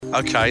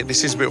Okay,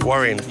 this is a bit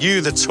worrying.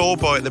 You, the tall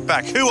boy at the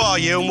back. Who are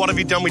you and what have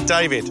you done with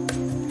David?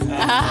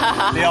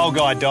 The old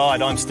guy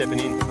died, I'm stepping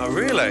in. Oh,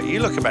 really? You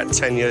look about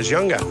 10 years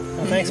younger.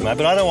 Oh, thanks, mate,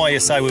 but I don't want you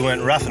to say we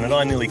weren't roughing it.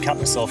 I nearly cut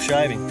myself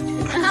shaving.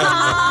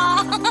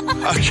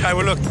 Okay,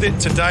 well, look,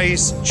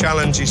 today's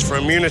challenge is for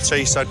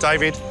immunity, so,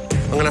 David,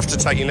 I'm going to have to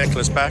take your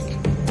necklace back.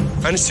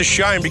 And it's a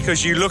shame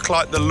because you look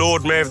like the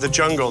Lord Mayor of the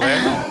Jungle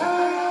there.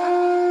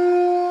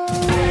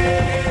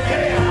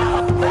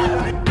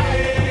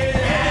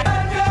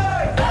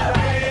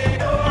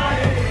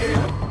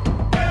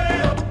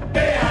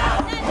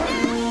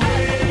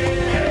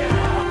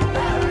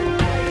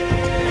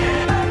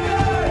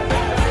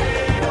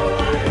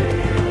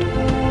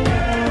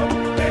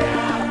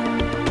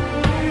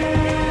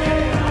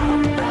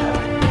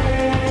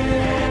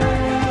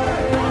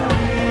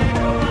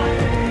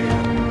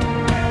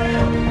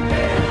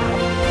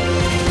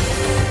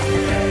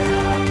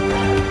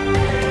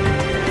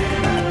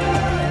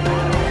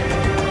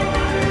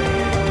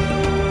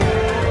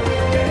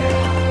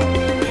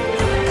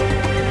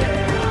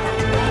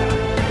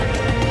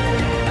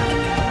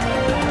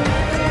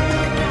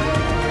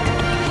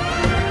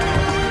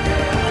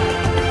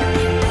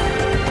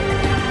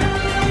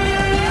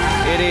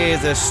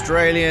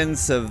 Australian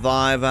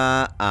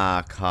Survivor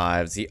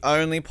Archives, the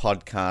only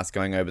podcast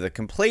going over the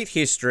complete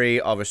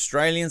history of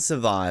Australian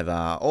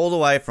Survivor, all the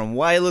way from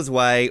Whalers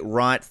Way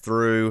right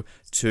through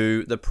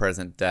to the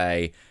present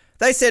day.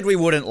 They said we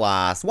wouldn't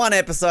last. One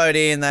episode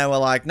in, they were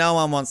like, no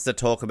one wants to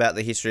talk about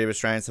the history of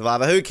Australian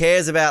Survivor. Who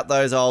cares about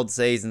those old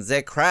seasons?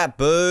 They're crap.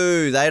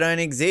 Boo. They don't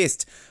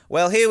exist.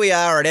 Well, here we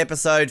are at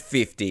episode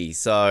 50.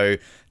 So,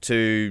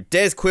 to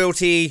Des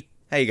Quilty,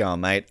 how you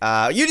going, mate?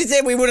 You just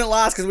said we wouldn't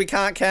last because we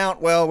can't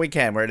count. Well, we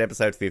can. We're at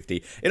episode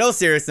 50. In all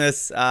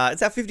seriousness,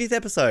 it's our 50th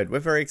episode. We're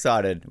very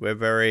excited. We're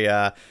very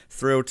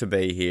thrilled to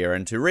be here.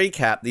 And to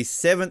recap, the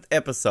 7th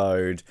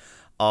episode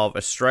of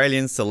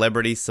Australian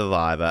Celebrity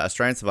Survivor,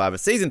 Australian Survivor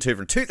Season 2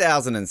 from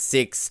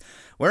 2006.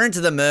 We're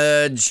into the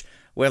merge.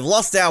 We've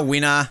lost our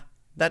winner.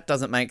 That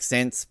doesn't make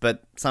sense,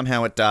 but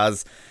somehow it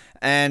does.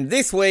 And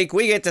this week,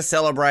 we get to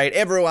celebrate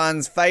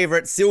everyone's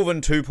favourite Sylvan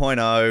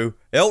 2.0,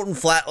 Elton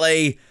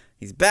Flatley.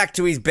 He's back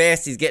to his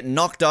best. He's getting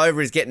knocked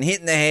over. He's getting hit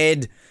in the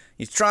head.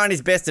 He's trying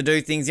his best to do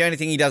things. The only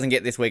thing he doesn't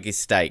get this week is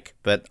steak.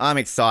 But I'm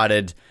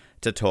excited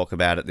to talk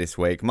about it this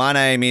week. My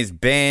name is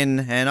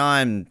Ben, and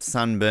I'm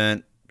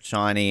sunburnt,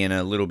 shiny, and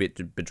a little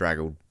bit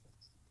bedraggled.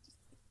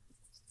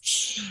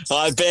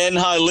 Hi, Ben.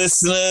 Hi,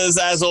 listeners.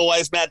 As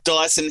always, Matt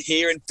Dyson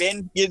here. And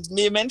Ben,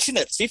 you mentioned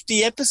it,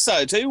 50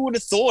 episodes. Who would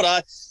have thought?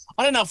 I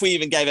don't know if we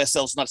even gave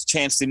ourselves much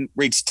chance to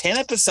reach 10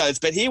 episodes,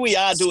 but here we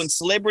are doing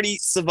Celebrity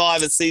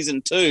Survivor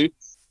Season 2.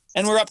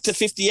 And we're up to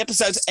 50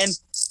 episodes. And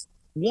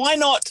why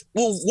not?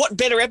 Well, what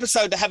better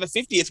episode to have a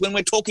 50th when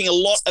we're talking a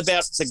lot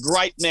about the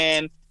great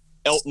man,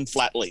 Elton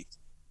Flatley?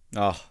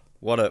 Oh,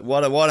 what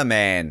a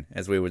man,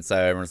 as we would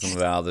say over on some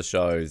of our other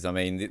shows. I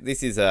mean,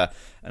 this is an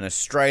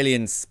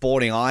Australian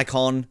sporting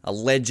icon, a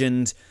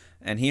legend.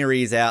 And here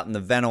he is out in the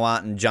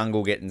Vanuatuan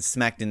jungle getting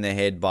smacked in the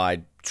head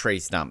by tree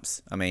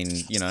stumps. I mean,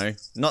 you know,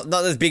 not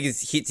as big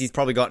as hits he's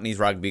probably got in his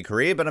rugby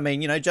career. But, I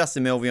mean, you know,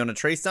 Justin Milvey on a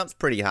tree stump's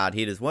pretty hard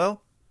hit as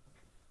well.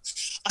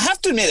 I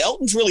have to admit,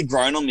 Elton's really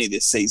grown on me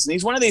this season.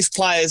 He's one of these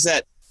players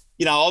that,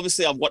 you know,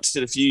 obviously I've watched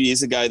it a few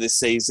years ago this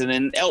season,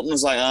 and Elton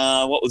was like,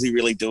 what was he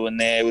really doing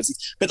there?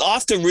 But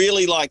after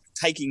really, like,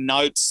 taking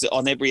notes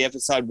on every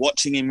episode,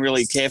 watching him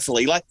really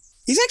carefully, like,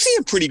 he's actually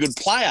a pretty good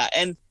player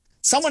and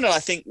someone that I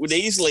think could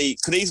easily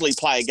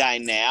play a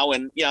game now.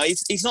 And, you know,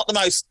 he's not the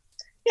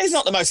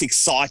most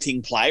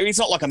exciting player. He's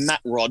not like a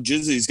Matt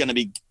Rogers who's going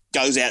to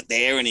goes out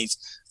there and he's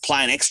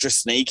playing extra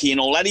sneaky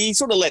and all that. He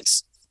sort of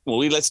lets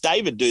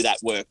David do that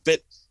work.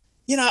 But,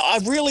 you know,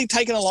 I've really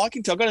taken a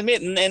liking to it, I've got to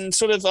admit, and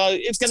sort of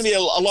it's going to be a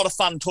lot of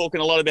fun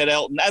talking a lot about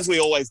Elton, as we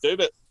always do,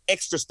 but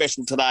extra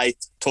special today,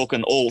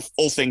 talking all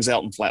things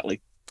Elton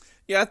Flatley.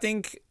 Yeah, I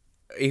think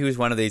he was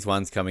one of these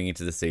ones coming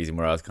into the season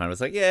where I was kind of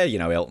like, yeah, you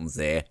know, Elton's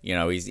there. You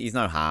know, he's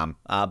no harm.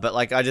 But,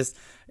 like, I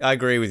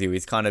agree with you.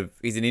 He's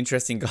an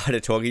interesting guy to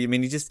talk to. I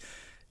mean, he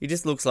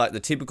just looks like the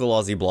typical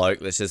Aussie bloke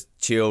that's just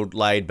chilled,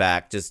 laid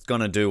back, just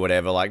gonna do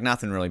whatever. Like,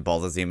 nothing really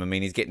bothers him. I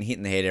mean, he's getting hit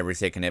in the head every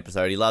second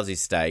episode. He loves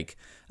his steak.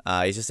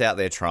 He's just out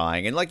there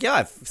trying. And, like, yeah,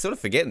 I sort of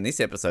forget in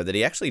this episode that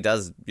he actually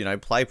does, you know,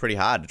 play pretty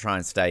hard to try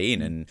and stay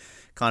in. And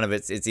kind of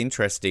it's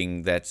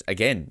interesting that,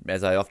 again,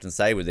 as I often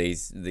say with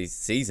these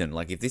season,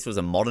 like, if this was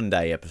a modern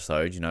day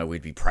episode, you know,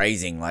 we'd be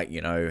praising, like, you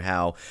know,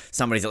 how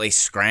somebody's at least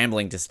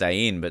scrambling to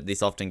stay in. But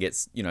this often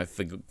gets, you know,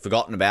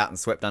 forgotten about and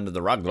swept under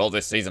the rug. Well,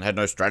 this season had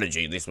no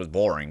strategy. This was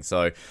boring.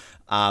 So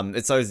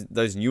it's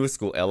those newer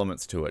school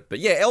elements to it. But,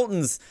 yeah,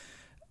 Elton's...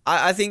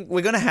 I think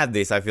we're going to have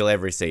this, I feel,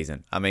 every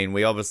season. I mean,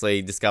 we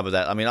obviously discovered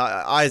that. I mean,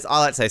 I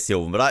like to say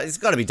Sylvan, but it's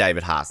got to be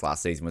David Haas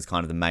last season was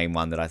kind of the main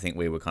one that I think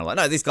we were kind of like,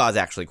 no, this guy's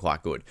actually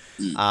quite good.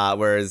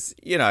 Whereas,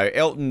 you know,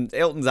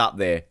 Elton's up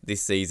there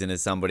this season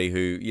as somebody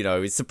who, you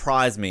know, it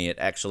surprised me at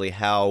actually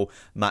how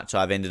much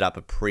I've ended up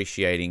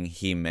appreciating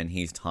him and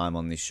his time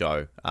on this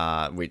show,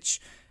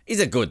 which is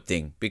a good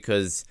thing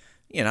because,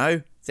 you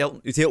know, it's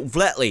Elton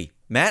Flatley.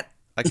 Matt,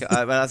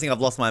 I think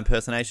I've lost my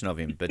impersonation of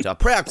him. But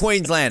proud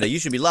Queenslander, you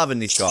should be loving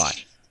this guy.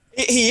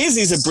 He is.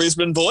 He's a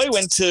Brisbane boy.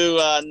 Went to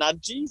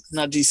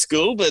Nudgee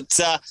school. But,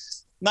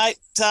 mate,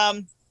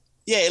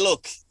 yeah,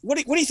 look, what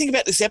do you think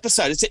about this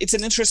episode? It's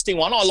an interesting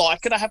one. I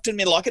like it. I have to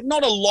admit, I like it.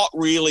 Not a lot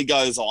really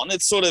goes on.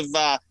 It's sort of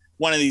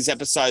one of these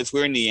episodes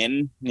where in the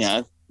end,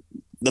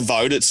 the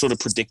vote, it's sort of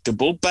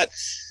predictable. But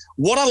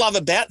what I love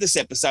about this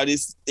episode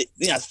is,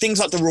 things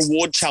like the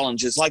reward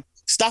challenges, like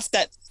stuff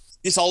that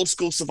this old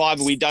school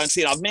Survivor we don't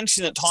see. And I've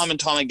mentioned it time and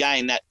time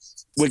again that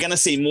we're going to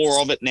see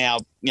more of it now,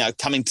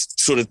 coming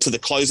to the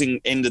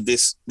closing end of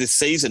this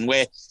season,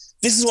 where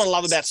this is what I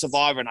love about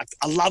Survivor. And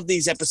I love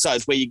these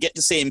episodes where you get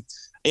to see him,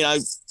 a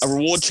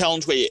reward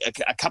challenge where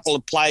a couple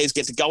of players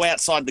get to go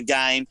outside the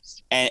game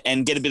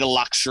and get a bit of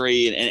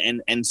luxury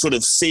and sort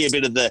of see a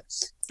bit of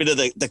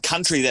the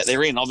country that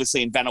they're in,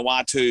 obviously in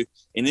Vanuatu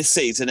in this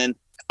season. And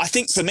I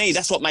think for me,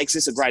 that's what makes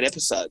this a great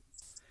episode.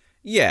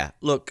 Yeah,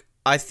 look,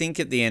 I think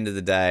at the end of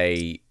the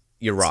day,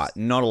 you're right.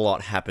 Not a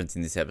lot happens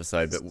in this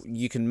episode, but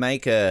you can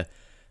make a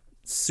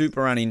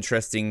super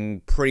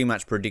uninteresting, pretty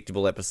much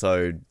predictable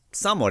episode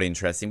somewhat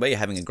interesting, but you're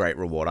having a great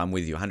reward. I'm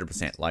with you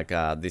 100%. Like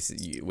this,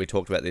 we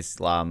talked about this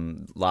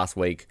last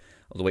week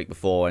or the week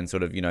before, and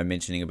sort of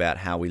mentioning about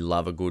how we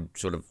love a good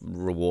sort of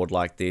reward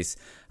like this,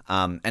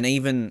 and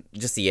even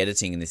just the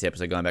editing in this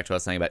episode. Going back to what I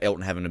was saying about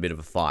Elton having a bit of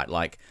a fight,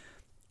 like.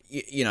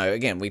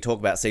 Again, we talk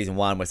about season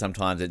 1 where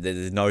sometimes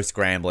there's no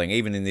scrambling.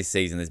 Even in this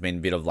season, there's been a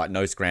bit of like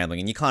no scrambling,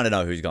 and you kind of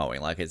know who's going.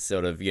 Like it's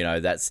sort of,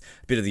 that's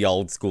a bit of the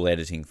old school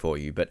editing for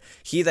you. But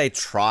here they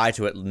try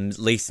to at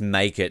least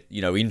make it,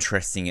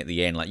 interesting at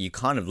the end. Like you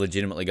kind of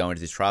legitimately go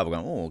into this tribal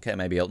going, oh, okay,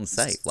 maybe Elton's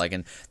safe. Like,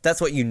 and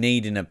that's what you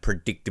need in a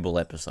predictable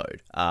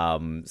episode.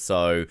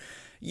 So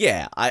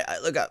yeah, I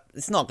look,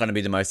 it's not going to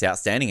be the most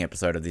outstanding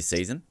episode of this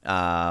season.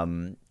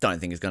 Don't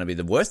think it's going to be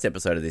the worst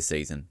episode of this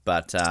season.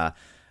 But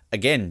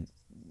again,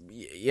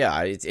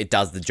 yeah, it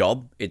does the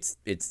job. It's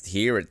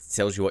here. It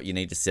tells you what you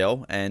need to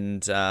sell,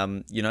 and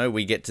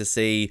we get to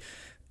see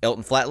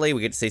Elton Flatley.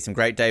 We get to see some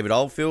great David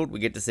Oldfield. We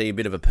get to see a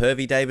bit of a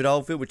pervy David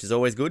Oldfield, which is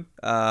always good.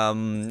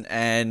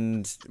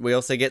 And we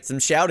also get some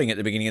shouting at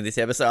the beginning of this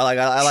episode.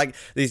 I like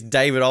this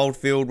David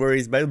Oldfield where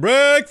he's made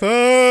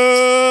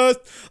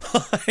breakfast.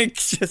 Like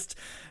just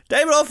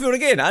David Oldfield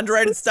again,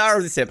 underrated star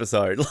of this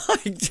episode.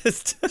 Like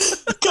just.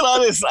 Can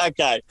I just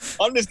okay?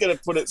 I'm just going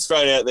to put it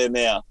straight out there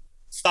now.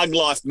 Thug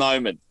life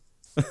moment.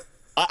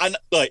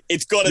 Like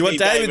it's got to be. You want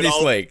David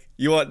this week?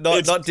 You want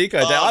not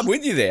Dicko? I'm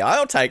with you there.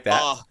 I'll take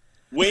that.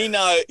 We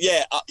know.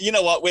 Yeah, you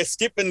know what? We're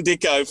skipping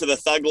Dicko for the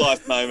thug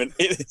life moment.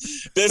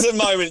 There's a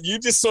moment you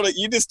just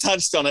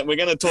touched on it. We're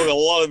going to talk a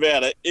lot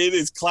about it. It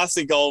is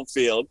classic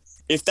Oldfield.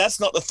 If that's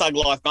not the thug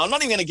life, I'm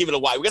not even going to give it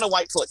away. We're going to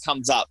wait till it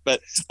comes up.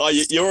 But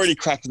you're already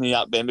cracking me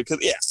up, Ben, because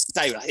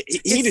David,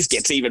 he just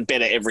gets even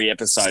better every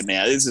episode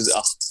now. This is.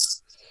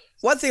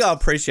 One thing I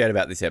appreciate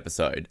about this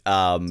episode,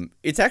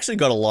 it's actually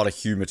got a lot of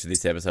humor to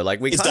this episode. Like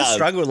we kind of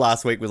struggled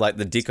last week with like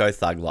the Dicko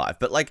thug life,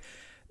 but like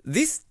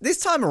this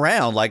time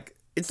around, like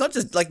it's not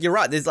just like you're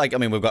right. There's like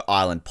we've got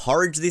Island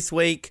Porridge this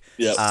week.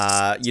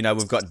 Yeah.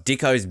 We've got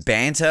Dicko's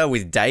banter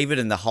with David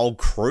and the whole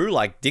crew.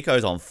 Like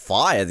Dicko's on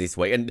fire this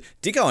week, and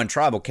Dicko and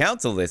Tribal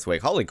Council this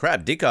week. Holy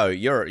crap, Dicko,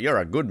 you're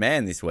a good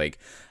man this week.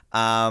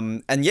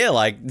 And yeah,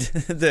 like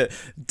the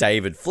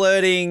David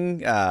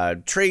flirting,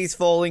 trees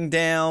falling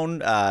down,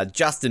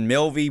 Justin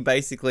Melvey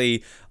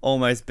basically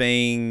almost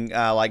being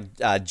like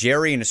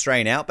Jerry in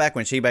Australian Outback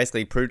when she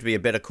basically proved to be a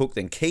better cook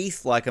than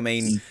Keith. Like,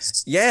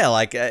 yeah,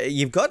 like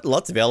you've got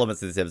lots of elements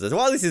to this episode. So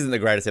while this isn't the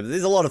greatest episode,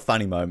 there's a lot of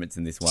funny moments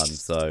in this one.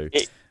 So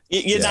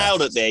you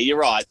nailed it there. You're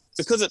right.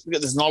 Because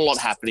there's not a lot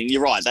happening.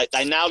 You're right.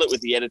 They nailed it with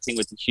the editing,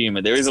 with the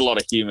humor. There is a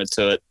lot of humor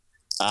to it.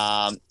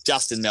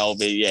 Justin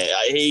Melvey, yeah,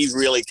 he's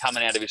really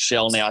coming out of his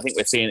shell now. I think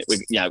we're seeing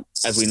it.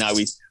 As we know,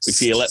 we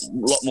see a lot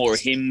more of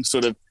him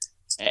sort of,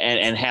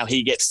 and how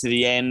he gets to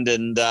the end.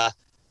 And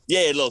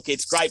yeah, look,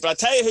 it's great. But I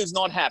tell you who's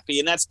not happy,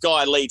 and that's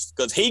Guy Leach,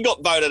 because he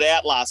got voted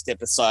out last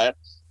episode,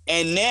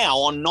 and now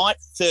on night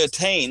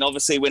 13,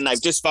 obviously when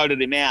they've just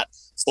voted him out,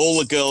 all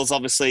the girls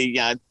obviously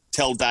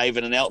tell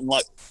David and Elton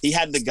like he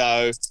had to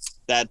go.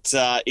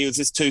 That he was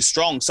just too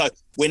strong. So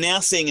we're now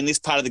seeing in this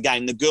part of the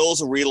game, the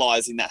girls are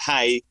realising that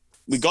hey.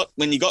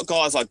 When you got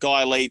guys like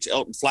Guy Leach,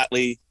 Elton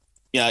Flatley,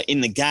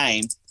 in the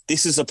game,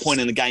 this is a point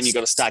in the game you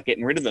got to start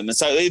getting rid of them. And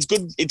so it's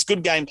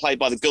good game played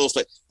by the girls,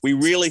 but we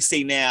really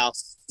see now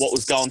what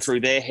was going through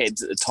their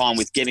heads at the time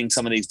with getting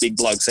some of these big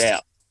blokes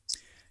out.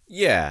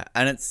 Yeah,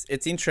 and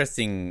it's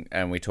interesting,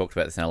 and we talked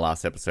about this in our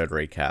last episode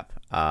recap,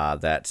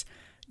 that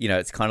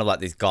it's kind of like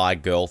this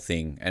guy-girl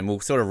thing, and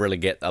we'll sort of really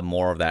get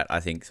more of that, I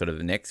think, sort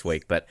of next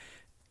week, but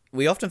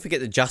we often forget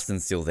that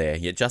Justin's still there,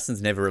 yet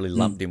Justin's never really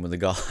lumped in with the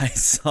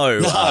guys. So,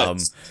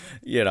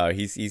 no.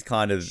 He's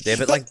kind of there.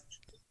 But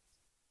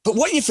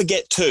what you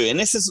forget too, and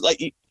this is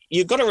like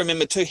you've got to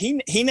remember too,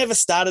 he never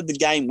started the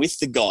game with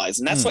the guys,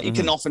 and that's what you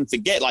can often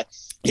forget. Like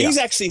he's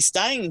actually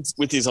staying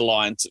with his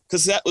alliance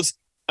because that was,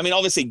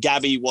 obviously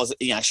Gabby was,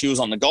 she was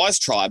on the guys'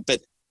 tribe,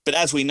 but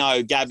as we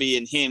know, Gabby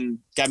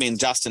and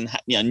Justin,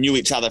 knew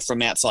each other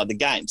from outside the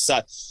game.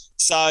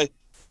 So.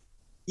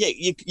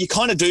 you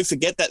kind of do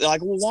forget that. They're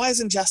like, well, why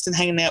isn't Justin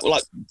hanging out,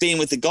 like being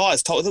with the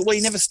guys? Well,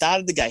 he never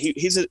started the game.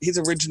 He was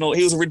original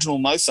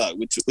Moso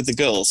with the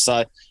girls.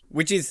 So,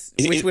 which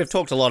we've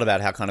talked a lot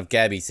about how kind of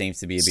Gabby seems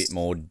to be a bit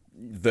more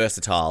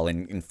versatile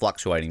in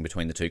fluctuating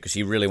between the two, because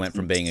she really went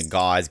from being a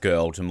guy's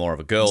girl to more of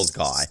a girl's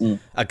guy,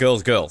 a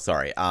girl's girl.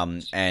 Sorry.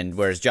 And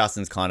whereas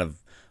Justin's kind of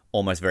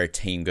almost very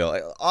team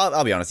girl.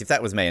 I'll be honest, if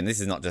that was me, and this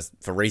is not just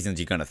for reasons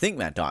you're going to think,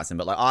 Matt Dyson,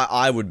 but like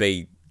I would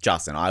be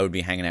Justin. I would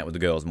be hanging out with the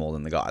girls more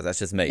than the guys. That's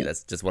just me.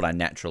 That's just what I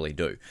naturally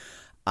do.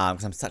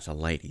 Because I'm such a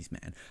ladies'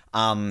 man.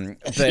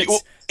 But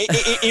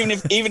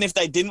even if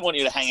they didn't want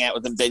you to hang out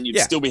with them, then you'd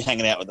still be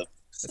hanging out with them.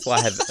 That's why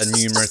I have a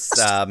numerous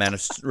amount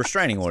of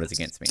restraining orders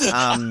against me.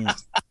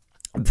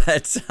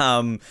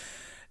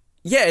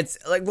 It's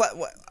like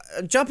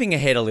jumping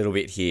ahead a little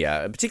bit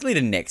here, particularly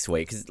to next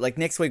week, because like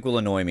next week will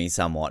annoy me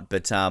somewhat.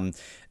 But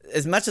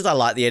as much as I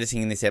like the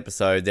editing in this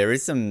episode, there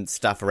is some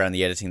stuff around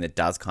the editing that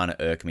does kind of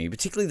irk me,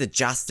 particularly the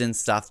Justin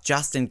stuff,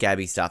 Justin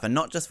Gabby stuff, and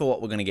not just for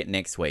what we're going to get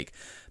next week,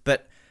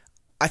 but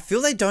I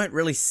feel they don't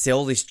really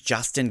sell this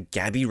Justin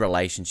Gabby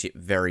relationship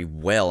very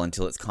well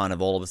until it's kind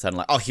of all of a sudden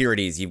like, oh, here it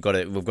is. We've got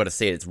to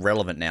see it. It's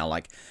relevant now.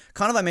 Like,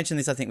 kind of, I mentioned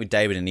this, I think, with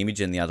David and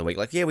Imogen the other week.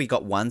 Like, yeah, we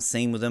got one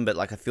scene with them, but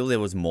like, I feel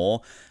there was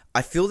more.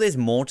 I feel there's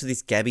more to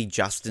this Gabby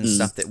Justin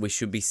stuff that we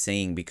should be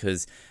seeing,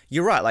 because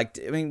you're right. Like,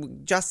 I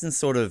mean, Justin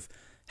sort of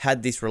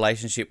had this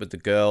relationship with the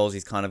girls.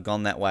 He's kind of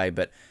gone that way,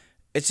 but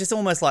it's just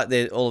almost like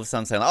they're all of a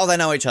sudden saying, oh, they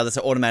know each other,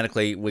 so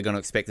automatically we're going to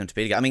expect them to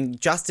be together. I mean,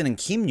 Justin and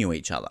Kim knew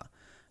each other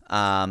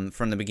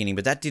from the beginning,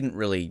 but that didn't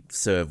really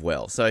serve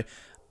well. So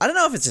I don't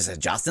know if it's just a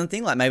Justin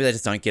thing. Like, maybe they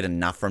just don't get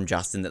enough from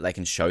Justin that they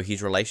can show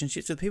his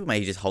relationships with people.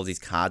 Maybe he just holds his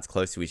cards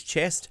close to his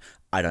chest.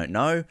 I don't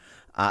know.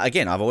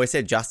 Again, I've always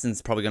said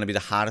Justin's probably going to be the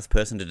hardest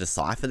person to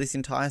decipher this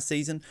entire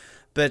season.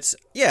 But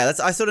yeah,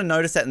 I sort of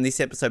noticed that in this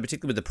episode,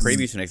 particularly with the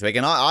previews for next week.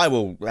 And I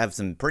will have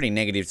some pretty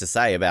negatives to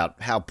say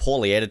about how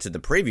poorly edited the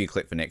preview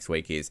clip for next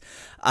week is.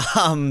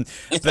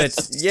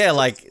 But yeah,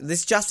 like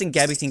this Justin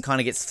Gabby thing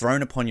kind of gets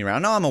thrown upon you. I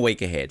know I'm a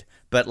week ahead,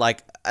 but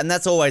like, and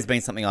that's always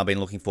been something I've been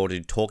looking forward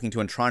to talking to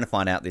and trying to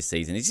find out this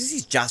season. It's just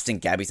this Justin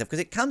Gabby stuff, because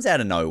it comes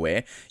out of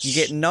nowhere. You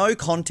get no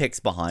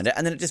context behind it,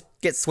 and then it just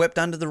gets swept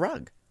under the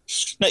rug.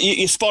 No,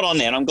 you're spot on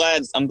there, and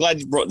I'm glad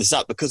you brought this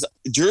up, because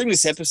during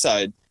this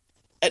episode,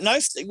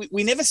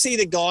 we never see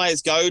the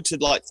guys go to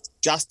like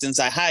Justin and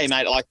say, "Hey,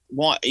 mate, like,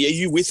 why are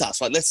you with us?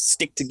 Like, let's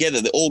stick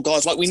together." They're all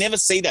guys. Like, we never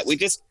see that. We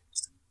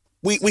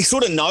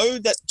sort of know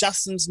that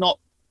Justin's not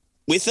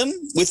with them,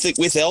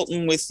 with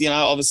Elton, with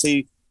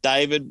obviously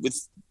David,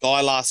 with Guy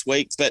last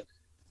week, but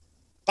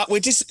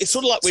it's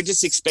sort of like we're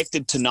just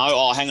expected to know,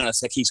 oh, hang on a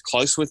sec, he's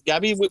close with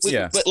Gabby.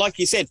 But like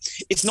you said,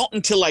 it's not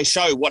until they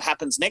show what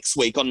happens next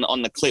week on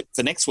the clip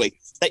for next week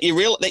that you're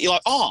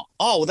like, oh,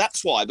 well,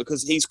 that's why,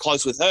 because he's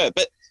close with her.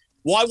 But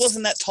why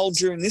wasn't that told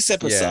during this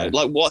episode?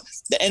 Yeah. Like, what?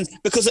 And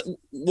because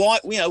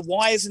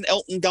why isn't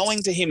Elton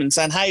going to him and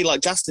saying, hey,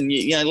 like, Justin,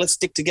 let's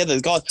stick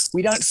together, guys?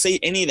 We don't see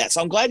any of that.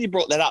 So I'm glad you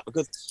brought that up,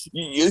 because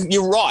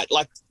you're right.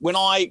 Like, when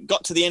I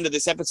got to the end of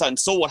this episode and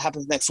saw what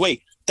happens next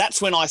week,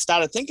 that's when I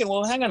started thinking,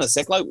 well, hang on a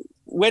sec, like,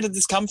 where did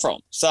this come from?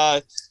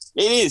 So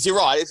it is, you're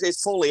right,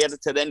 it's poorly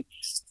edited. And,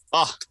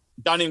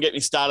 don't even get me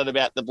started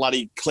about the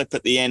bloody clip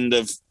at the end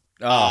of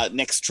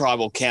next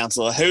tribal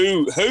council.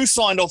 Who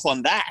signed off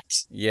on that?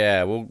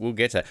 Yeah, we'll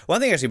get to it. One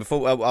thing, actually,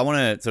 before I want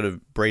to sort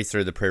of breeze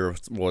through the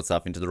pre-reward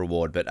stuff into the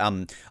reward, but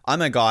I'm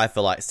a guy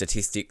for like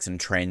statistics and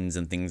trends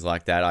and things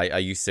like that. I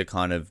used to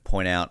kind of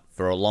point out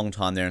for a long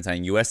time there and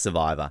saying US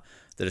Survivor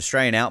that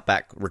Australian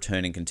Outback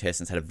returning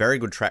contestants had a very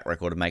good track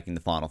record of making the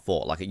Final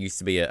Four. Like, it used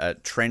to be a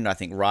trend, I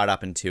think, right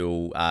up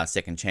until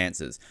Second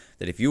Chances,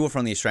 that if you were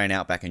from the Australian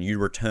Outback and you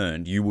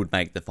returned, you would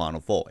make the Final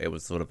Four. It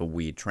was sort of a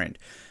weird trend.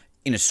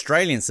 In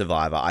Australian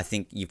Survivor, I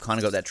think you've kind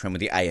of got that trend with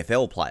the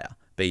AFL player,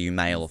 be you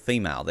male or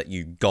female, that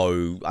you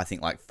go, I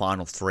think, like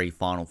Final 3,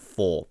 Final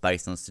 4,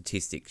 based on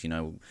statistics.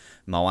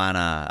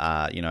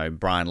 Moana,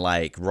 Brian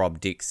Lake, Rob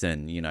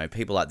Dixon,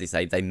 people like this,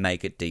 they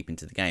make it deep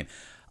into the game.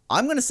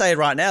 I'm going to say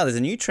right now, there's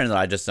a new trend that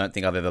I just don't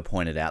think I've ever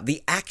pointed out.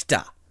 The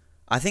actor.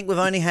 I think we've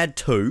only had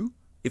 2,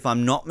 if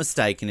I'm not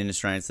mistaken, in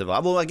Australian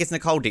Survivor. Well, I guess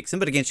Nicolle Dickson,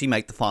 but again, she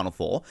made the Final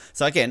 4.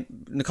 So again,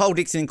 Nicolle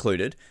Dickson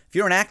included. If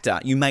you're an actor,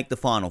 you make the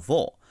Final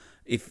 4.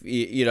 If,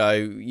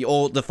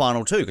 or the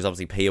Final 2, because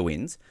obviously Pia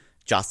wins.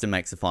 Justin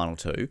makes the Final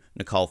 2.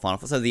 Nicolle Final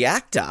 4. So the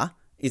actor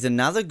is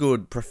another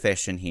good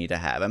profession here to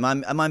have. Am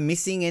I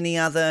missing any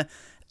other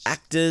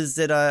actors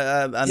that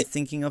I'm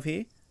thinking of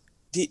here?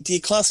 Do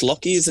you class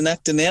Lockie as an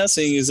actor now,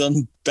 seeing he's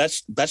on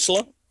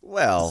Bachelor?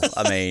 Well,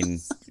 I mean,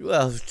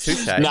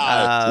 touche.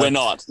 No, we're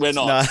not. We're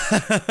not.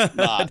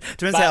 No.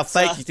 Depends how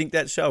fake you think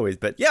that show is.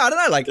 But yeah, I don't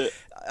know. Like,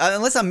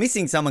 unless I'm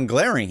missing someone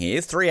glaring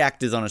here, 3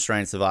 actors on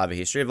Australian Survivor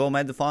history have all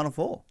made the Final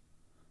 4.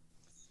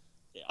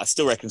 Yeah, I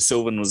still reckon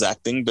Sylvan was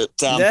acting, but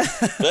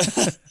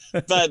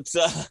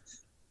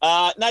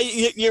no,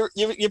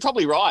 you're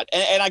probably right,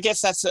 and I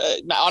guess that's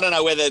I don't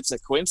know whether it's a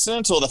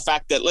coincidence or the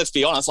fact that, let's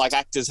be honest, like,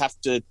 actors have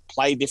to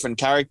play different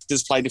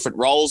characters, play different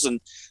roles,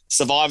 and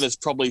Survivor's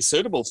probably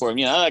suitable for them.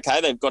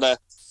 Okay, they've got to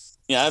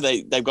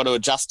they've got to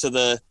adjust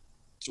to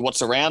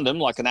what's around them,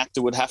 like an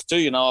actor would have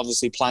to,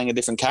 obviously playing a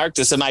different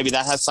character. So maybe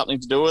that has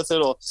something to do with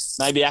it, or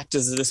maybe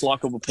actors are just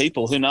likable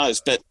people. Who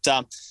knows? But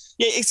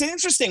it's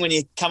interesting when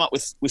you come up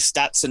with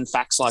stats and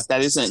facts like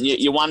that, isn't it?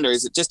 You wonder,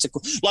 is it just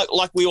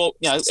like we all,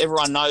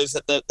 everyone knows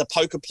that the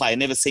poker player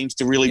never seems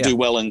to really do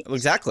well in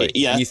exactly.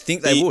 You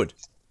think they would.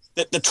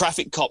 The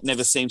traffic cop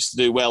never seems to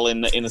do well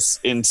in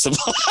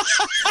Survivor.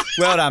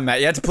 Well done,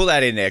 Matt. You had to pull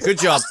that in there. Good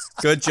job.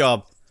 Good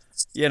job.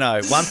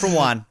 1 from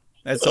 1.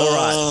 That's all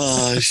right.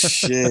 Oh,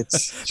 shit.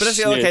 But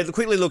actually, okay,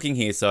 quickly looking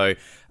here. So,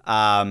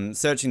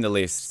 searching the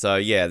list. So,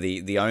 yeah,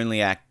 the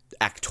only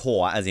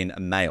actor, as in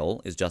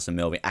male, is Justin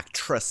Melby.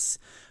 Actress,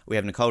 we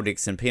have Nicolle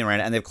Dickson, Pia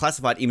Miranda, and they've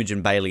classified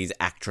Imogen Bailey as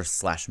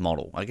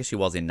actress/model. I guess she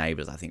was in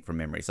Neighbours, I think, from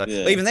memory. So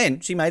even then,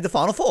 she made the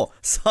final 4.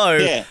 So,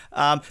 you're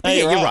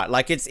right.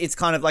 Like it's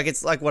kind of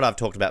like what I've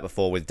talked about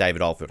before with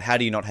David Oldfield. How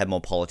do you not have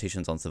more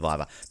politicians on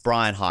Survivor?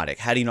 Brian Heideck.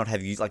 How do you not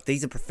have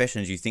these are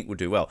professions you think would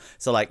do well.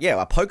 So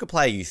a poker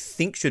player you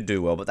think should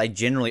do well, but they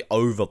generally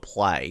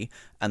overplay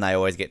and they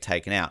always get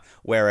taken out.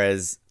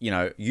 Whereas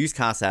used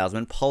car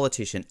salesman,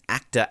 politician,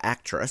 actor,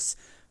 actress.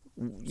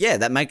 Yeah,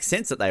 that makes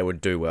sense that they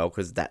would do well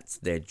because that's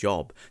their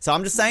job. So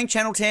I'm just saying,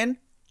 Channel 10,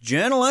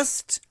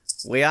 journalist,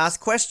 we ask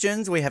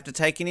questions, we have to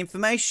take in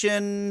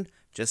information.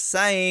 Just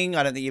saying,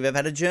 I don't think you've ever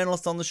had a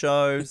journalist on the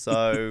show,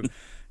 so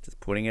just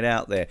putting it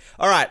out there.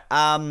 All right,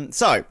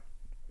 so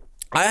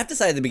I have to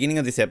say at the beginning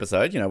of this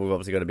episode, we've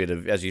obviously got a bit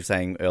of, as you were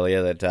saying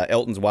earlier, that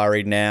Elton's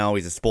worried now,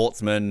 he's a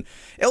sportsman.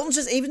 Elton's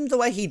just, even the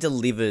way he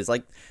delivers,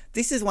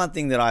 this is one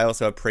thing that I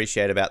also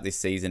appreciate about this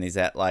season is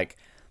that,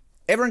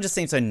 everyone just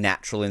seems so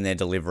natural in their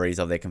deliveries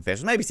of their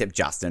confessions. Maybe except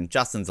Justin.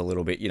 Justin's a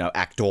little bit,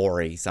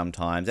 actory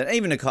sometimes. And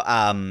even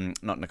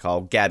not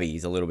Nicolle,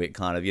 Gabby's a little bit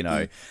kind of,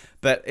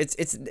 But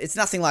it's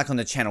nothing like on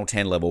the Channel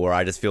 10 level where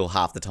I just feel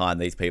half the time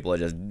these people are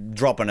just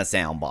dropping a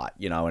soundbite,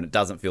 and it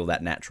doesn't feel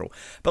that natural.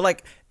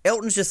 But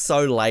Elton's just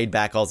so laid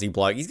back Aussie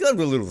bloke. He's got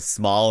a little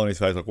smile on his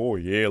face, oh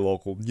yeah,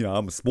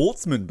 I'm a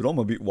sportsman, but I'm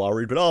a bit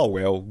worried. But oh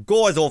well,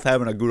 guys off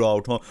having a good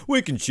old time.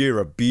 We can share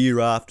a beer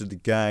after the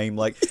game.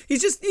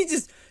 He's just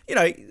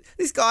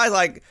this guy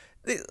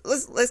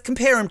let's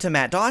compare him to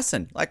Matt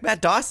Dyson.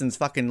 Matt Dyson's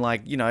fucking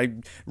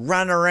running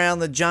around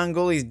the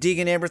jungle. He's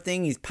digging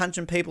everything. He's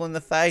punching people in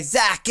the face.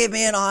 Zach, give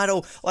me an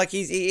idol.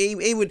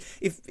 He would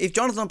if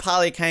Jonathan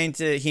Parley came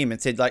to him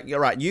and said you're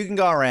right, you can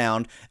go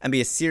around and be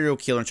a serial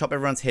killer and chop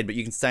everyone's head, but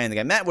you can stay in the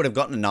game. Matt would have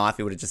gotten a knife.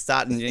 He would have just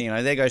started.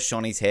 There goes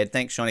Shawnee's head.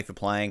 Thanks Shawnee for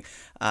playing.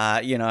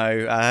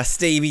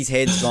 Stevie's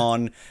head's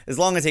gone. As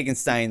long as he can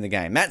stay in the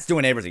game. Matt's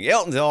doing everything.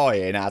 Elton's,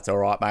 it's all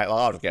right, mate.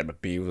 I'll just get him a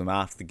beer with him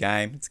after the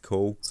game. It's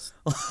cool.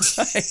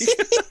 Yeah,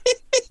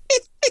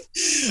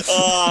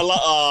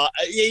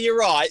 you're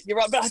right.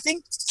 But I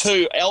think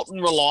too, Elton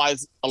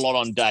relies a lot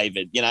on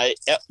David.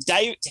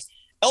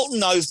 Elton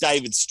knows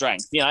David's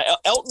strength.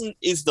 Elton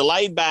is the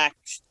laid back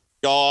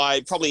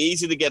guy, probably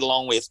easy to get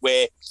along with.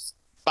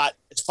 But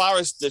as far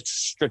as the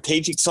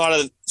strategic side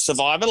of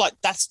Survivor,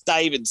 that's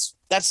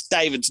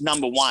David's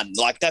number one.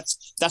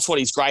 That's what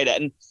he's great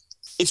at. And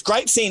it's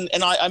great seeing,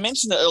 and I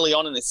mentioned it early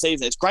on in this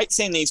season, it's great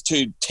seeing these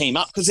two team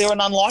up because they're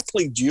an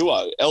unlikely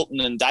duo, Elton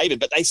and David,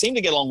 but they seem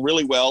to get along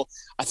really well.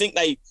 I think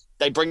they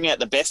bring out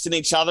the best in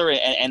each other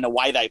and the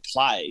way they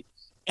play.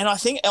 And I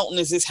think Elton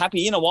is just happy,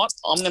 you know what,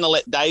 I'm going to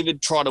let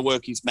David try to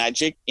work his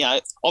magic.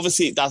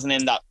 Obviously it doesn't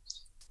end up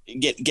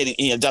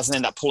doesn't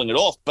end up pulling it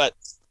off, but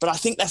I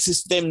think that's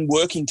just them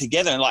working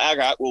together and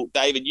okay, well,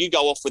 David, you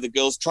go off with the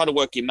girls, try to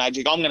work your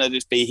magic. I'm going to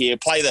just be here,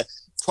 try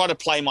to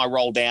play my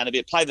role down a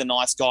bit, play the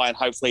nice guy, and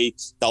hopefully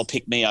they'll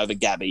pick me over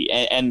Gabby.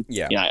 And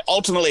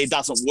ultimately it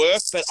doesn't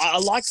work, but I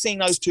like seeing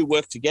those two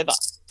work together.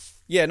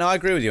 Yeah, no, I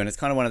agree with you. And it's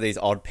kind of one of these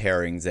odd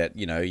pairings that,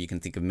 you can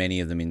think of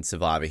many of them in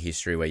Survivor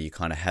history where you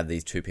kind of have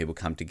these two people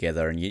come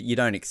together and you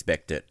don't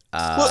expect it.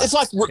 Well, it's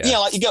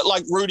you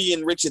got Rudy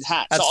and Richard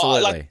Hatch.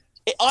 Absolutely.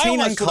 So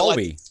Tina and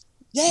Colby.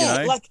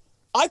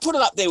 I put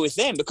it up there with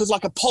them because a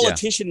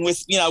politician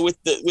with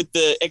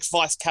the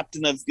ex-vice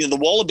captain of the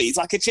Wallabies,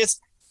 it's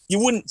just, you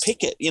wouldn't pick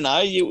it,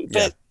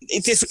 but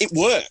it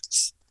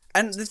works.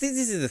 And this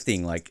is the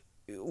thing,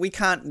 we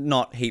can't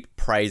not heap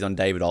praise on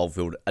David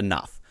Oldfield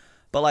enough.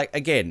 But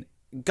again,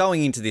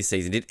 going into this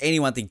season, did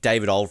anyone think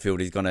David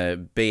Oldfield is going to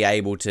be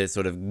able to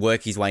sort of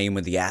work his way in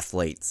with the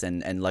athletes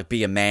and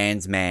be a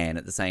man's man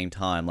at the same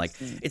time?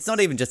 It's not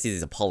even just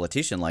he's a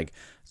politician.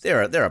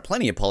 There are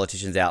plenty of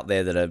politicians out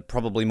there that are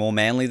probably more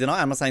manly than I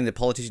am. I'm not saying that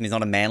politician is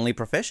not a manly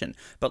profession,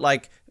 but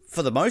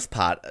for the most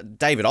part,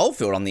 David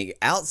Oldfield on the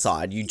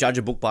outside, you judge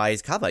a book by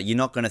his cover. You're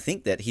not going to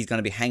think that he's going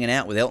to be hanging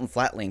out with Elton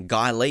Flatley and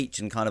Guy Leach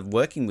and kind of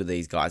working with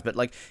these guys. But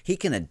he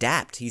can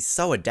adapt. He's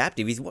so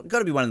adaptive. He's got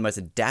to be one of the most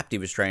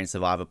adaptive Australian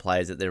Survivor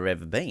players that there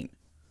have ever been.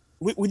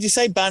 Would you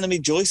say Barnaby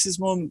Joyce is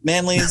more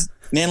manly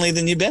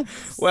than you, Ben?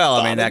 Well,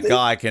 I mean, that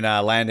guy can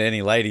land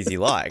any ladies he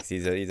likes.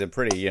 He's a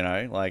pretty, But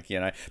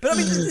I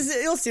mean,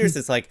 in all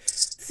seriousness,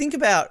 think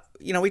about,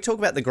 we talk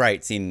about the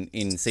greats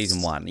in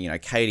season one.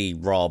 Katie,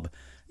 Rob,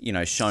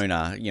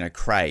 Shona,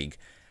 Craig.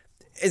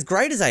 as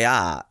great as they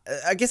are,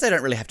 I guess they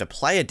don't really have to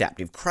play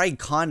adaptive. Craig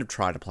kind of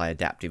tried to play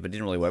adaptive, but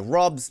didn't really work.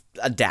 Rob's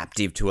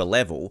adaptive to a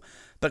level,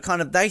 but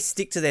kind of they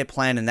stick to their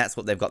plan and that's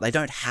what they've got. They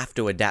don't have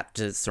to adapt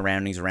to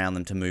surroundings around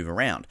them to move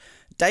around.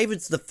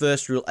 David's the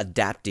first real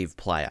adaptive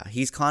player.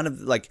 He's kind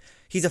of like,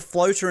 he's a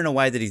floater in a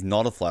way that he's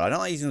not a floater. I don't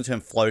like using the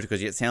term floater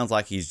because it sounds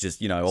like he's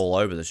just, all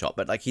over the shop,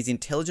 but like he's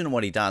intelligent in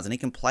what he does and he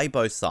can play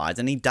both sides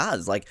and he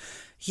does. Like,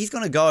 he's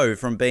going to go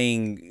from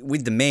being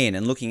with the men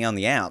and looking on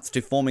the outs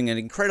to forming an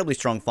incredibly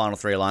strong final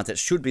three alliance that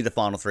should be the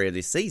final three of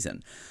this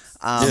season.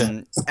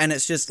 And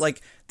it's just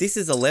like, this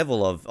is a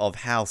level of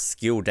how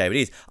skilled David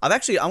is. I'm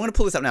going to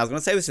pull this up now. I was going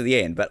to save this to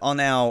the end, but on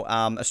our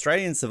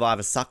Australian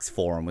Survivor Sucks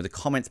forum with the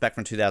comments back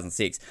from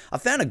 2006, I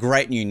found a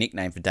great new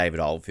nickname for David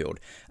Oldfield.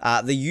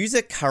 The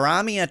user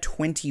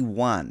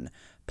Karamia21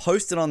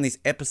 posted on this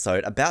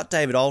episode about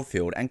David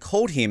Oldfield and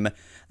called him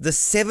the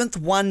seventh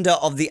wonder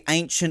of the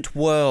ancient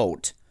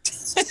world.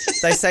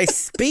 They say,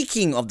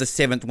 speaking of the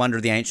seventh wonder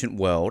of the ancient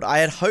world, I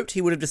had hoped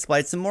he would have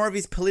displayed some more of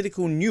his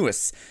political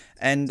nous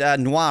and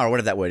noir, or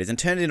whatever that word is, and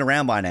turned it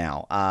around by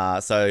now.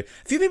 So a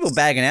few people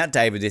bagging out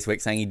David this week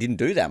saying he didn't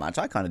do that much.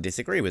 I kind of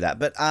disagree with that.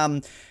 But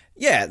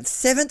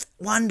seventh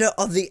wonder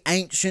of the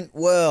ancient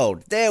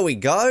world. There we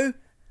go.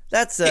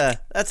 That's a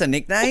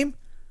nickname.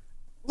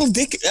 Well,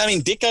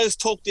 Dicko's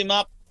talked him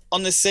up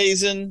on the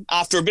season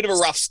after a bit of a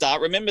rough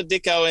start. Remember,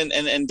 Dicko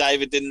and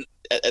David didn't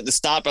at the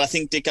start, but I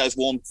think Dicko's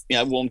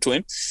warmed to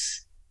him.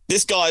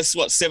 This guy's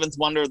seventh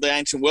wonder of the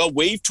ancient world.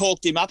 We've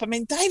talked him up. I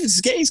mean, he's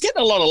getting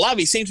a lot of love.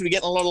 He seems to be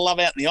getting a lot of love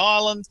out in the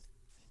island.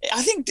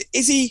 I think,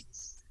 is he,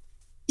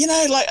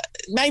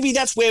 maybe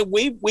that's where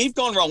we've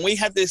gone wrong. We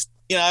have this,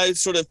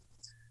 sort of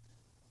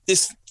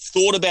this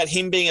thought about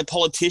him being a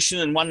politician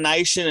and One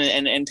Nation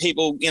and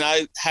people,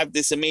 have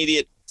this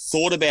immediate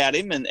thought about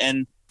him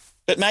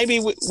but maybe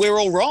we're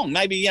all wrong.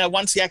 Maybe,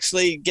 once you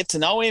actually get to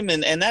know him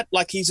and that,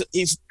 like, he's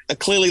a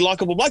clearly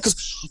likable bloke,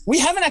 because we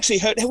haven't actually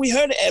heard, have we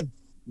heard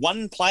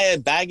one player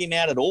bag him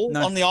out at all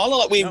on the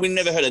island? Like, we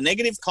never heard a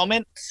negative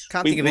comment.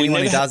 Can't think of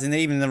anyone who does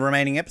even in the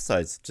remaining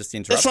episodes. Just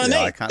interrupt you.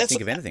 I can't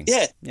think of anything.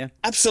 Yeah,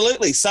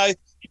 absolutely. So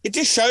it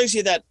just shows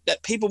you that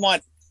people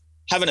might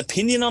have an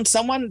opinion on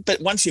someone,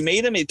 but once you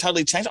meet him, it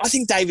totally changes. I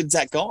think David's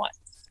that guy.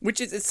 Which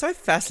is, it's so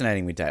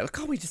fascinating with Dave.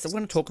 I want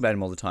to talk about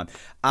him all the time.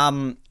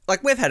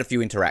 Like, we've had a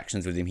few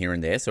interactions with him here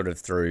and there, sort of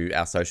through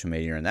our social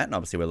media and that, and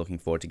obviously we're looking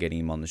forward to getting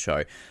him on the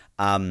show.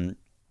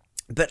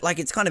 But, like,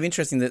 it's kind of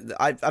interesting that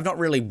I've not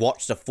really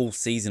watched a full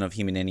season of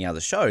him in any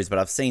other shows, but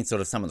I've seen sort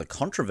of some of the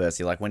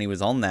controversy. Like, when he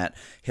was on that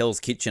Hell's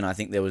Kitchen, I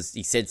think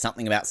he said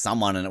something about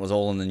someone and it was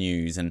all in the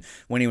news. And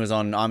when he was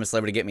on I'm a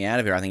Celebrity, Get Me Out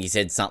of Here, I think he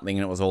said something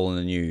and it was all in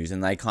the news.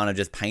 And they kind of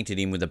just painted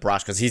him with a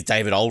brush because he's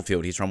David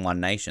Oldfield. He's from One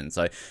Nation.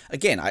 So,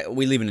 again,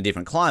 we live in a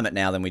different climate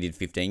now than we did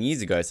 15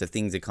 years ago, so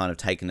things are kind of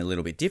taken a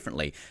little bit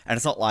differently. And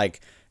it's not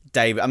like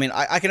Dave, I mean,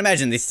 I can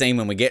imagine this scene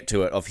when we get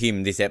to it of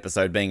him this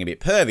episode being a bit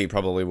pervy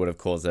probably would have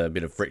caused a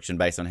bit of friction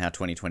based on how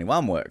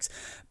 2021 works.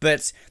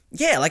 But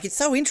yeah, like, it's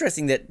so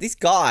interesting that this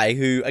guy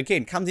who,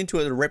 again, comes into it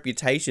with a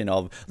reputation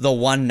of the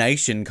One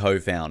Nation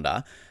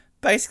co-founder,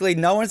 basically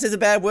no one says a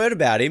bad word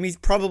about him. He's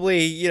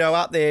probably,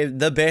 up there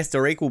the best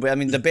or equal,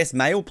 the best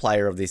male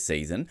player of this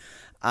season.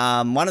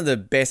 One of the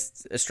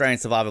best Australian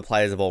Survivor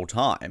players of all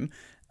time.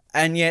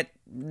 And yet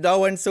no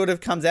one sort of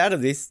comes out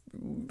of this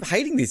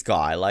hating this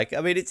guy. Like, I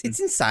mean, it's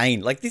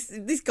insane. Like,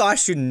 this guy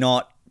should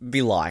not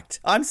be liked.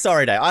 I'm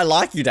sorry, Dave. I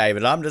like you,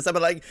 David.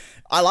 But like,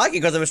 I like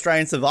you because of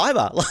Australian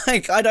Survivor.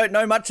 Like, I don't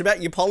know much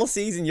about your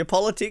policies and your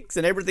politics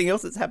and everything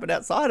else that's happened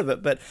outside of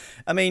it. But,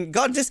 I mean,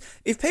 God,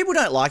 if people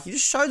don't like you,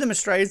 just show them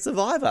Australian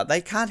Survivor. They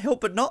can't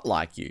help but not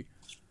like you.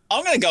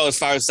 I'm going to go as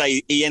far as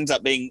say he ends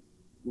up being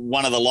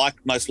one of the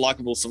most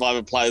likable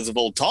Survivor players of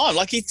all time.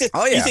 Like, you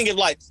think of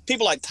like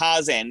people like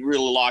Tarzan,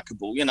 really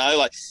likable,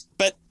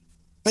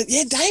 but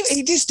yeah, Dave,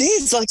 he just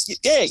is like,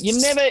 yeah, you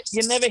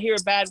never hear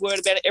a bad word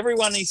about it.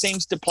 Everyone he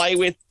seems to play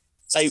with,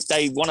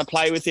 they want to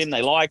play with him,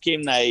 they like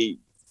him, they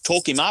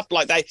talk him up.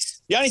 Like,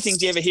 the only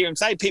things you ever hear him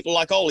say, people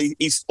like, oh,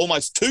 he's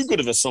almost too good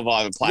of a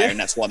Survivor player, and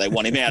that's why they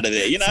want him out of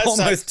there.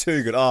 Almost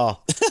too good. Oh,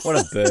 what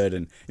a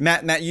burden,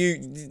 Matt.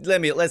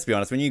 Let's be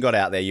honest. When you got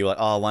out there, you were like,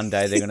 oh, one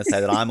day they're going to say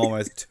that I'm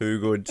almost too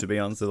good to be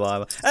on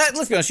Survivor.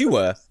 Let's be honest, you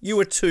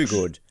were too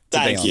good to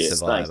be on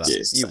Survivor. Thank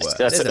you. You were.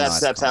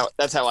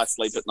 That's how I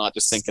sleep at night,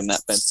 just thinking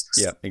that, Ben.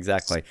 Yeah,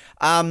 exactly.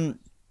 So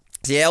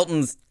yeah,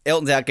 Elton's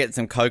out getting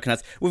some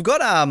coconuts. We've got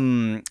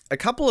a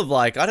couple of,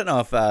 like, I don't know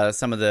if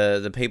some of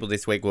the people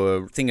this week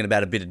were thinking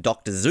about a bit of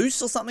Dr.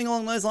 Zeus or something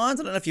along those lines.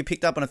 I don't know if you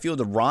picked up on a few of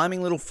the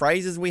rhyming little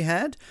phrases we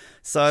had.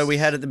 So we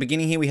had at the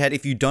beginning here,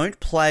 if you don't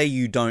play,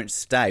 you don't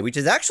stay, which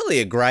is actually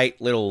a great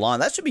little line.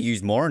 That should be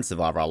used more in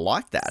Survivor. I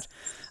like that.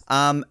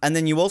 And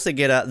then you also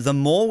get the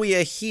more we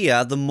are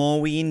here, the more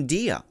we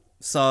endear.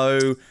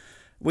 So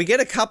we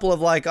get a couple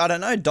of, like, I don't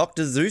know,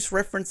 Dr. Zeus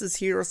references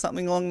here or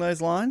something along those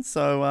lines.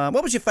 So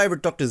what was your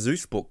favourite Dr.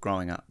 Zeus book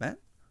growing up, Matt?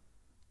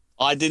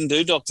 I didn't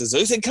do Dr.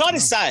 Zeus. And can I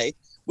just say,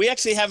 we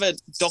actually have a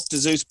Dr.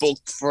 Zeus book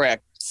for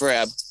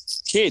our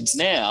kids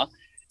now.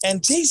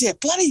 And geez, yeah,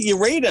 bloody,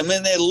 you read them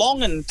and they're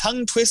long and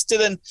tongue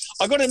twisted. And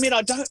I got to admit,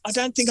 I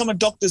don't think I'm a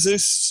Dr.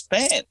 Zeus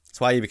fan. That's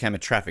why you became a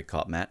traffic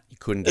cop, Matt. You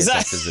couldn't get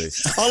Dr.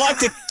 Zeus. I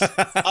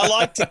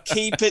like to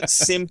keep it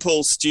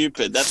simple,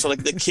 stupid. That's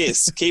what the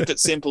KISS. Keep it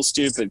simple,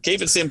 stupid.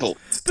 Keep it simple.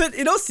 But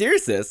in all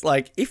seriousness,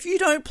 like, if you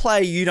don't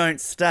play, you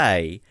don't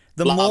stay.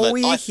 The Love more it.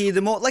 we hear,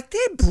 the more, like,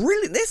 they're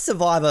brilliant. They're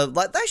Survivor.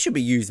 Like, they should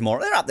be used more.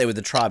 They're up there with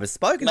the Tribe of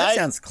Spoken. That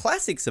sounds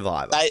classic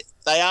Survivor.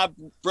 They are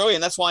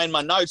brilliant. That's why in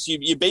my notes,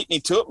 you beat me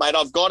to it, mate.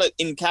 I've got it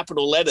in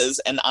capital letters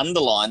and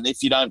underlined.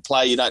 If you don't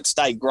play, you don't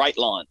stay. Great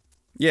line.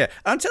 Yeah,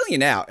 I'm telling you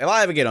now, if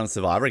I ever get on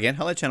Survivor again,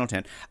 hello Channel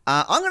 10,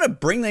 I'm going to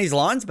bring these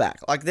lines back.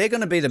 Like, they're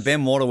going to be the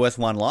Ben Waterworth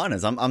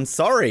one-liners. I'm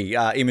sorry,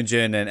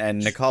 Imogen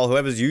and Nicolle,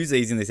 whoever's used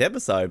these in this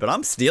episode, but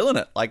I'm stealing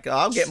it. Like,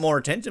 I'll get more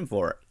attention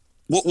for it.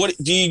 What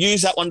do you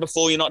use that one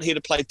before you're not here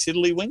to play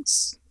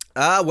Tiddlywinks?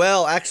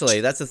 Well,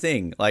 actually, that's the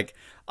thing. Like,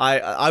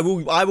 I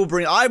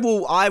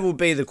will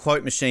be the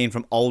quote machine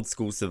from old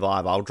school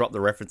Survivor. I'll drop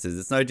the references.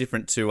 It's no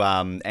different to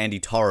Andy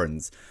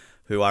Torrens,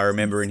 who I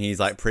remember in his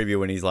like preview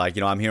when he's like,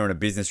 I'm here on a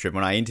business trip.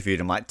 When I interviewed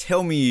him, like,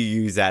 tell me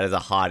you use that as a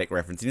Heideck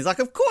reference, and he's like,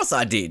 of course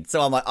I did.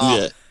 So I'm like,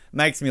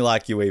 makes me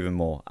like you even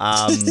more.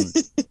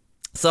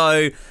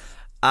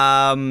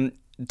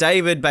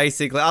 David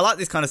basically, I like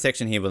this kind of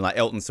section here when like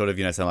Elton sort of,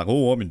 saying like,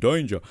 oh, I'm in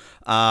danger.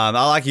 I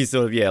like his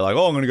sort of, like,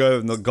 oh, I'm going to go,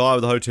 and the guy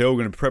with the hotel,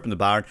 going to prep in the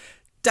bar. And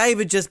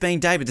David just being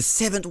David, the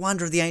seventh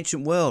wonder of the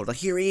ancient world. Like,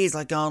 here he is,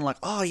 like, going like,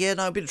 oh, yeah,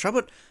 no, a bit of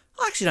trouble.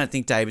 I actually don't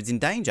think David's in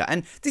danger.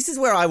 And this is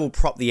where I will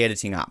prop the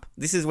editing up.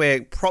 This is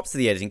where props to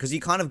the editing, because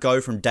you kind of go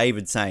from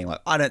David saying,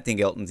 like, I don't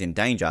think Elton's in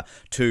danger,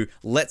 to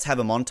let's have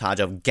a montage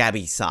of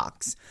Gabby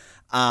sucks.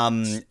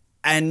 And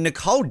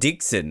Nicolle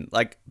Dickson,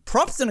 like,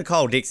 props to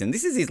Nicolle Dickson.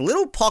 This is his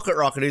little pocket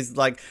rocket who's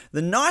like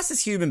the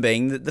nicest human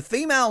being, the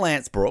female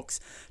Lance Brooks,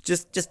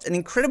 just an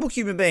incredible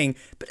human being.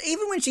 But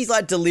even when she's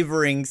like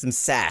delivering some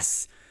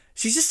sass,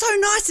 she's just so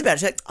nice about it.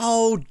 She's like,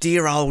 oh,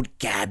 dear old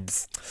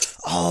Gabs.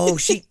 Oh,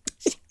 she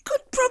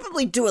could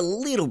probably do a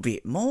little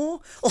bit more.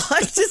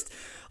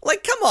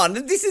 Like, come on,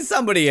 this is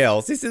somebody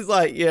else. This is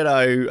like,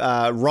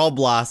 Rob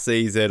last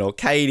season, or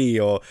Katie,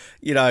 or,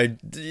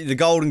 the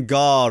Golden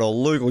God, or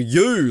Luke, or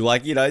you.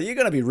 Like, you're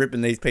going to be ripping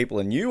these people,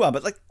 and you are.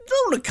 But, like,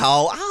 little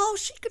Nicolle,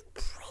 she could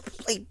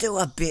probably do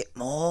a bit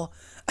more.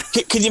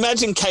 Could you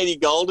imagine Katie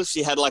Gold if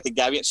she had, like, a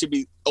Gabby? She'd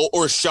be,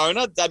 or a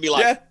Shona. That'd be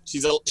like,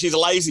 she's a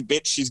lazy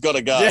bitch. She's got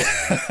to go.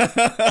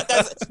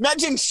 Yeah.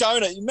 Imagine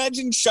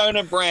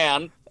Shona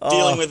Brown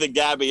dealing with a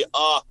Gabby.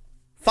 Oh,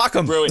 fuck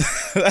them. Brilliant.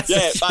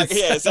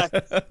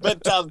 Exactly.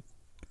 But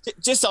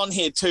just on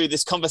here too,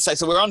 this conversation.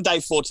 So we're on day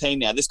 14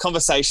 now. This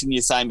conversation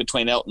you're saying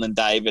between Elton and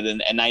David,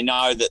 and they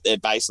know that they're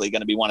basically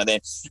going to be one of them.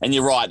 And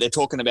you're right, they're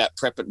talking about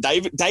prepping.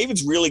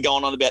 David's really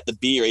going on about the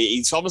beer.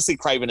 He's obviously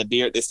craving a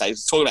beer at this stage.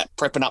 He's talking about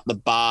prepping up the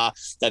bar,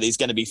 that he's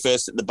going to be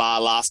first at the bar,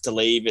 last to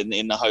leave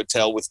in the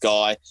hotel with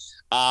Guy.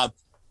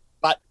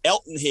 But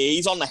Elton here,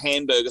 he's on the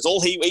hamburgers.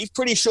 He's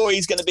pretty sure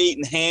he's going to be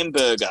eating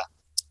hamburger.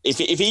 If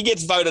he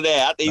gets voted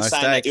out, he's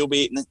saying that he'll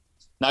be eating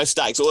no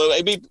steaks. Or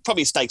it'd be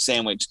probably a steak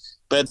sandwich.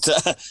 But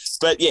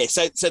yeah,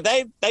 so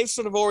they've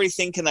sort of already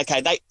thinking,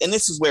 okay, and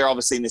this is where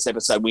obviously in this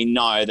episode we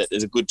know that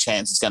there's a good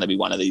chance it's going to be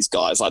one of these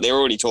guys. Like, they're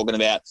already talking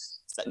about,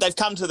 they've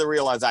come to the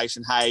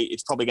realization, hey,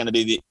 it's probably going to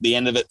be the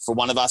end of it for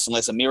one of us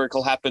unless a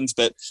miracle happens.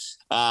 But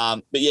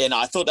yeah, no,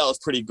 I thought that was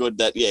pretty good.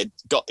 That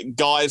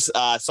guys,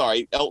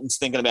 Elton's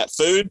thinking about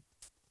food,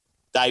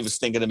 David's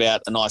thinking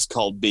about a nice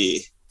cold beer.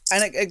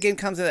 And it again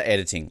comes to the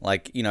editing.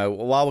 Like,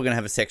 while we're going to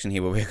have a section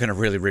here where we're going to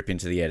really rip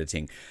into the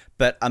editing.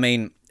 But, I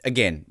mean,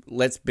 again,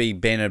 let's be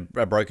Ben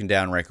a broken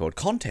down record.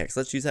 Context,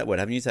 let's use that word.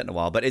 I haven't used that in a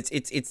while. But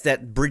it's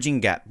that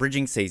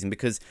bridging season,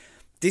 because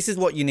this is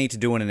what you need to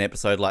do in an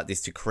episode like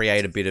this to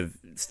create a bit of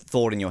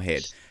thought in your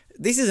head.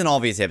 This is an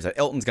obvious episode.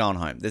 Elton's going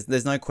home.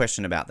 There's no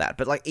question about that.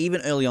 But, like,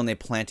 even early on, they're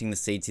planting the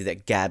seeds here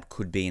that Gab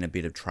could be in a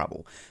bit of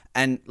trouble.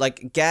 And,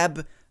 like,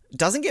 Gab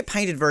doesn't get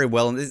painted very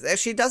well, and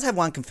actually does have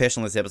one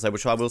confession in this episode,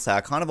 which I will say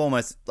I kind of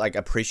almost like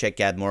appreciate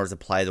Gab more as a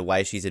player, the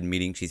way she's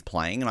admitting she's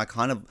playing, and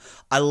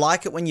I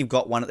like it when you've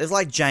got one. It's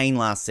like Jane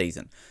last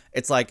season.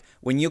 It's like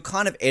when you're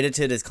kind of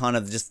edited as kind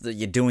of just that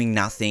you're doing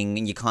nothing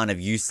and you're kind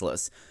of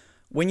useless.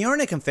 When you're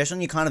in a confession,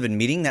 you're kind of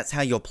admitting that's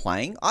how you're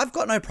playing. I've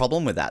got no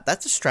problem with that.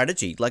 That's a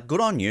strategy. Like, good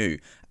on you.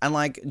 And,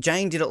 like,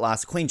 Jane did it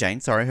Queen Jane,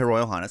 Her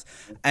Royal Highness.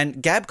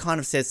 And Gab kind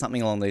of says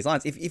something along these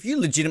lines. If you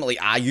legitimately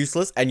are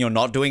useless and you're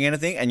not doing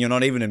anything and you're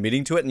not even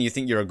admitting to it and you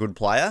think you're a good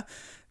player,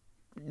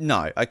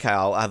 no, okay,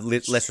 I'll have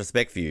less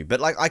respect for you. But,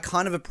 like, I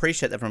kind of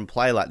appreciate that from a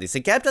player like this. So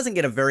Gab doesn't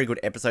get a very good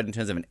episode in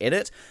terms of an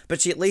edit, but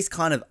she at least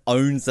kind of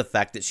owns the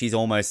fact that she's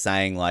almost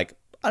saying, like,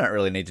 I don't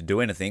really need to do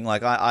anything.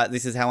 Like,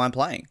 this is how I'm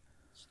playing.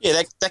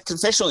 Yeah, that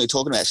confessional you're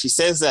talking about, she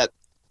says that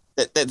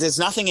there's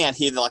nothing out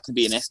here that I can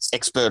be an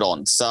expert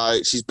on. So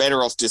she's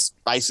better off just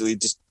basically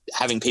just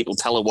having people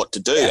tell her what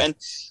to do. Yeah. And,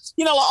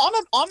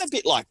 like, I'm a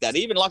bit like that.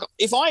 Even like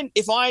if I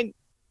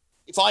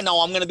if I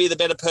know I'm going to be the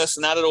better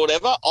person at it or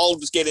whatever, I'll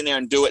just get in there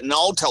and do it, and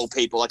I'll tell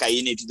people, okay,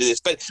 you need to do this.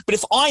 But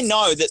if I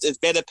know that there's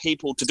better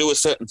people to do a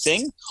certain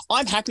thing,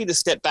 I'm happy to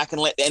step back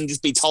and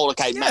just be told,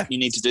 okay, Matt, you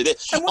need to do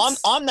this.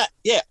 I'm that,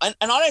 and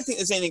I don't think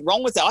there's anything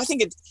wrong with that. I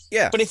think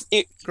but if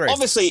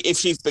obviously if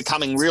she's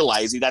becoming real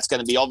lazy, that's going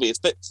to be obvious.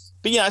 But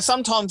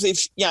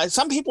sometimes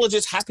some people are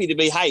just happy to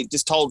be, hey,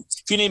 just told,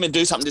 if you need me to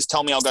do something, just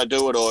tell me, I'll go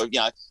do it, or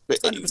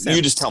 100%.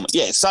 You just tell me.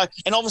 Yeah. So,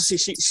 and obviously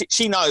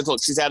she knows,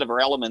 look, she's out of her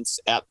elements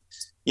out,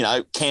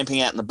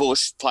 camping out in the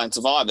bush playing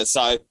Survivor.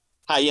 So,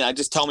 hey,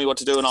 just tell me what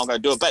to do and I'll go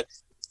do it. But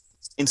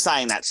in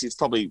saying that, she's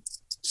probably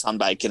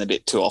sunbaking a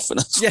bit too often.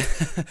 Yeah.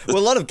 Well, a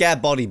lot of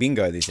Gab body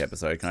bingo this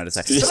episode, can I just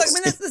say? Yes.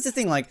 But that's the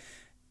thing. Like,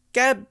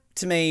 Gab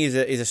to me is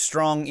a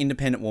strong,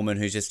 independent woman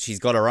who's she's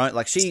got her own.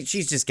 Like,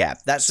 she's just Gab.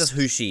 That's just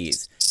who she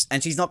is.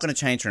 And she's not going to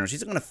change her.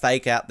 She's not going to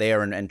fake out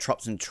there and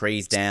chop some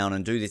trees down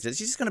and do this. She's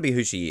just going to be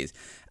who she is.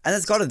 And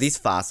it's got her this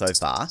far so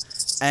far.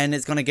 And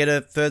it's going to get her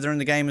further in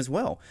the game as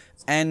well.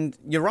 And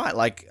you're right.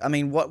 Like, I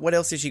mean, what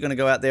else is she going to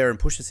go out there and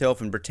push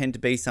herself and pretend to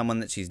be someone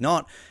that she's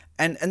not?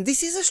 And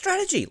this is a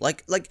strategy.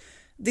 Like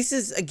this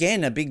is,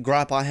 again, a big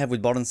gripe I have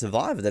with modern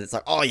Survivor, that it's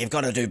like, oh, you've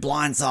got to do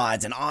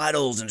blindsides and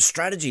idols and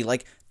strategy.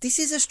 Like, this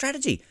is a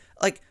strategy.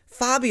 Like,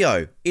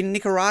 Fabio in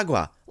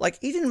Nicaragua, like,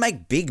 he didn't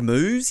make big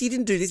moves. He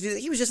didn't do this.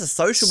 He was just a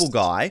sociable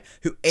guy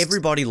who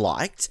everybody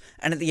liked.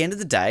 And at the end of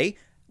the day,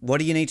 what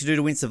do you need to do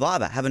to win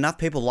Survivor? Have enough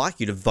people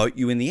like you to vote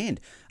you in the end.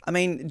 I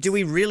mean, do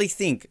we really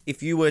think if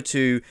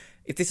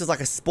this was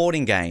like a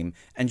sporting game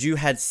and you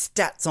had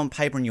stats on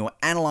paper and you were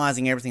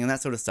analysing everything and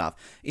that sort of stuff,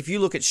 if you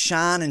look at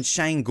Sian and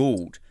Shane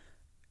Gould,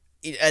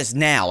 as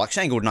now, like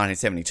Shane Gould in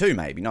 1972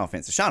 maybe, no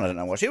offence to Sian, I don't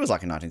know what she was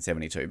like in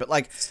 1972, but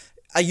like,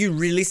 are you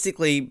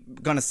realistically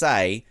going to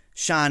say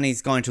Sian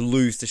is going to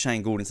lose to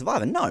Shane Gould in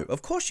Survivor? No,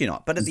 of course you're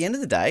not. But at the end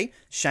of the day,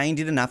 Shane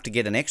did enough to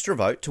get an extra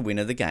vote to win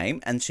her the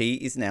game, and she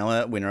is now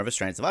a winner of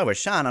Australian Survivor, where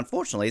Sian,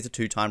 unfortunately, is a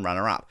 2-time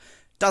runner-up.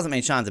 Doesn't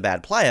mean Sian's a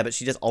bad player, but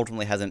she just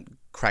ultimately hasn't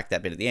cracked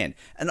that bit at the end.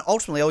 And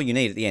ultimately, all you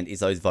need at the end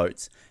is those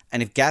votes.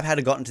 And if Gab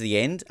had gotten to the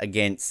end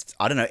against,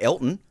 I don't know,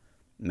 Elton,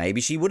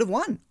 maybe she would have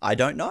won. I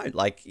don't know.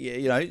 Like,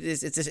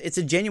 it's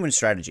a genuine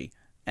strategy.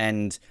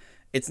 And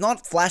it's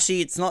not flashy.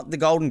 It's not the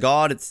golden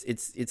god.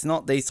 It's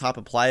not these type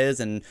of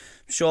players. And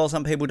sure,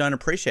 some people don't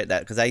appreciate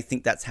that because they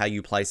think that's how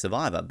you play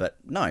Survivor. But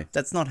no,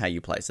 that's not how you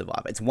play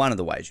Survivor. It's one of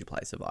the ways you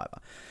play Survivor.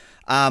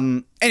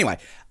 Anyway,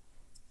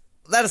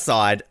 that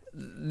aside,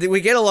 we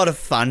get a lot of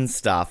fun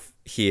stuff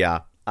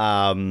here.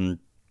 Kind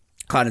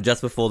of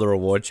just before the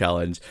reward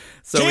challenge.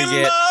 So Timber!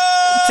 We get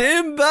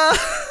Timber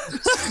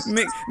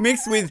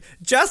mixed with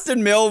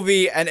Justin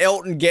Melvey and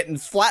Elton getting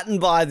flattened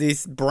by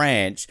this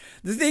branch.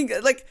 The thing,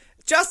 like,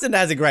 Justin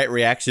has a great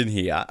reaction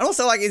here. And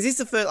also, like, is this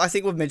the first... I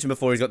think we've mentioned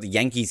before he's got the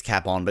Yankees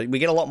cap on, but we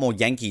get a lot more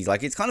Yankees.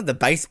 Like, it's kind of the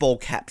baseball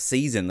cap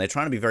season. They're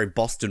trying to be very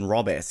Boston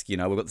Rob-esque, We've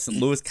got the St.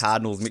 Louis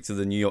Cardinals mixed with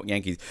the New York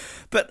Yankees.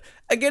 But,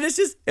 again, it's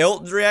just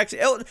Elton's reaction.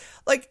 Elton,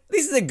 like,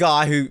 this is a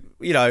guy who,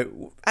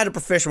 had a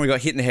profession where he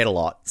got hit in the head a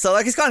lot. So,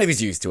 like,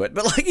 he's used to it.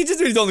 But, like,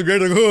 he's on the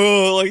ground, like,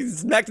 oh, like, he's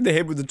smacked in the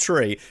head with a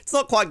tree. It's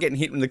not quite getting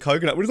hit with the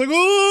coconut, but he's like,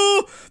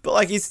 oh, but,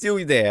 like, he's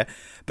still there.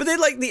 But then,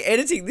 like, the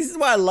editing, this is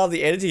why I love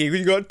the editing here,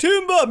 because you got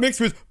Timber mixed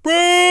with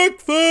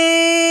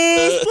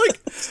breakfast. Like,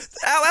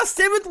 our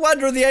seventh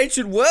wonder of the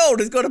ancient world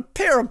has got a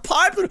pair of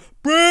pipes and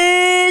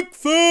breakfast.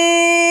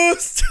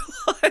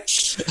 Like,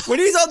 when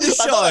he's on the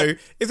show,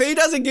 if he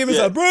doesn't give us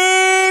a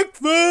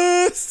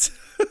breakfast.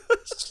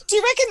 Do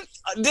you reckon,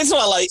 this is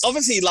what I like,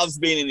 obviously he loves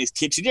being in his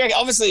kitchen. Do you reckon,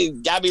 obviously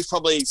Gabby's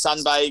probably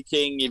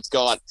sunbaking, you've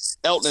got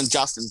Elton and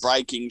Justin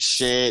breaking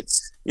shit,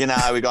 we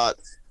got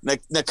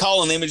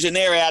Nicolle and Imogen,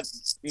 they're out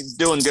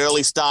doing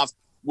girly stuff,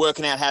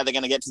 working out how they're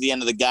going to get to the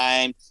end of the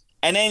game.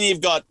 And then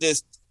you've got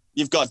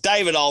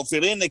David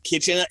Oldfield in the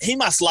kitchen. He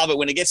must love it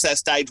when he gets to that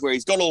stage where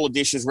he's got all the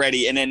dishes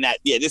ready. And then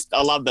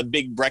I love the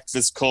big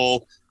breakfast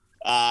call.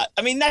 I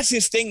mean, that's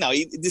his thing though.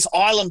 This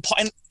island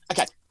pie.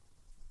 Okay.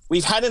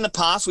 We've had in the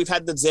past, we've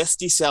had the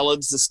zesty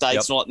salads, the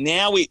steaks, and all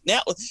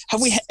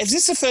that. Is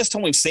this the first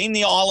time we've seen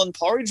the island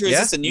porridge, or is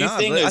this a new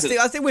thing? I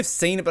think we've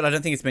seen it, but I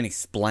don't think it's been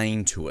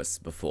explained to us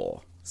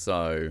before.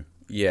 So,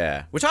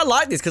 yeah. Which I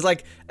like this, because,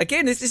 like,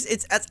 again, it's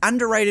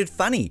underrated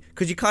funny,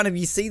 because you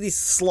see this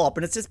slop,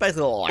 and it's just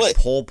basically like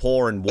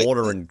paw and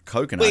water and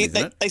coconut,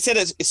 isn't it? They said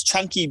it's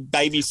chunky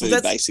baby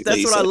food, basically.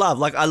 That's what I love.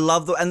 Like, I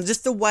love and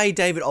just the way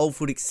David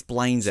Oldfield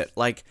explains it,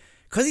 like,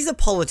 because he's a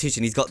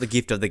politician, he's got the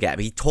gift of the gab.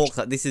 He talks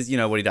like this is,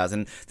 what he does.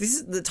 And this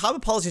is the type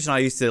of politician I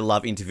used to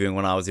love interviewing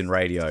when I was in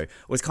radio,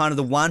 was kind of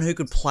the one who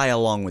could play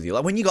along with you.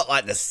 Like when you got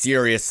like the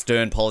serious,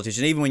 stern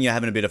politician, even when you're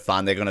having a bit of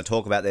fun, they're going to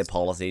talk about their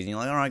policies and you're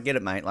like, all right, get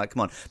it, mate. Like,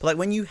 come on. But like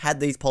when you had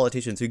these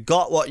politicians who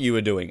got what you were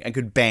doing and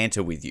could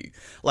banter with you,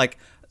 like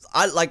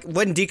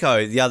when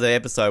Dicko, the other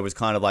episode, was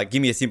kind of like,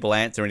 give me a simple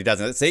answer, and he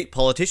doesn't. See,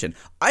 politician.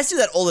 I used to do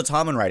that all the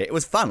time on radio. It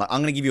was fun. Like,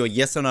 I'm going to give you a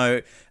yes or no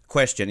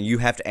question, and you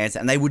have to answer.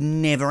 And they would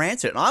never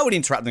answer it. And I would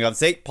interrupt them and go,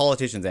 see,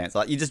 politicians answer.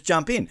 Like, you just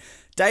jump in.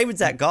 David's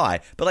that guy.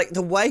 But, like,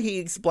 the way he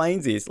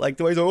explains this, like,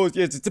 the way he's, oh,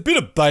 yes, it's a bit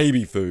of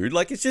baby food.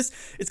 Like, it's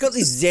got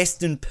this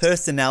zest and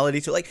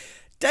personality to it. Like,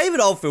 David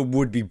Oldfield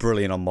would be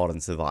brilliant on Modern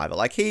Survivor.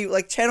 Like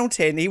Channel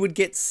 10, he would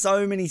get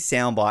so many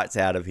sound bites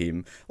out of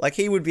him. Like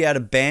he would be able to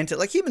banter,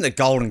 like him and the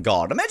Golden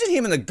God. Imagine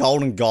him and the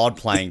Golden God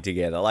playing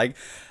together. Like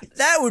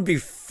that would be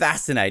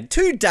fascinating.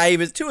 Two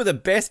Davids, two of the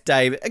best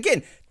David.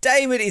 Again,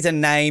 David is a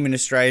name in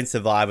Australian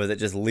Survivor that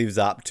just lives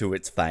up to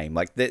its fame.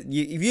 Like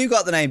if you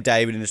got the name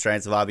David in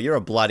Australian Survivor, you're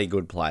a bloody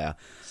good player.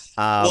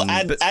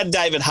 Add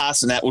David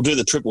Haas in that. We'll do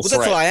the triple threat.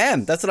 That's what I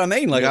am. That's what I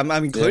mean. Like I'm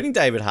including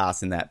David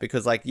Haas in that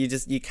because like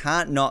you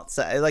can't not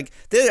say like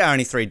there are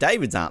only 3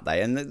 Davids, aren't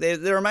they? And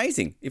they're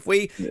amazing. If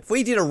we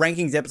did a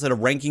rankings episode of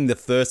ranking the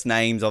first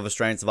names of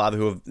Australian Survivor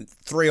who have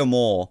 3 or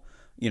more,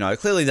 you know,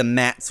 clearly the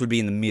Matts would be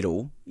in the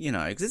middle. You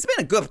know, because it's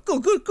been a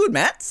good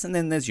Matts, and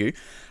then there's you.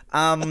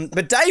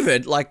 But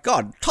David, like,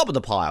 God, top of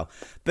the pile.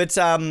 But,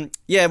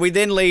 we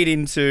then lead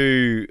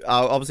into,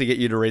 I'll obviously get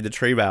you to read the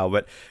tree mail,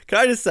 but can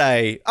I just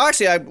say,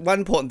 one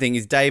important thing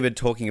is David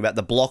talking about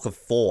the block of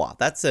 4.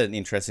 That's an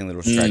interesting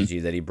little strategy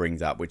that he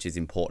brings up, which is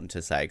important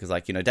to say. Because,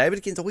 like, you know, David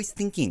again's always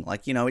thinking,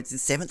 like, you know, it's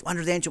his 7th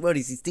wonder of the ancient world.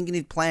 He's thinking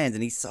his plans,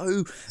 and he's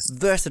so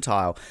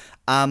versatile.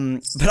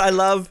 But I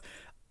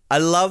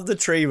love the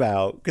tree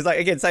mail. Because, like,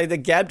 again, say the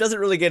Gab doesn't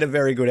really get a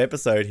very good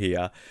episode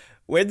here.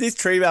 When this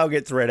tree mail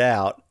gets read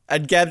out,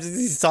 and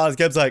Gab's silence,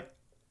 Gab's like,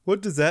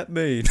 what does that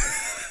mean?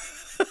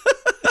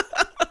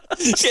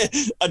 Yeah,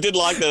 I did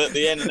like that at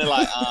the end, and they're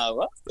like,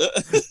 what?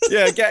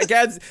 Yeah,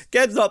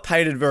 Gab's not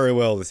painted very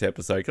well this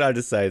episode. Can I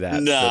just say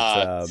that?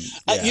 No.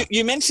 But,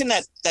 you mentioned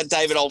that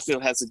David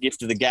Oldfield has the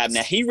gift of the Gab.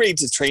 Now, he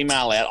reads his tree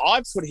mail out.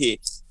 I put a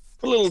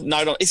little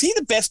note on. Is he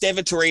the best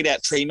ever to read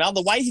out tree mail?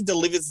 The way he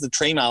delivers the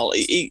tree mail,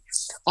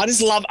 I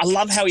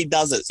love how he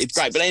does it. It's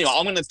great. But anyway,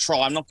 I'm going to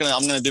try. I'm going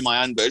to do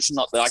my own version.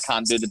 Not that I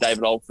can't do the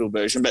David Oldfield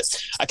version, but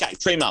okay,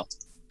 tree mail.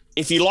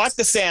 If you like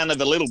the sound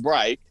of a little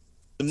break,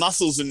 the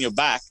muscles in your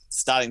back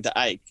starting to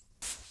ache,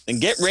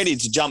 then get ready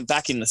to jump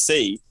back in the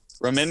sea.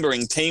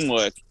 Remembering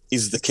teamwork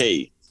is the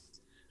key.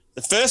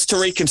 The first to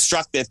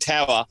reconstruct their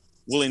tower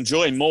will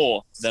enjoy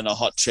more than a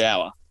hot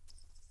shower.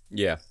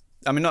 Yeah.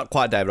 I mean, not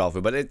quite David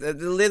Oldfield, but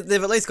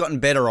they've at least gotten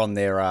better on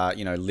their,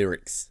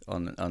 lyrics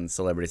on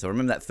Celebrity. So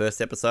remember that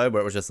first episode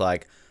where it was just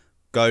like,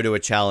 go to a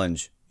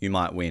challenge, you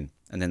might win.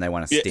 And then they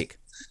won a stick,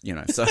 you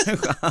know. So,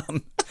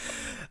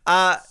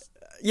 I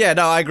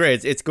agree.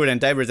 It's good. And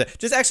David is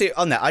just actually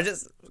on that.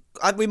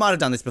 We might have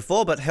done this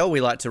before, but hell, we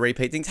like to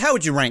repeat things. How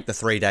would you rank the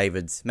 3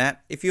 Davids,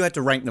 Matt? If you had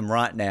to rank them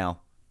right now,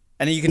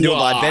 and you can do it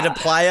by better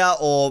player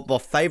or by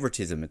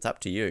favoritism, it's up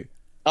to you.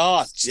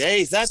 Oh,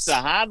 geez, that's a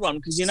hard one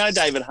because you know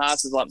David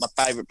Haas is like my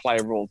favourite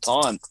player of all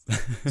time,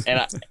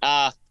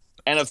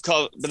 and of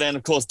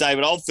course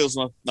David Oldfield's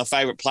my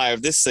favourite player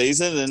of this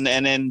season,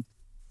 and then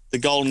the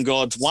Golden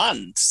Gods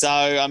won. So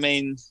I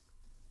mean,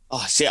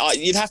 I'd say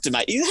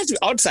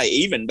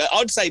even, but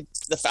I'd say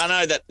I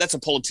know that's a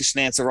politician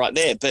answer right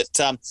there,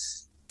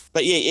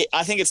 but yeah,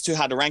 I think it's too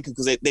hard to rank them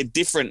because they're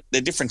different. They're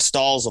different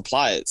styles of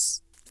players.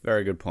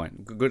 Very good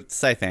point. Good,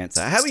 safe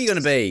answer. How are you going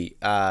to be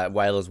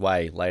Whalers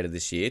Way later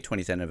this year?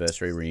 20th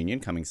anniversary reunion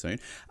coming soon.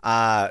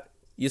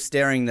 You're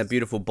staring the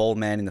beautiful bald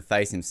man in the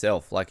face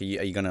himself. Like, are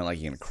you going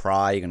to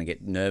cry? You're going to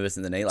get nervous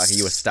in the knee? Like, are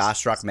you a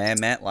starstruck man,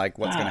 Matt? Like,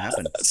 what's going to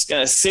happen? It's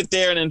going to sit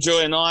there and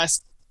enjoy a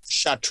nice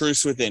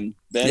chartreuse with him,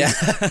 Ben. Yeah.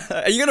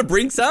 Are you going to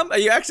bring some? Are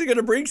you actually going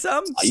to bring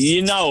some?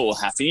 You know it will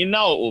happen. You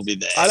know it will be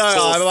there. I don't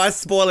know. Am I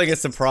spoiling a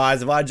surprise?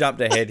 Have I jumped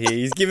ahead here?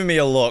 He's giving me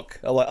a look.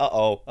 I'm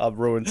like, I've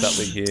ruined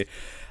something here.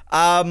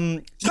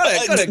 Gotta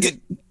get.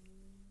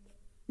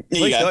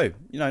 Please go.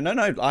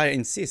 No. I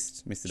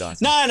insist, Mr.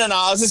 Dyson. No.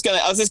 I was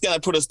just gonna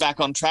put us back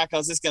on track. I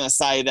was just gonna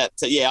say that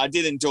I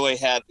did enjoy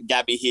how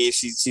Gabby here.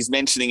 She's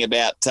mentioning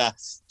about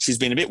she's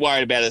been a bit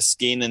worried about her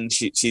skin, and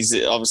she's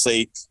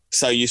obviously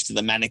so used to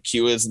the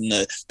manicures and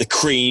the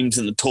creams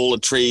and the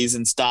toiletries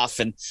and stuff.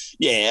 And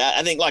yeah,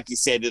 I think like you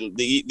said,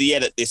 the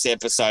edit this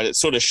episode,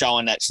 it's sort of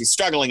showing that she's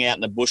struggling out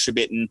in the bush a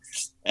bit,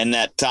 and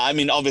that I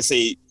mean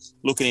obviously.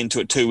 Looking into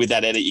it too with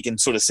that edit, you can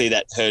sort of see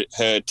that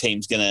her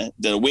team's gonna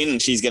win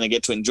and she's gonna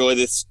get to enjoy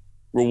this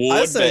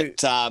reward. Sorry,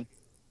 I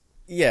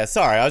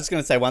was just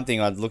gonna say one thing.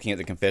 I was looking at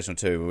the confessional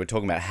too. We were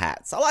talking about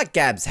hats. I like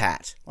Gab's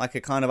hat, like a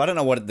kind of I don't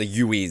know what the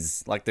U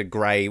is, like the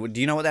grey. Do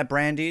you know what that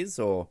brand is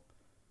or?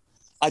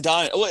 I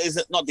don't. Well, is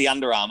it not the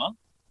Under Armour?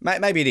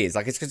 Maybe it is.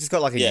 Like it's just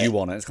got like a U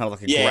on it. It's kind of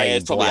like a grey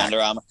and probably black. Under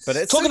Armour. But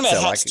it's talking about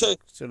like, hats too.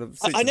 Sort of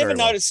I never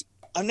noticed.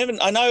 I know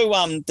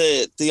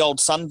the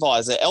old sun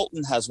visor.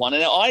 Elton has one,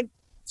 and I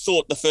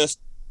thought the first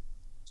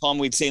time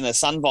we'd seen a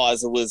sun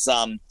visor was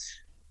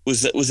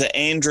it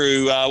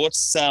Andrew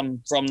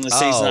from the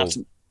season after?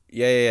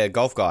 Yeah,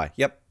 golf guy.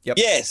 Yep.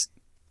 Yes,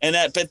 and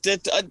I've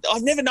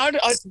never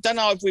noticed. I don't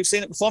know if we've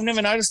seen it before. I've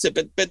never noticed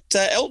it, but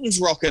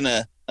Elton's rocking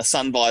a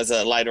sun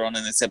visor later on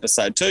in this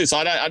episode too. So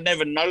I'd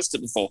never noticed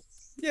it before.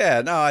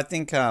 Yeah, no, I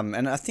think I'm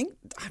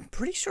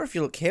pretty sure if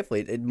you look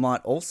carefully, it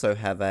might also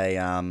have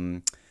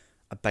a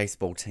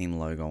baseball team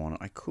logo on it.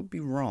 I could be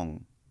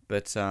wrong.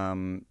 But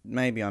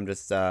maybe I'm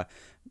just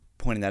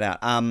pointing that out.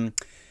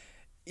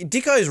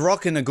 Dicko's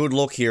rocking a good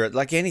look here.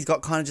 Like, and he's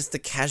got kind of just the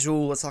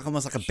casual, it's like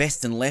almost like a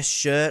best and less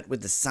shirt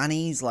with the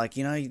sunnies. Like,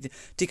 you know,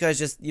 Dicko's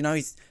just, you know,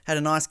 he's had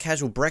a nice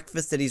casual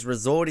breakfast at his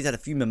resort. He's had a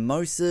few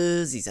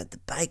mimosas. He's had the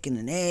bacon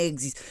and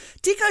eggs.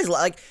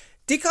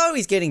 Dicko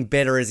is getting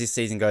better as this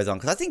season goes on,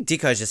 because I think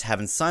Dicko's just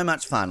having so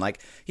much fun.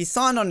 Like, he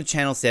signed on to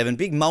Channel 7,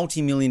 big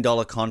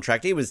multi-million-dollar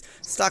contract. He was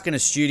stuck in a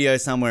studio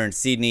somewhere in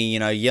Sydney, you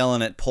know,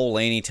 yelling at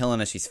Pauline, telling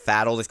her she's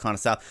fat, all this kind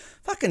of stuff.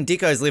 Fucking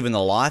Dicko's living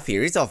the life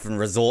here. He's off in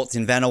resorts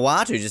in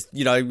Vanuatu, just,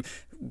 you know,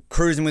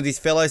 cruising with his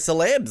fellow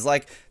celebs.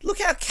 Like, look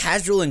how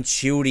casual and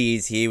chilled he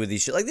is here with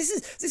his shit. Like, this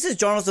is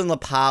Jonathan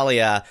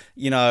LaPaglia,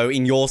 you know,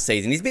 in your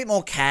season. He's a bit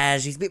more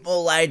cash, he's a bit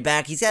more laid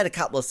back, he's had a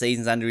couple of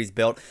seasons under his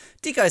belt.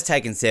 Dicko's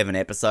taken 7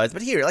 episodes,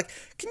 but here, like,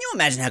 can you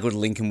imagine how good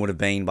Lincoln would have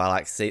been by,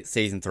 like,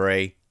 season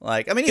 3?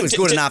 Like, I mean, he was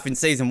good enough in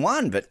season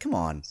 1, but come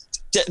on.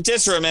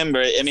 Just remember,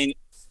 I mean,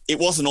 it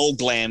wasn't all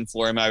glam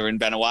for him over in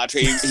Vanuatu.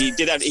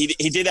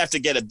 He did have to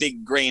get a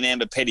big green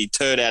amber petty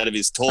turd out of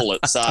his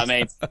toilet. So I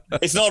mean,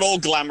 it's not all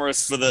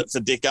glamorous for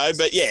Dicko,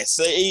 but yes,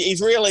 he's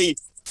really.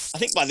 I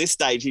think by this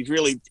stage, he's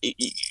really.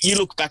 You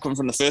look back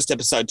from the first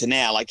episode to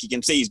now, like you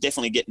can see, he's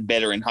definitely getting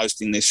better in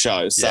hosting this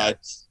show. So. Yeah.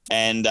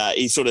 And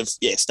he's sort of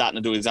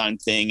starting to do his own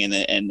thing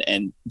and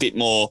a bit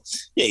more.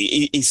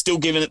 Yeah, he's still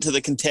giving it to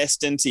the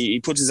contestants. He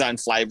puts his own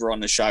flavour on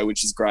the show,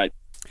 which is great.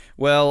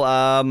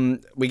 Well,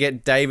 we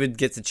get David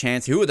gets a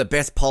chance. Who are the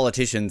best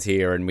politicians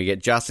here? And we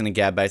get Justin and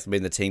Gab basically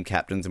being the team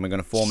captains, and we're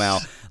going to form our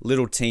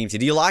little teams here.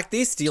 Do you like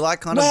this? Do you like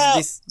kind of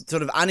this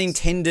sort of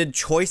unintended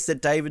choice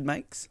that David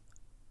makes?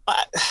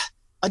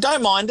 I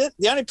don't mind it.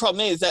 The only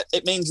problem is that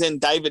it means then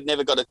David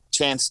never got a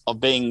chance of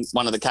being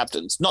one of the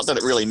captains. Not that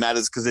it really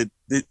matters, because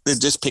they're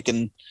just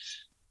picking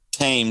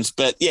teams.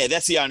 But yeah,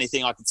 that's the only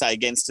thing I can say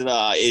against it.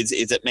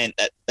 Is it meant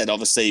that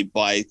obviously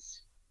by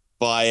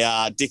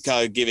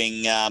Dicko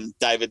giving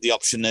David the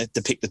option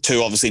to pick the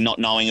 2, obviously not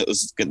knowing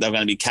they were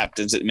going to be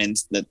captains, it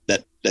meant that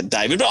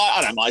David. But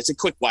I don't mind. It's a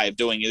quick way of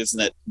doing it, isn't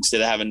it? Instead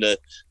of having to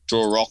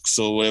draw rocks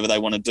or whatever they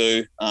want to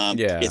do,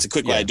 it's a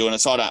quick way of doing it.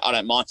 So I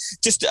don't mind.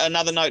 Just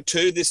another note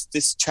too. This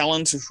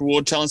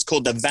reward challenge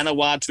called the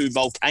Vanuatu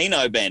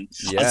Volcano, Ben.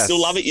 Yes. I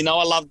still love it. You know,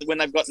 I love when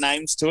they've got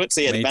names to it.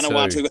 So yeah, the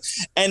Vanuatu.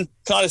 And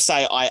can I just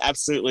say, I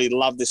absolutely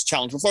love this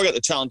challenge. Before I get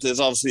the challenge, there's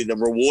obviously the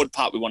reward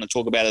part we want to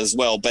talk about as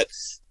well, but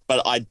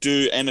I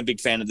am a big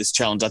fan of this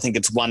challenge. I think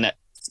it's one that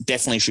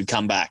definitely should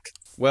come back.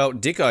 Well,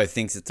 Dicko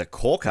thinks it's a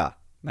corker,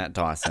 Matt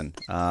Dyson.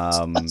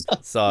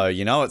 So,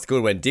 you know, it's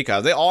good when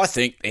Dicko, I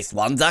think this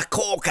one's a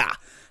corker.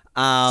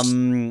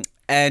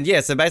 And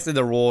yeah, so basically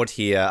the reward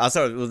here,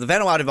 the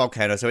Vanuatu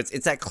Volcano, so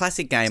it's that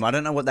classic game. I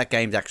don't know what that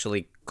game's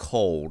actually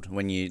called.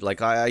 When you,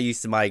 like, I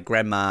used to, my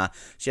grandma,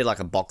 she had like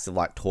a box of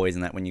like toys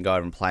and that when you go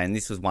over and play, and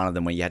this was one of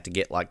them where you had to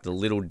get like the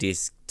little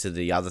disc to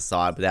the other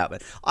side without,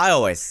 but I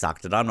always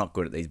sucked it. I'm not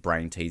good at these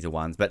brain teaser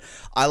ones, but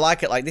I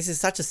like it. Like, this is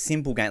such a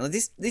simple game. Like,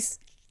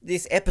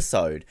 this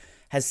episode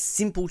has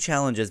simple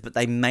challenges, but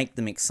they make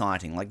them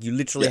exciting. Like, you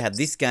literally have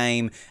this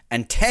game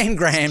and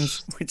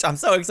tangrams, which I'm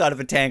so excited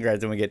for tangrams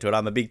when we get to it.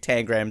 I'm a big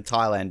tangram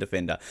Thailand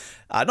defender.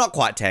 Not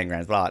quite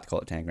tangrams, but I like to call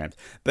it tangrams.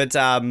 But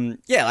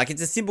yeah, like,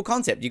 it's a simple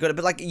concept. You got to,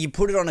 but like, you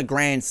put it on a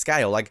grand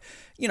scale. Like,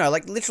 you know,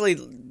 like literally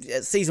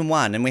season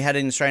 1, and we had it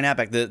in Australian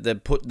Outback,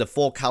 put the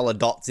 4 colour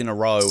dots in a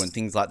row and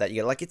things like that. You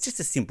get, like, it's just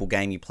a simple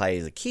game you play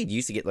as a kid. You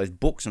used to get those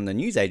books from the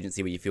news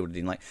agency where you filled it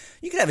in. Like,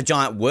 you could have a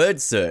giant word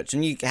search,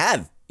 and you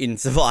have in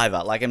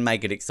Survivor, like, and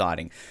make it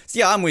exciting. So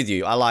yeah, I'm with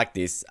you. I like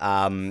this.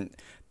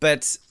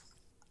 But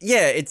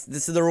yeah,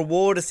 so the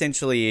reward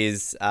essentially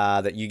is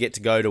that you get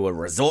to go to a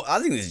resort. I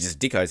think this is just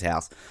Dicko's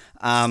house.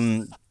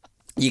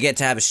 You get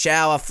to have a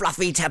shower,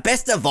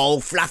 best of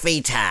all,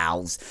 fluffy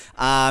towels.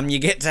 You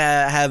get to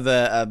have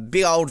a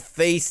big old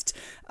feast.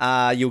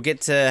 You'll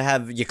get to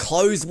have your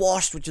clothes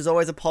washed, which is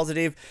always a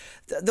positive.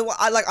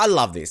 I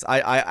love this.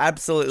 I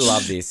absolutely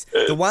love this.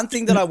 The one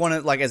thing that I want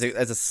to, like, as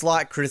a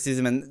slight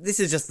criticism, and this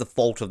is just the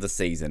fault of the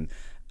season.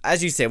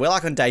 As you said, we're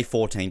like on day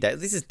 14.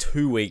 This is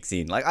 2 weeks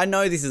in. Like, I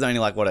know this is only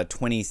like, what, a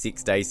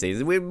 26-day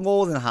season. We're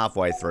more than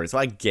halfway through, so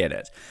I get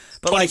it.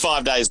 But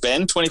 25 days,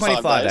 Ben.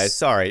 25 days.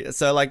 Sorry.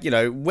 So, like, you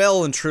know,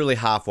 well and truly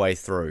halfway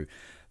through.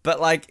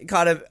 But, like,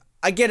 kind of,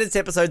 I get it's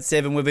episode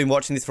 7. We've been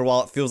watching this for a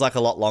while. It feels like a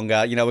lot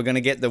longer. You know, we're going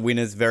to get the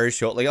winners very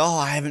shortly. Oh,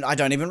 I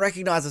don't even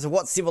recognize this.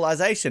 What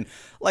civilization?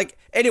 Like,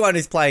 anyone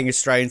who's playing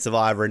Australian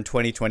Survivor in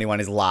 2021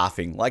 is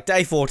laughing. Like,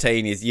 day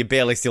 14 is, you're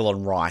barely still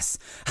on rice.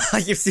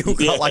 You've still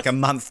got like a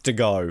month to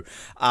go.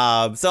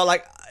 So,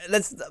 like,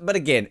 but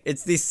again,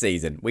 it's this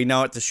season. We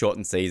know it's a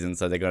shortened season,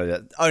 so they're going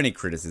to, only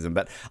criticism,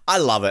 but I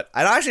love it.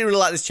 And I actually really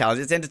like this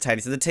challenge. It's entertaining.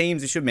 So the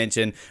teams, we should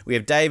mention, we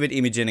have David,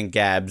 Imogen, and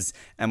Gabs,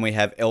 and we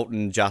have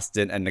Elton,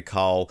 Justin, and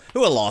Nicolle,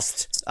 who are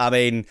lost. I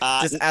mean,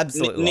 just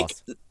absolutely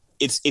lost.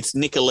 It's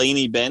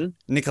Nicolini, Ben.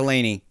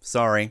 Nicolini,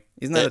 sorry.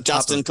 Isn't that a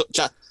Justin?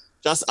 I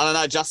don't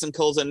know. Justin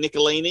calls her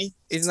Nicolini.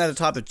 Isn't that a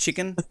type of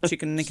chicken?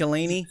 Chicken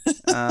Nicolini.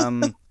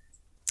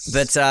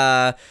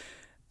 But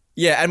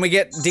yeah, and we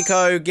get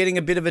Dicko getting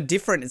a bit of a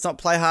different. It's not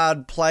play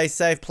hard, play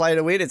safe, play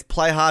to win. It's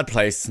play hard,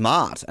 play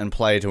smart, and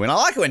play to win. I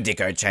like it when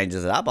Dicko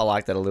changes it up. I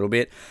like that a little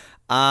bit.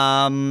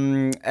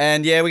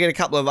 And yeah, we get a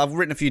couple of, I've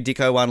written a few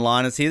Dicko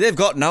one-liners here. They've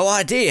got no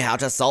idea how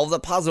to solve the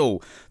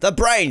puzzle. The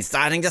brain's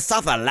starting to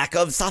suffer lack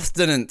of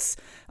sustenance.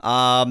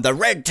 The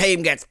red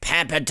team gets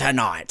pampered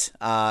tonight.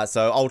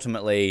 So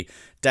ultimately,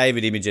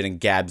 David, Imogen, and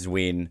Gabs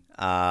win.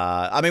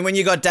 I mean, when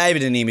you got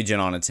David and Imogen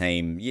on a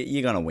team,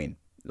 you're going to win.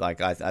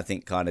 Like, I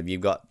think kind of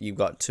you've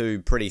got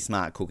two pretty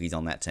smart cookies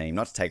on that team.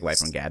 Not to take away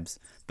from Gabs,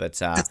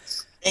 but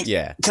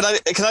yeah. Can I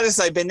just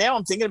say, Ben? Now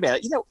I'm thinking about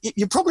it. You know,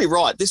 you're probably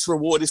right. This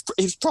reward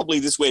is probably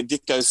this where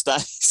Dicko's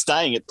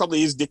staying. It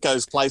probably is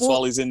Dicko's place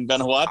while he's in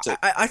Vanuatu.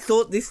 I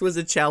thought this was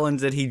a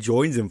challenge that he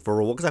joins him for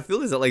a walk, because I feel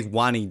there's at least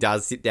one he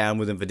does sit down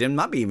with him for dinner.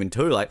 Might be even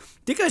two. Like,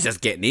 Dicko's just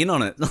getting in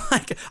on it.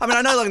 Like, I mean,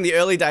 I know like in the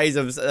early days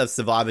of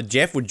Survivor,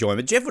 Jeff would join,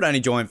 but Jeff would only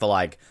join for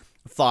like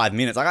 5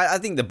 minutes. Like, I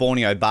think the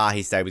Borneo bar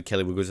he stayed with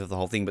Kelly Wiggles for the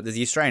whole thing, but there's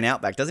the Australian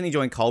Outback. Doesn't he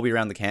join Colby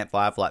around the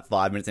campfire for like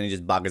 5 minutes and he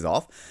just buggers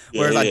off?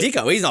 Whereas like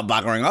Dicko, he's not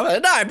buggering off.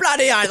 No,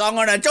 bloody oath, I'm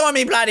going to join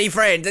me bloody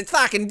friends. It's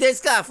fucking,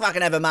 just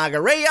fucking have a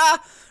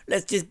margarita.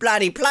 Let's just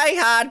bloody play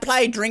hard,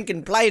 play, drink,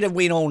 and play to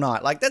win all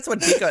night. Like, that's what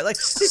Dicko... Like,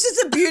 this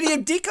is the beauty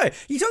of Dicko.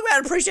 You talk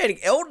about appreciating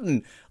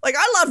Elton. Like,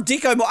 I love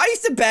Dicko more. I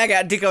used to bag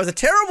out Dicko as a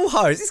terrible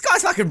host. This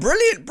guy's fucking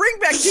brilliant. Bring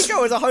back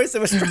Dicko as a host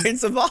of Australian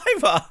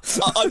Survivor.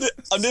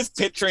 I'm just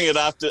picturing it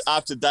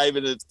after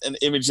David and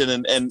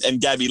Imogen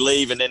and Gabby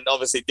leave, and then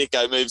obviously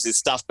Dicko moves his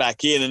stuff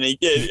back in, and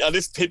I'm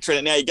just picturing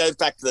it now. He goes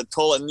back to the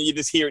toilet, and you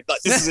just hear it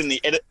like, this is in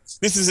the edit.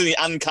 This is in the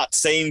uncut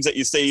scenes that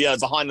you see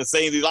behind the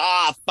scenes. He's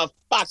like, for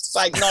fuck's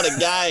sake, not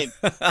again.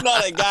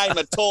 Not again.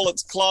 My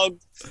toilet's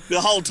clogged.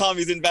 The whole time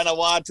he's in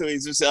Vanuatu,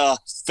 he's just,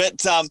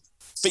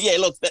 But yeah,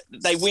 look,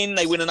 they win.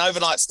 They win an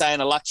overnight stay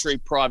in a luxury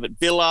private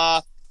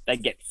villa. They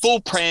get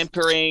full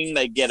pampering.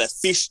 They get a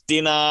fish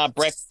dinner,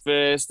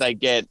 breakfast. They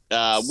get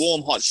a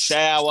warm, hot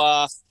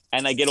shower,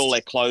 and they get all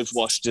their clothes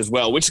washed as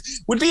well, which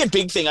would be a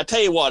big thing. I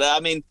tell you what, I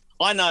mean,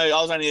 I know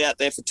I was only out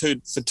there for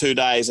 2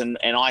 days, and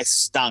I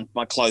stunk.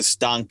 My clothes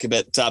stunk.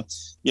 But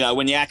you know,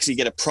 when you actually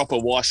get a proper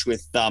wash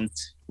with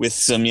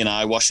some, you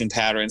know, washing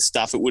powder and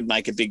stuff, it would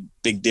make a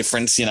big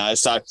difference, you know.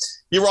 So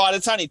you're right,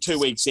 it's only 2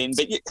 weeks in,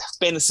 but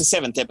Ben, it's the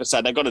 7th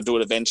episode. They've got to do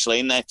it eventually,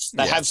 and they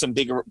have some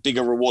bigger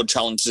reward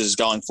challenges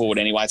going forward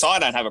anyway, so I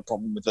don't have a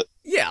problem with it.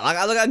 Yeah,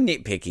 I'm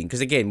nitpicking,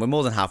 because again, we're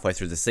more than halfway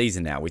through the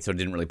season now. We sort of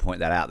didn't really point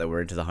that out, that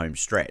we're into the home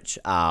stretch.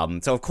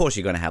 So of course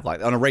you're going to have,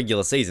 like, on a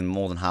regular season,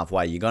 more than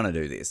halfway, you're going to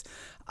do this.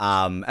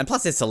 And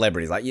plus they're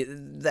celebrities, like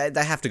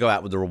they have to go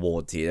out with the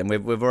rewards here, and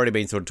we've already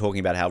been sort of talking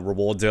about how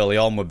rewards early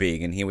on were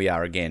big, and here we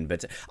are again.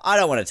 But I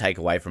don't want to take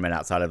away from it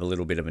outside of a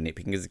little bit of a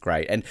nitpicking, because it's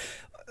great. And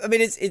I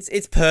mean,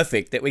 it's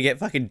perfect that we get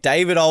fucking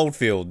David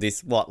Oldfield,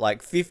 this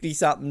like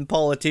 50-something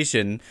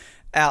politician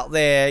out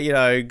there, you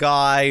know,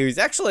 guy who's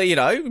actually, you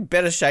know,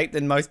 better shape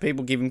than most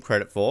people give him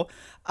credit for.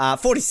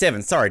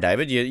 47, sorry,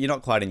 David, you're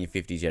not quite in your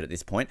 50s yet at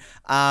this point.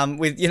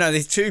 With, you know,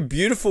 these two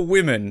beautiful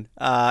women,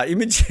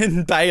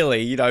 Imogen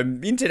Bailey, you know,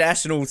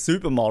 international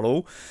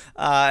supermodel,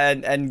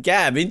 and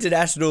Gab,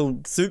 international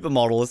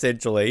supermodel,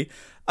 essentially.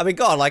 I mean,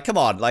 God, like, come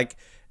on, like,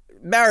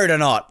 married or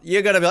not,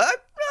 you're going to be like,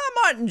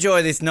 I might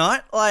enjoy this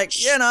night.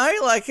 Like, you know,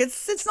 like,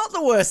 it's not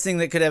the worst thing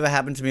that could ever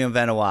happen to me on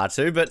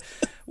Vanuatu, but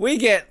we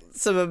get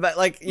some,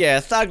 like, yeah,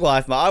 thug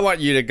life. I want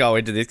you to go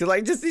into this, because,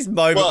 like, just this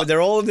moment when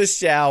they're all in the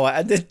shower,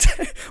 and then,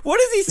 what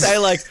does he say?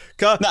 Like,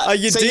 are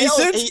you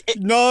decent?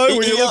 No,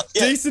 you look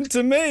decent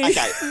to me.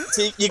 Okay,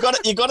 so you got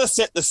to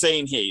set the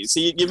scene here. So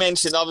you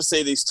mentioned,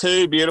 obviously, these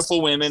two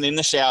beautiful women in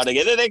the shower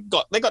together. They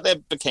got their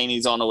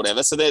bikinis on or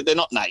whatever, so they're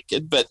not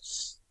naked, but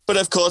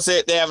of course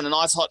they're having a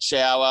nice hot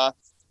shower.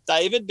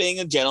 David, being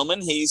a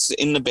gentleman, he's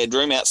in the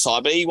bedroom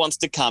outside, but he wants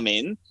to come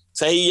in.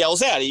 So he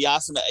yells out. He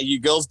asks them, are you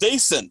girls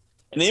decent?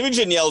 And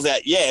Imogen yells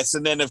out, yes.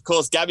 And then, of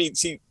course, Gabby,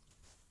 she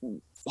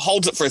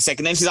holds it for a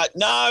second. Then she's like,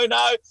 no.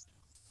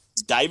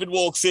 David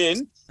walks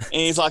in, and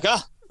he's like,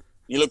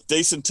 you look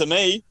decent to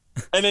me.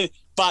 And then,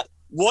 but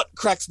what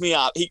cracks me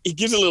up, he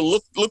gives a little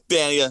look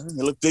down here.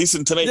 You look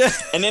decent to me. Yeah.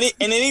 And then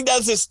he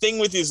does this thing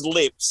with his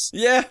lips.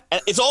 Yeah.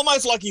 And it's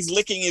almost like he's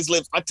licking his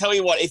lips. I tell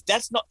you what, if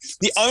that's not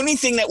the only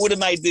thing that would have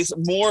made this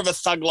more of a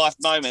thug life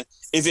moment,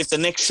 is if the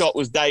next shot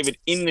was David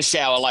in the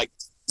shower, like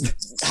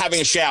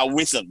having a shower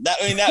with him.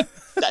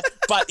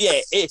 But yeah,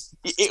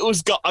 it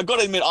was. I got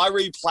to admit, I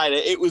replayed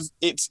it.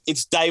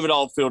 It's David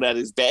Oldfield at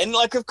his best, and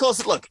like, of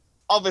course, look,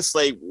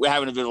 obviously we're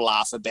having a bit of a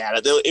laugh about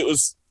it. It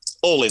was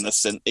all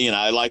innocent, you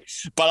know, like,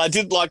 but I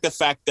did like the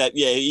fact that,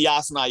 yeah, he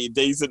asked him, are you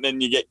decent?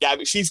 And you get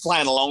Gabby, she's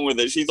playing along with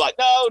it. She's like,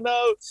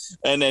 no.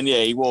 And then,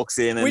 yeah, he walks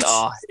in and,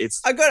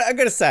 it's... I got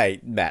to say,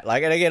 Matt,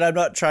 like, and again, I'm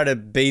not trying to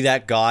be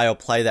that guy or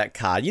play that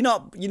card. You're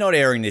not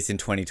airing this in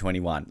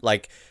 2021.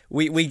 Like,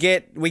 we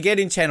get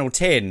in Channel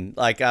 10,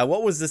 like,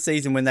 what was the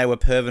season when they were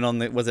perving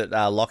on was it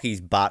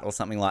Lockie's butt or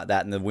something like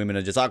that, and the women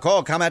are just like,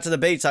 oh, come out to the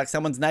beach, like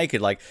someone's naked,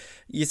 like,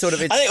 you sort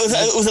of... I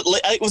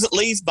think was it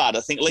Lee's butt,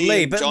 I think,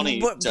 Lee and Johnny.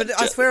 But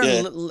I swear,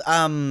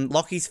 on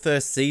Lockie's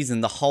first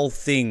season, the whole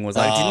thing was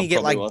like, didn't he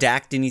get, like,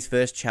 dacked in his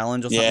first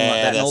challenge or something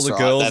like that, and all the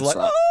girls were like,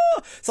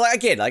 oh! So, like,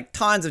 again, like,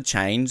 times have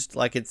changed,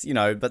 like, it's, you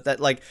know, but that,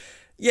 like...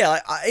 Yeah,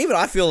 like,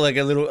 I feel like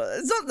a little...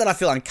 It's not that I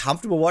feel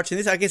uncomfortable watching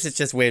this. I guess it's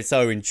just we're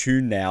so in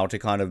tune now to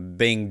kind of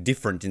being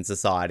different in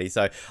society.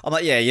 So I'm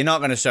like, yeah, you're not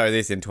going to show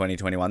this in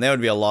 2021. There would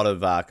be a lot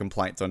of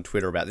complaints on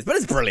Twitter about this. But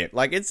it's brilliant.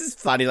 Like, it's just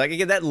funny. Like, you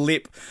get that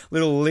lick of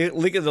the lip. The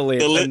lick of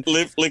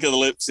the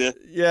lips, yeah.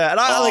 Yeah, and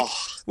like...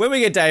 When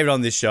we get David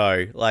on this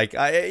show, like,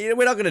 we're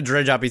not going to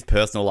dredge up his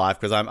personal life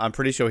because I'm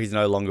pretty sure he's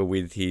no longer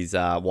with his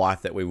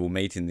wife that we will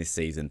meet in this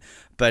season.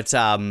 But...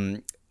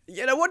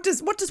 what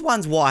does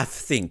one's wife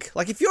think?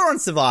 Like, if you're on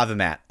Survivor,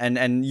 Matt,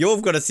 and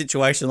you've got a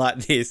situation like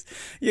this,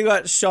 you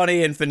got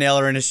Shonny and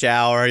Fenella in a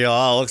shower, and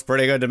you're, looks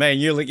pretty good to me,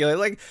 and you're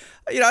like,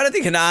 I don't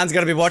think Hanan's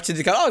going to be watching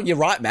to go, oh, you're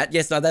right, Matt.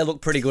 Yes, no, they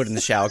look pretty good in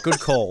the shower. Good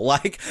call.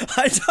 Like,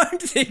 I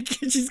don't think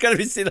she's going to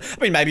be sitting...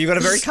 I mean, maybe you've got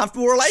a very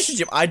comfortable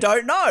relationship. I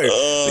don't know.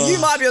 But you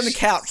might be on the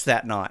couch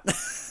that night.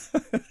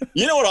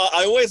 You know what?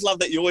 I always love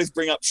that you always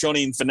bring up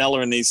Shonny and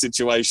Fenella in these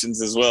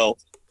situations as well.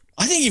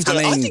 I think you've got.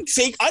 I think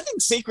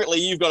secretly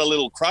you've got a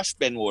little crush,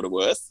 Ben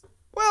Waterworth.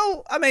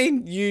 Well, I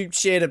mean, you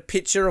shared a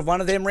picture of one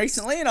of them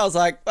recently, and I was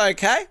like,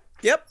 okay,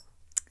 yep,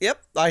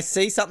 I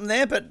see something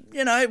there. But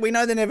we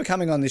know they're never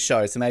coming on this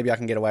show, so maybe I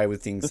can get away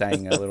with things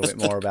saying a little bit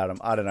more about them.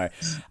 I don't know.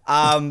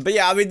 But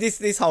yeah, I mean,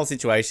 this whole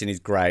situation is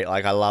great.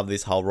 Like, I love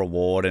this whole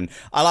reward, and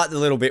I like the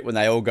little bit when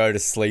they all go to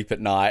sleep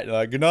at night.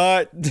 Like, good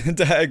night,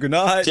 Dad, good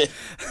night. Yeah.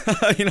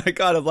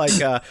 Kind of like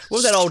what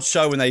was that old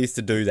show when they used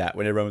to do that?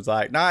 When everyone was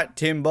like, night,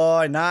 Tim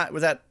Boy, night.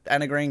 Was that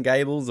Anna Green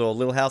Gables or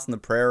Little House on the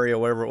Prairie or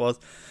whatever it was?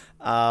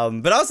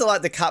 But I also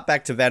like the cut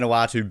back to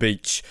Vanuatu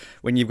Beach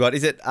when you've got,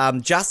 is it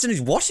Justin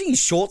who's washing his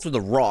shorts with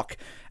a rock?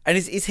 And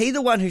is he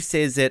the one who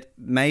says that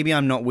maybe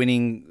I'm not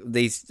winning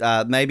these,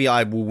 maybe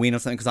I will win or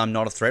something because I'm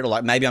not a threat, or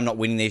like maybe I'm not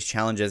winning these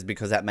challenges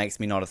because that makes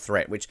me not a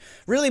threat, which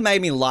really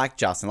made me like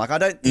Justin. Like, I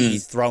don't think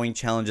he's throwing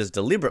challenges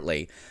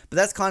deliberately, but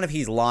that's kind of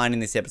his line in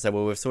this episode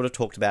where we've sort of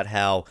talked about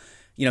how,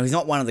 he's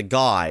not one of the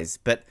guys,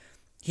 but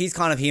he's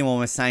kind of him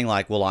almost saying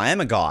like, well, I am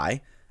a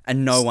guy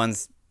and no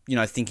one's,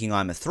 thinking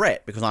I'm a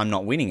threat because I'm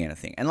not winning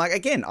anything. And like,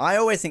 again, I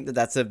always think that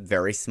that's a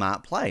very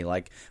smart play.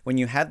 Like, when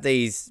you have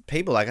these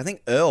people, like I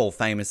think Earl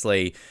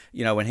famously,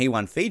 when he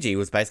won Fiji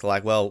was basically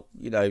like, well,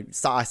 I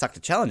sucked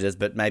at challenges,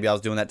 but maybe I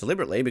was doing that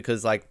deliberately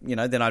because like,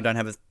 then I don't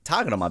have a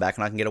target on my back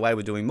and I can get away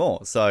with doing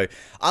more. So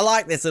I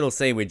like this little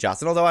scene with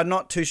Justin, although I'm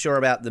not too sure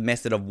about the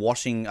method of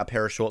washing a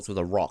pair of shorts with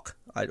a rock.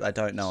 I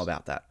don't know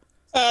about that.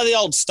 The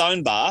old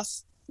stone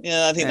bath.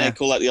 Yeah, I think they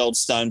call that the old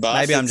stone bath.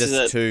 Maybe I'm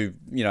just too,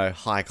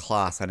 high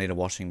class. I need a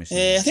washing machine.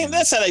 Yeah, I think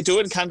that's how they do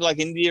it. Come to like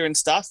India and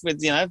stuff.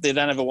 With if they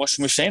don't have a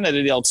washing machine, they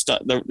do the old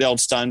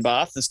stone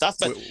bath and stuff.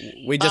 But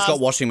we just got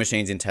washing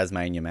machines in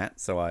Tasmania,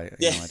 Matt. So I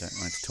don't like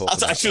to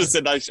talk. I should have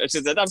said no. I should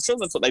have said I'm sure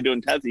that's what they do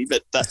in Tassie.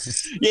 But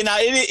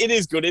it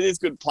is good. It is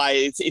good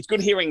play. It's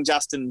good hearing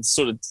Justin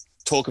sort of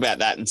talk about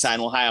that and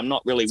saying, well, hey, I'm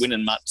not really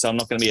winning much, so I'm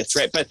not going to be a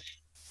threat. But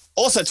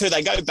also, too,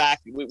 they go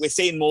back. We're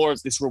seeing more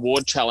of this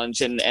reward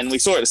challenge, and we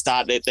saw at the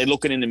start that they're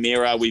looking in the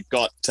mirror. We've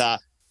got the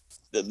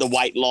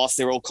weight loss.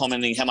 They're all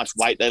commenting how much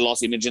weight they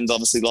lost. Imogen's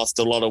obviously lost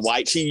a lot of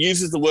weight. She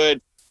uses the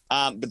word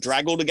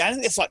bedraggled again. I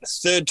think it's like the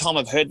third time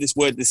I've heard this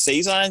word this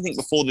season. I don't think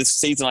before this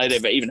season I'd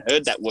ever even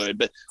heard that word,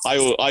 but I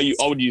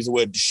would use the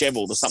word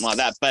disheveled or something like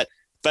that.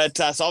 But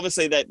so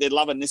obviously they're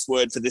loving this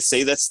word for this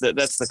season. That's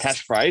the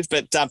catchphrase.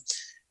 But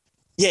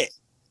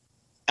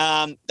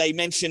they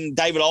mentioned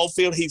David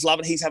Oldfield. He's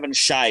loving. He's having a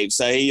shave.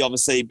 So he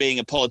obviously, being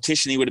a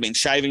politician, he would have been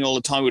shaving all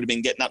the time. Would have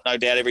been getting up, no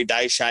doubt, every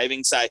day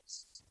shaving. So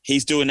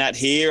he's doing that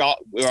here. I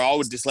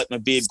would just let my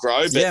beard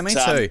grow. But, yeah, me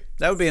too.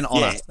 That would be an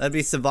honour. That'd be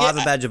a Survivor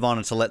badge of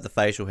honour to let the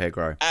facial hair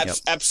grow.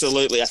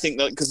 Absolutely. I think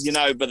that because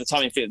by the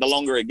time you finish, the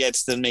longer it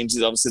gets, that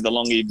means obviously the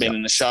longer you've been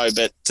in the show.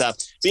 But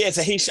yeah,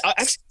 so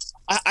I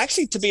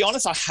actually, to be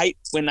honest, I hate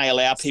when they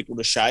allow people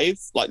to shave,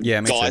 like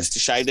guys to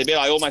shave their beard.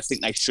 I almost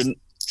think they shouldn't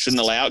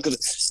allow it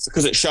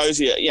because it shows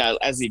you,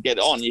 as you get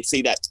on, you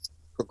see that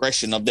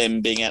progression of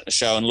them being out in the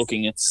show and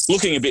looking a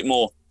bit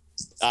more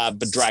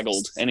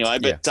bedraggled. Anyway,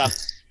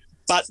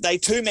 but they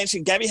too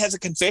mentioned Gabby has a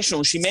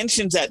confessional. She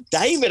mentions that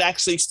David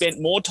actually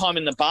spent more time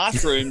in the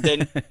bathroom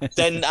than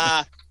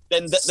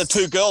the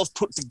two girls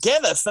put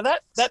together. So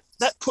that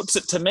puts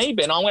it to me,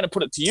 Ben. I'm going to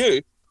put it to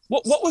you.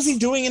 What was he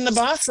doing in the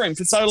bathroom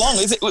for so long?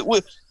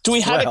 Do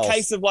we have a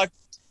case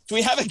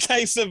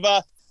of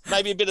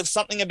maybe a bit of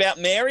something about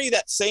Mary,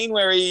 that scene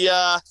where he's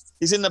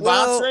in the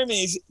bathroom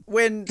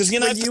and because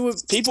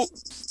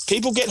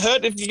people get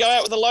hurt if you go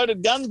out with a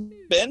loaded gun,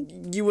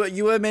 Ben. You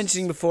were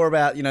mentioning before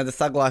about the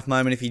thug life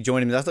moment if he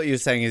joined him. I thought you were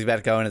saying he was about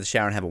to go into the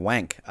shower and have a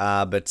wank.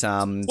 That's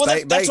what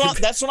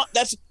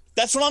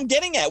I'm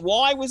getting at.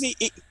 Why was he?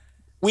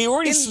 We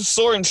already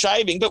saw him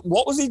shaving, but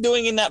what was he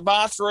doing in that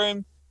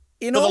bathroom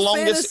for the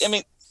longest? Fairness, I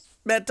mean,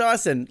 Matt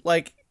Dyson,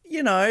 I'm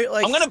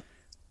gonna.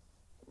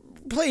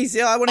 Please,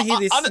 I want to hear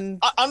this. I'm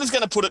just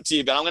going to put it to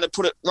you, Ben. I'm going to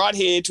put it right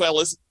here to our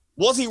listeners.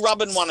 Was he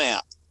rubbing one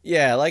out?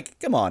 Yeah,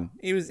 come on.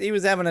 He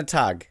was having a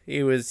tug.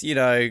 He was,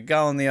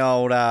 going the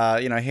old,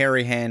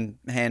 hairy hand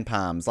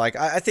palms.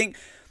 I think,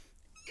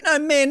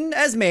 men,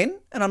 and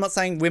I'm not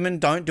saying women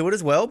don't do it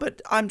as well,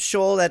 but I'm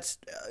sure that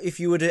if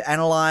you were to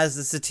analyse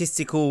the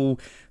statistical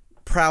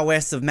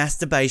prowess of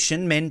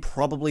masturbation, men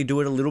probably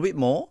do it a little bit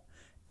more.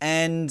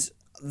 And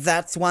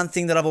that's one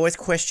thing that I've always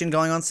questioned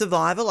going on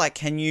Survivor. Like,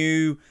 can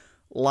you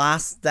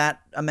last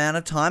that amount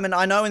of time? And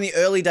I know in the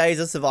early days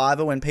of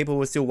Survivor, when people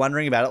were still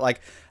wondering about it, like,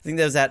 I think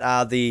there was that,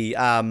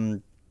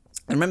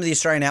 I remember the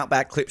Australian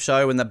Outback clip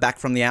show when they're back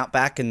from the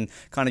Outback and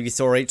kind of you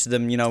saw each of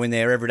them, you know, in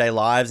their everyday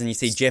lives, and you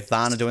see Jeff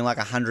Varner doing like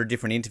 100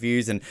 different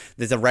interviews, and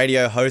there's a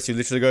radio host who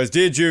literally goes,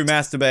 "Did you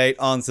masturbate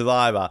on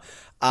Survivor?"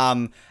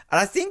 And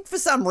I think for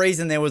some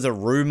reason there was a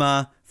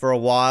rumor for a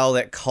while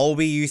that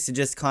Colby used to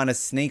just kind of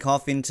sneak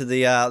off into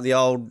the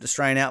old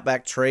Australian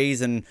Outback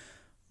trees and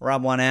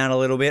rub one out a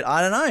little bit.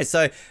 I don't know.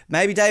 So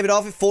maybe David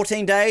Oldfield,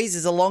 14 days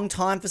is a long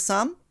time for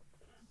some.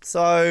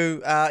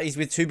 So he's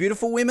with two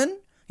beautiful women.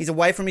 He's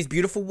away from his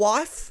beautiful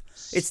wife.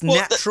 It's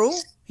natural.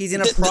 He's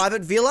in a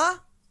private villa.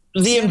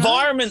 The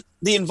environment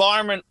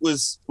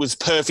was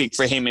perfect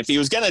for him. If he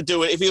was going to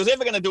do it, if he was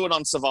ever going to do it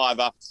on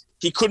Survivor,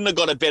 he couldn't have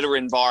got a better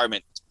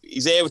environment.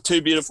 He's there with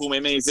two beautiful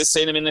women. He's just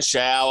seen them in the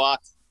shower.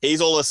 He's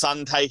all of a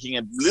sudden taking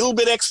a little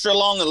bit extra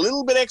long, a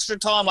little bit extra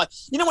time. Like,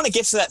 you know, when it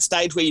gets to that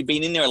stage where you've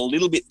been in there a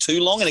little bit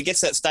too long, and it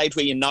gets to that stage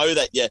where you know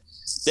that your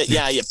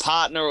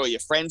partner or your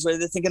friends, where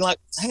they're thinking like,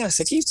 hang on a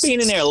sec, he's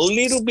been in there a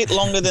little bit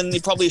longer than he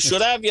probably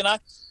should have, you know?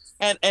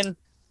 And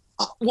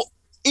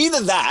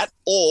either that,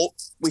 or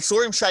we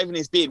saw him shaving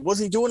his beard. Was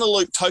he doing a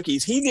Luke Toki?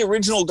 Is he the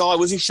original guy?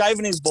 Was he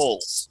shaving his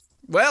balls?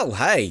 Well,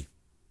 hey.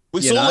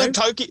 We saw Luke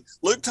Toki.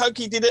 Luke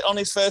Toki did it on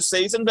his first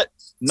season, but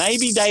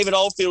maybe David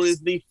Oldfield is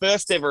the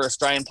first ever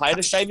Australian player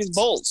to shave his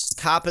balls.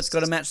 Carpet's got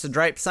to match the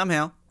drape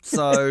somehow.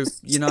 So,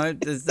 you know,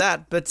 there's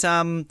that. But,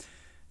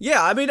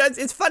 yeah, I mean,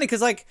 it's funny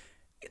because, like,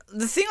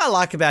 the thing I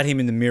like about him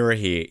in the mirror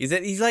here is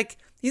that he's like,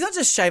 he's not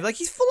just shaved, like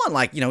he's full on,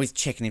 like, you know, he's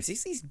checking him.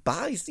 He's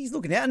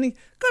looking out, and he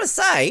gotta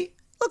say,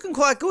 looking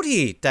quite good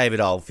here,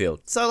 David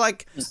Oldfield. So,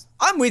 like,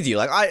 I'm with you.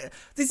 Like,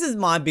 this is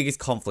my biggest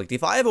conflict.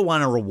 If I ever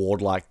won a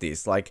reward like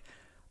this, like,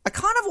 I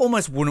kind of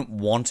almost wouldn't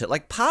want it.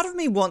 Like, part of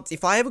me wants,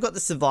 if I ever got the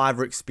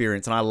Survivor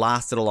experience and I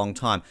lasted a long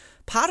time,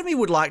 part of me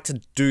would like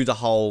to do the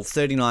whole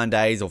 39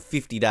 days or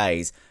 50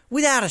 days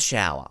without a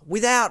shower,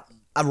 without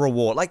a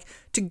reward. Like,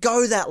 to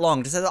go that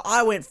long, to say that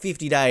I went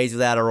 50 days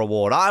without a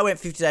reward, I went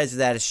 50 days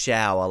without a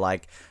shower,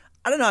 like,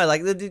 I don't know,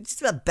 like, it's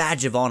just a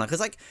badge of honor. Because,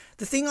 like,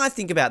 the thing I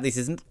think about this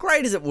is,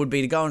 great as it would be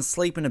to go and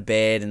sleep in a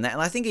bed and that,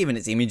 and I think even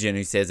it's Imogen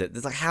who says it,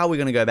 it's like, how are we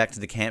going to go back to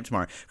the camp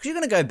tomorrow? Because you're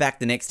going to go back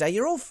the next day,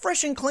 you're all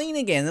fresh and clean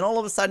again, and all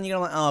of a sudden you're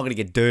like, oh, I'm going to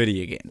get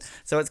dirty again.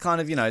 So it's kind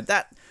of, you know,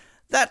 that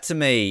to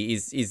me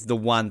is the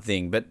one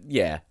thing. But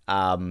yeah,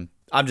 I'm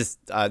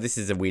just, this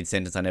is a weird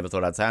sentence I never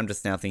thought I'd say. I'm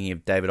just now thinking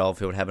of David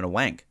Oldfield having a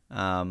wank.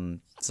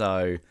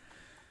 So...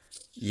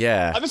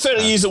 yeah, I prefer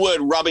to use the word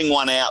rubbing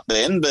one out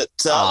then, but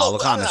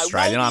look, I'm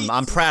Australian.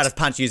 I'm proud of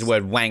Punch to use the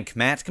word wank,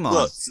 Matt. Come on.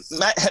 Look,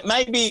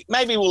 maybe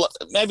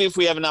if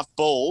we have enough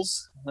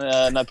balls,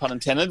 no pun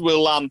intended,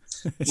 we'll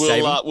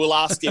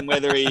ask him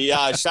whether he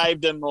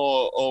shaved them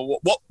or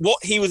what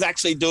he was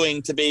actually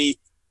doing to be,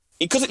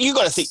 because you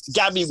got to think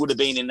Gabby would have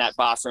been in that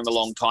bathroom a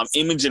long time.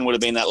 Imogen would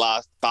have been in that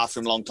last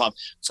bathroom a long time.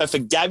 So for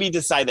Gabby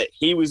to say that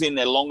he was in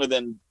there longer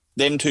than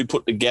them two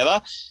put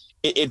together,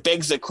 it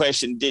begs the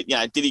question: did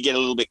he get a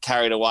little bit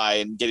carried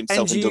away and get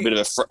himself into a bit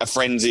of a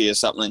frenzy or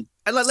something?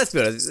 And let's be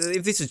honest,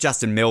 if this was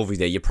Justin Melvey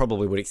there, you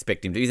probably would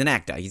expect him to. He's an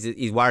actor.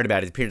 He's worried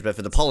about his appearance, but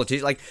for the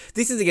politician, like,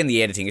 this is, again,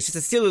 the editing. It's just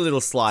a silly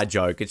little sly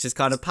joke. It's just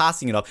kind of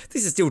passing it off.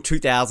 This is still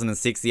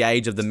 2006, the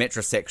age of the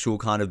metrosexual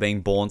kind of being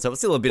born, so it's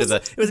still it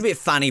was a bit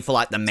funny for,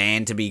 like, the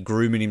man to be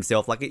grooming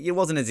himself. Like, it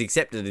wasn't as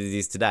accepted as it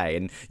is today,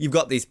 and you've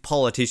got this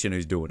politician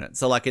who's doing it.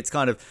 So, like, it's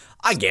kind of,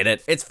 I get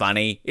it. It's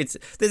funny.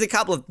 There's a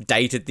couple of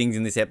dated things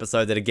in this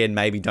episode that, again,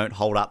 maybe don't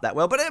hold up that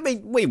well, but, I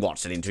mean, we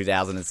watched it in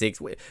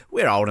 2006.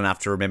 We're old enough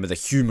to remember the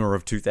humour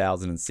of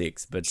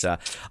 2006, but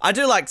I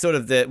do like sort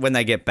of when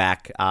they get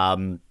back,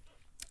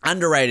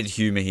 underrated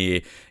humour here.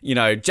 You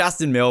know,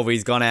 Justin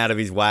Melvey's gone out of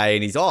his way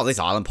and he's, this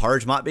island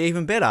porridge might be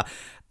even better.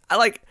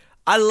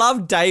 I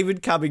love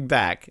David coming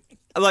back.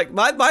 Like,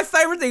 my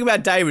favourite thing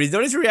about David is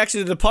not his reaction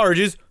to the porridge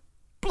is,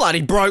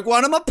 bloody broke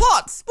one of my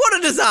pots. What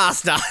a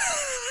disaster.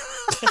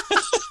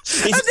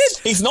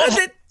 He's not...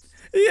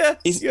 Yeah,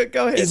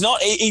 go ahead.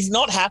 He's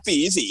not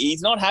happy, is he?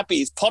 He's not happy.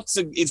 His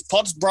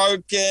pot's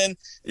broken.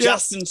 Yeah.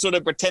 Justin sort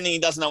of pretending he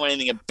doesn't know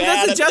anything about it.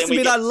 That's the Justin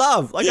bit I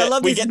love. Like, I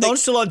love this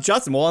nonchalant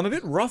Justin. Well, I'm a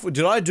bit rough.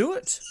 Did I do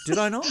it? Did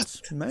I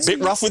not? Maybe.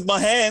 Bit rough with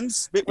my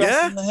hands. Bit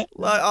rough with my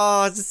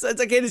hands.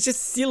 Like, it's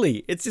just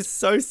silly. It's just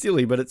so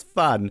silly, but it's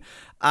fun.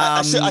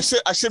 I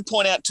should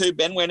point out too,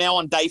 Ben, we're now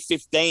on day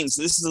 15,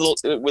 so this is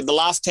with the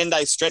last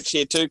 10-day stretch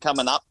here too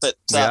coming up. But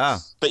yeah.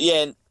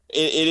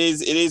 It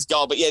is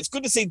gold. But yeah, it's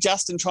good to see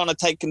Justin trying to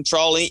take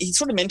control. He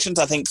sort of mentions,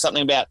 I think,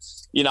 something about,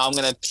 I'm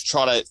going to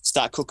try to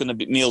start cooking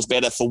the meals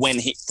better for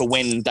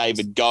when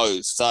David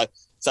goes. So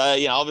So,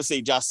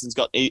 obviously Justin's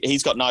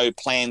he's got no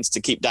plans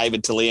to keep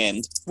David till the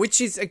end.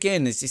 Which is,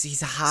 again,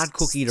 he's a hard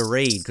cookie to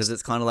read because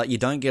it's kind of like you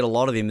don't get a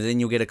lot of him, but then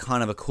you'll get a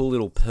kind of a cool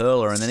little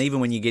perler. And then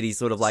even when you get his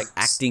sort of like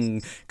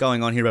acting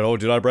going on here about,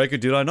 did I break it?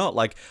 Did I not?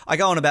 Like, I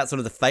go on about sort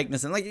of the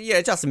fakeness and like, yeah,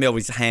 Justin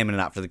Melby's hamming it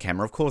up for the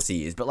camera. Of course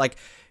he is. But like,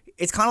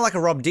 it's kind of like a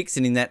Rob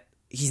Dixon in that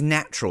he's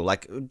natural.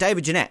 Like,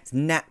 David Jeanette's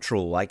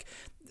natural. Like,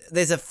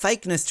 there's a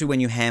fakeness to when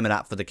you ham it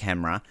up for the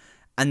camera.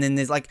 And then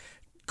there's like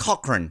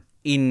Cochrane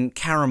in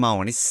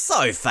Caramoan is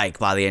so fake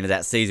by the end of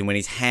that season when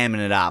he's hamming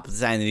it up,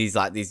 saying that he's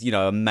like this,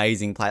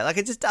 amazing player. Like,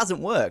 it just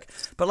doesn't work.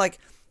 But like,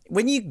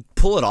 when you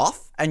pull it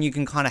off and you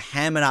can kind of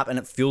ham it up and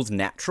it feels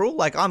natural,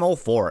 like, I'm all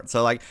for it.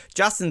 So like,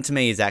 Justin to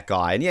me is that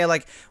guy. And yeah,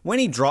 like, when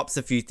he drops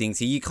a few things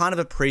here, you kind of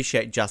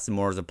appreciate Justin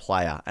more as a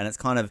player. And it's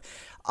kind of,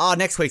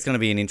 next week's going to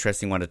be an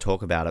interesting one to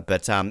talk about it.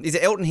 But is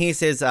it Elton here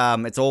says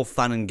it's all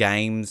fun and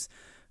games.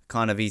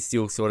 Kind of, he's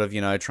still sort of,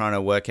 trying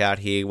to work out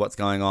here what's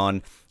going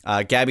on.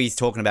 Gabby's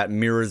talking about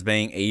mirrors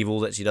being evil,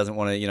 that she doesn't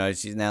want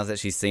to, now that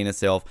she's seen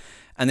herself.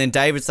 And then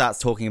David starts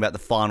talking about the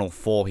final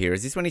four here.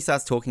 Is this when he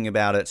starts talking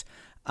about it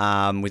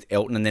with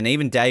Elton? And then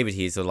even David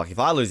here, sort of like, if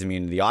I lose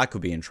immunity, I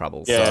could be in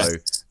trouble. Yeah. So,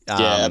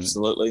 yeah,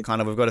 absolutely.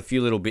 Kind of, we've got a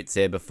few little bits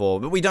there before,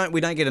 but we don't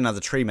get another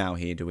tree mail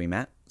here, do we,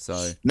 Matt?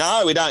 So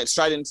no, we don't.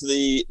 Straight into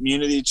the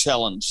immunity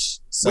challenge.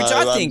 So, which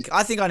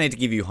I think I need to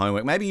give you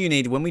homework. Maybe you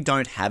need, when we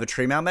don't have a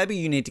tree mail, maybe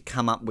you need to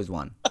come up with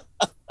one.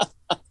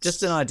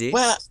 Just an idea.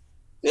 Well,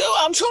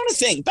 I'm trying to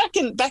think. Back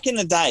in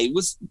the day,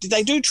 did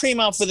they do tree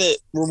mail for the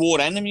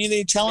reward and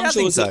immunity challenge? Yeah, I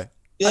think so.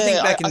 Yeah, I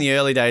think back in the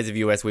early days of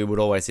US, we would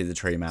always see the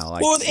tree mail.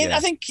 Like, I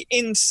think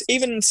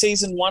even in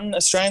season 1,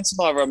 Australian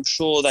Survivor, I'm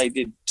sure they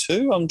did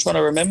too. I'm trying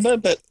to remember,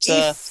 but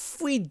if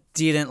we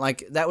didn't,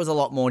 like, that was a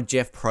lot more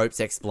Jeff Probst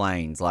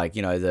explains. Like,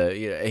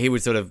 he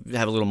would sort of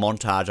have a little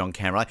montage on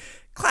camera. Like,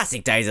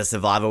 classic days of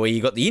Survivor where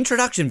you got the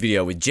introduction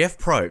video with Jeff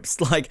Probst.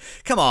 Like,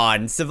 come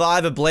on,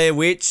 Survivor Blair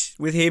Witch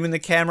with him in the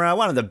camera.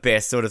 One of the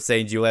best sort of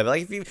scenes you'll ever.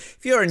 Like,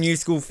 if you're a new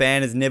school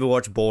fan has never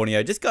watched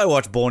Borneo, just go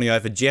watch Borneo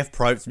for Jeff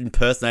Probst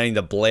impersonating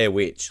the Blair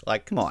Witch.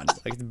 Like, come on,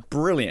 like, it's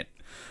brilliant.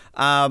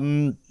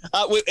 So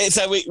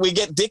we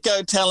get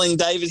Dicko telling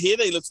David here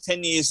that he looks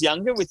 10 years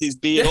younger with his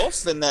beard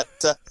off, and that.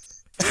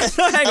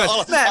 Hang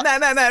on,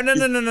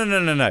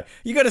 Matt, no.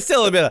 You got to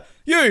sell a bit.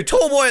 You,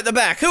 tall boy at the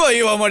back. Who are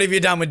you and what have you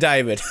done with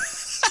David?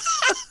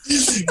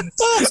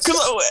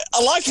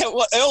 I like how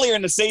earlier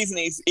in the season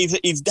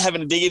he's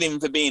having a dig at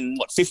him for being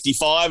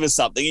 55 or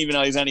something, even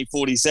though he's only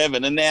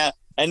 47, and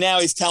now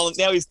he's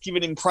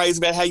giving him praise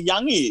about how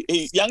young he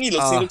looks.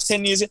 He looks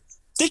 10 years.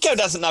 Dicko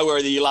doesn't know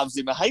whether he loves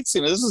him or hates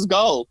him. This is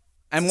gold.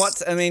 And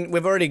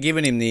we've already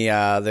given him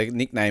the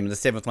nickname, the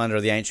Seventh Wonder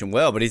of the Ancient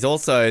World, but he's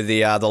also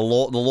the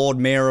Lord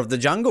Mayor of the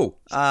Jungle.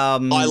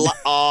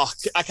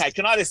 Okay.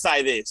 Can I just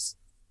say this?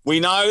 We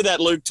know that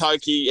Luke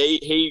Toki,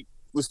 he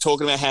was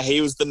talking about how he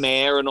was the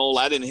mayor and all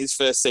that in his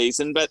first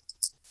season,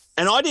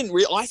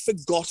 I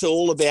forgot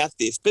all about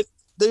this. But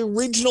the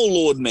original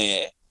Lord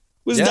Mayor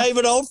was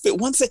David Oldfield.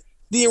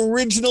 The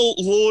original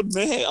Lord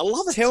Mayor. I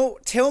love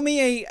it. Tell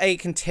me a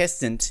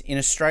contestant in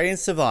Australian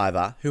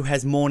Survivor who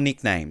has more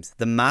nicknames.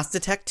 The Master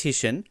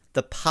Tactician,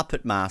 the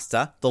Puppet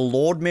Master, the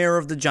Lord Mayor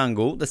of the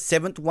Jungle, the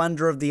Seventh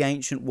Wonder of the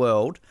Ancient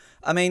World.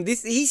 I mean,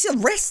 he's a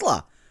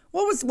wrestler.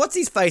 What's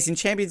his face in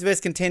Champions vs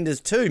Contenders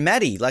 2?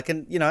 Maddie,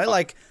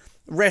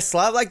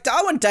 wrestler. Like,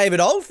 I want David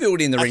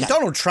Oldfield in the ring.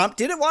 Donald Trump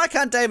did it. Why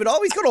can't David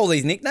Oldfield? He's got all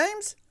these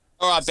nicknames.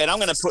 All right, Ben, I'm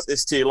going to put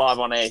this to you live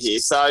on air here.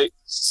 So,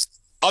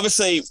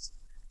 obviously,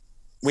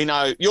 we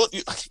know you're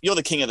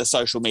the king of the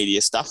social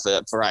media stuff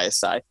for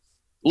ASA.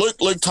 Luke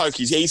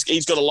Tokies,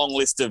 he's got a long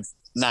list of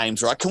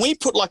names, right? Can we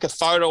put like a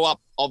photo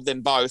up of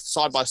them both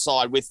side by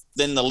side with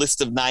then the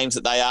list of names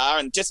that they are,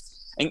 and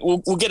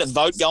we'll get a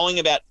vote going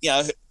about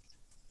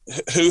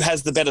who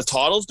has the better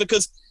titles?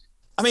 Because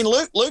I mean,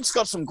 Luke's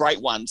got some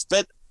great ones,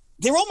 but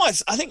they're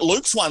almost, I think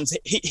Luke's ones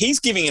he's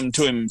giving them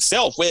to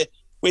himself.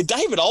 Where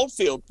David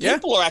Oldfield,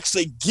 people are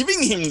actually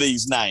giving him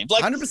these names.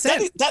 Like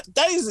 100%.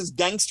 That is as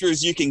gangster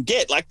as you can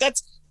get. Like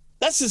that's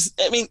just,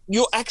 I mean,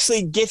 you're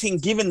actually getting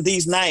given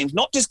these names,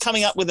 not just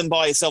coming up with them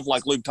by yourself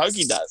like Luke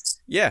Toki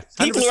does. Yeah,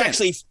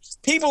 100%.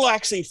 People are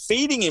actually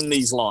feeding him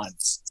these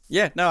lines.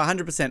 Yeah, no,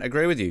 100%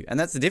 agree with you. And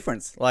that's the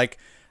difference. Like,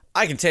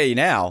 I can tell you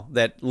now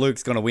that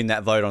Luke's going to win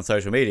that vote on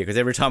social media, because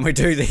every time we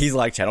do these,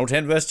 like Channel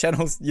 10 versus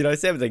Channel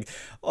 7 thing,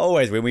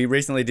 always, when we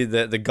recently did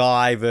the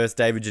Guy versus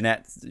David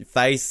Jeanette's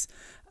face,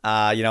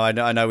 I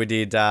know we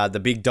did the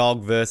Big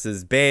Dog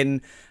versus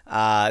Ben. So,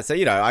 I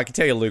can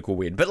tell you Luke will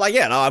win. But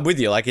I'm with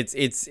you. Like,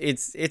 it's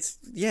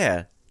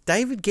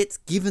David gets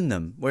given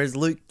them, whereas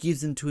Luke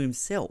gives them to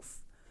himself.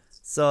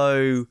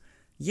 So,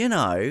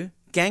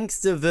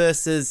 gangster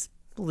versus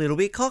a little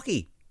bit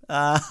cocky.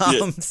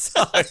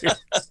 So,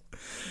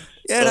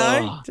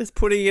 just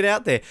putting it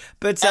out there.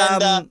 But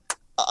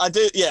I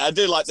do. Yeah, I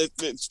do like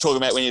talking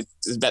about when you're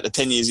about the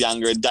 10 years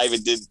younger, and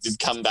David did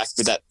come back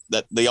with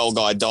that the old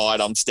guy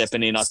died. I'm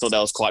stepping in. I thought that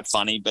was quite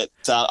funny, but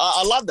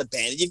I love the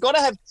banter. You've got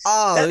to have.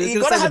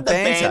 You've got to have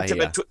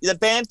the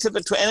banter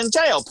between, and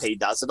JLP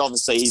does it.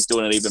 Obviously, he's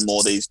doing it even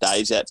more these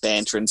days. That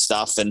banter and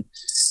stuff, and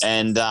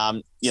and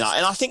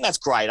I think that's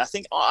great. I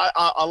think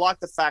I like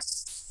the fact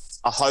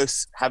a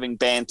host having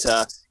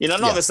banter. And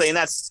obviously, and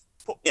that's.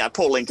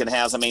 Paul Lincoln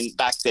House. I mean,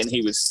 back then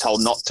he was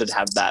told not to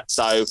have that.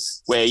 So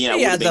where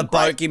the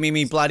boat, give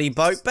me bloody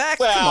boat back.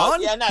 Well, come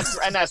on, yeah, and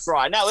that's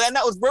right. No, and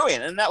that was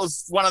brilliant, and that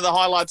was one of the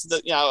highlights of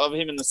of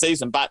him in the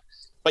season. But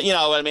I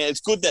mean, it's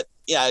good that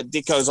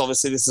Dicko's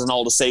obviously this is an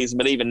older season,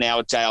 but even now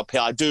at JLP,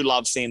 I do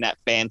love seeing that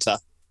banter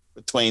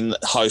between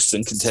hosts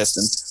and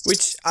contestants.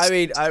 Which, I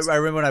mean, I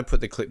remember when I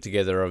put the clip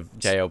together of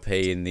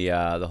JLP in the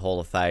Hall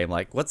of Fame,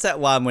 like, what's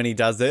that one when he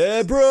does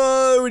the,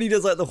 bro, and he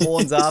does, like, the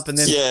horns up, and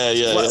then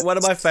one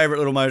of my favourite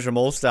little moments from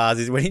All Stars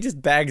is when he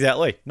just bags out,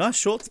 like, nice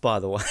shorts, by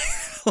the way.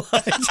 Was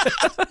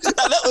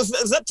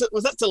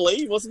that to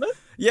Lee, wasn't it?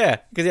 Yeah,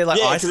 because he had,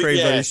 like, ice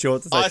cream on his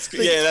shorts.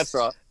 Yeah, that's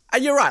right.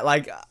 And you're right,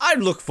 like, I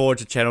look forward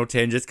to Channel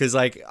 10 just because,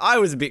 like, I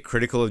was a bit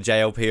critical of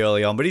JLP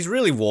early on, but he's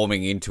really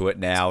warming into it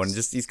now, and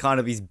just, he's kind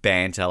of his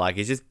banter, like,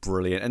 he's just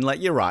brilliant. And,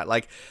 like, you're right,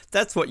 like,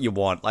 that's what you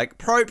want. Like,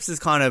 Probst has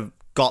kind of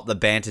got the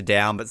banter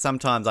down, but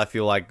sometimes I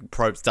feel like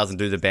Probst doesn't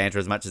do the banter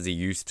as much as he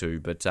used to.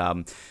 But,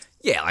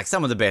 yeah, like,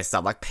 some of the best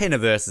stuff, like Penner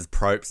versus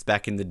Probst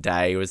back in the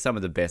day was some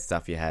of the best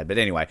stuff you had. But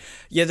anyway,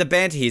 yeah, the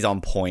banter here's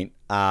on point.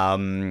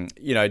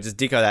 Just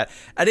Dicko that.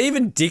 And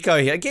even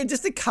Dicko here, again,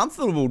 just the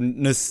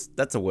comfortableness,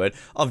 that's a word,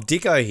 of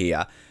Dicko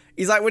here.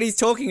 Is like what he's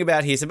talking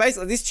about here. So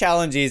basically this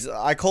challenge is,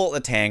 I call it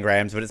the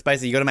tangrams, but it's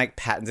basically you got to make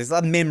patterns. It's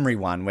a memory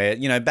one where,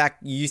 back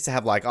you used to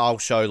have like, I'll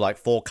show like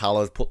 4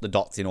 colours, put the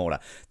dots in order.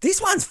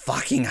 This one's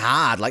fucking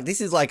hard. Like this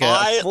is like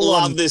I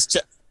love this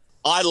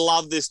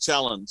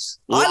challenge.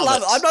 I'm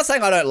not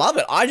saying I don't love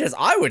it.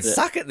 I would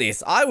suck at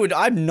this.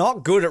 I'm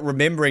not good at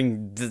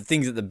remembering the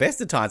things at the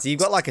best of times. So you've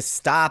got like a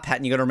star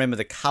pattern, you got to remember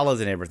the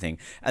colours and everything.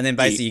 And then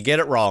basically you get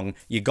it wrong,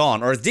 you're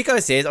gone. Or as Dicko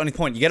says on his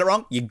point, you get it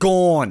wrong, you're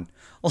gone.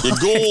 You're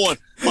gone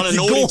on a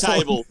naughty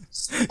table.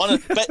 But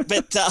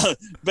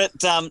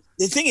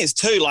the thing is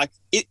too, like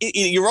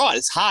you're right.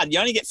 It's hard. You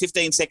only get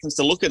 15 seconds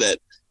to look at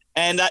it,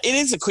 and it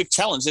is a quick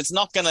challenge. It's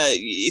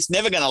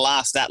never gonna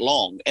last that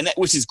long,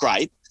 which is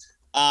great.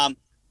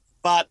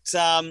 It's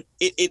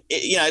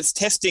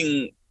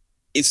testing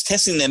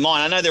their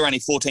mind. I know they're only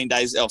 14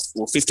 days or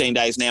 15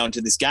 days now into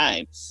this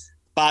game.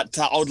 But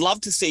I would love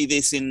to see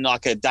this in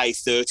like a day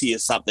 30 or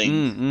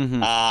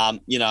something. I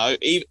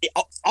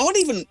would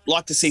even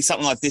like to see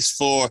something like this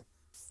for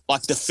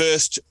like the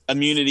first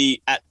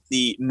immunity at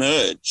the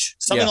merge.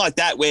 Something like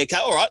that where, okay,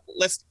 all right,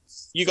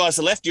 you guys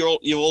are left, you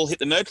all hit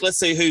the merge. Let's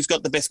see who's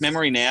got the best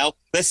memory now.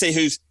 Let's see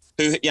whose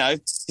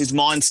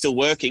mind's still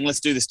working.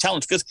 Let's do this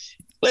challenge. Because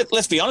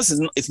let's be honest,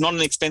 it's not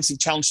an expensive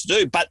challenge to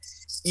do, but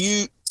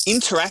you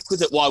interact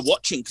with it while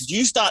watching because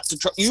you start to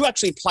you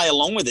actually play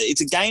along with it. It's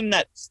a game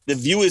that the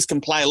viewers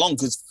can play along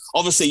because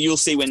obviously you'll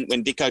see when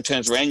Dicko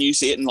turns around, you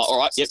see it and like, all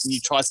right, yep, and you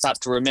start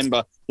to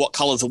remember what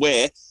colours are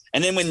where.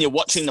 And then when you're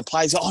watching the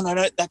plays, oh no,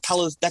 that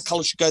colour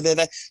should go there.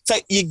 So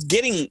you're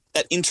getting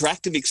that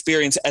interactive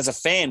experience as a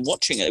fan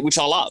watching it, which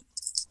I love.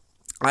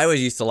 I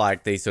always used to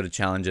like these sort of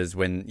challenges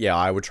when,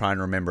 I would try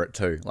and remember it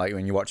too, like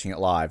when you're watching it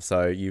live.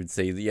 So you'd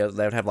see, they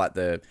would have like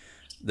the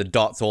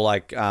dots or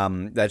like,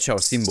 they'd show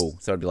a symbol.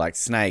 So it'd be like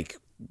snake,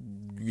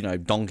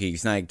 donkey,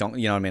 snake,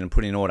 donkey, and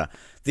put in order.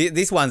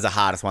 This one's the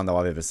hardest one though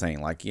I've ever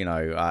seen. Like,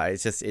 I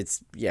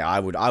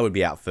would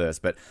be out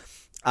first. But,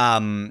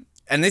 and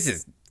this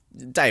is,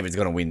 David's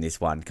going to win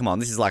this one. Come on,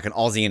 this is like an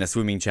Aussie in a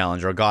swimming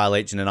challenge or a Guy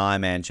Leach in an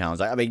Ironman challenge.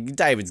 Like, I mean,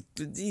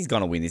 he's going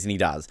to win this, and he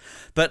does.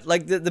 But,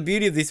 like, the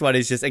beauty of this one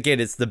is just,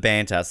 again, it's the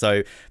banter.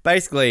 So,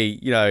 basically,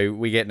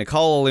 we get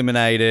Nicolle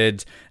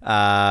eliminated,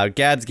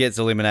 Gabs gets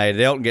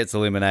eliminated, Elton gets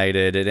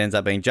eliminated. It ends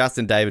up being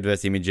Justin, David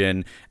versus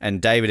Imogen, and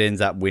David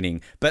ends up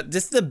winning. But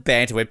just the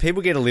banter where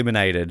people get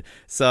eliminated.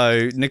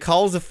 So,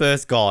 Nicole's the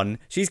first gone.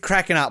 She's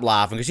cracking up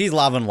laughing because she's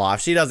loving life.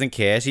 She doesn't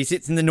care. She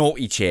sits in the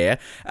naughty chair.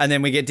 And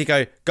then we get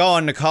Dicko, go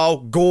on, Nicolle.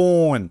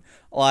 Gone.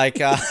 Like,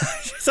 I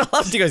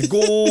love Dicko's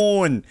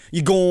gone.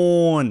 You're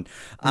gone.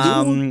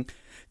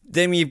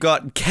 Then you've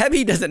got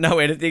Gabby doesn't know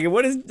anything. And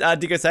what does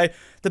Dicko say?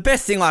 The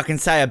best thing I can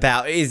say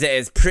about it is that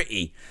it's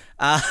pretty.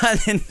 And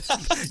then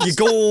you're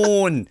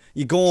gone.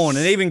 You're gone.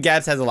 And even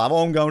Gabs has a laugh.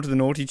 Oh, I'm going to the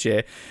naughty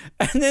chair.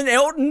 And then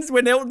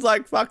when Elton's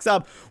like, fucks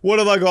up, what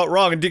have I got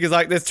wrong? And Dicko's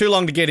like, there's too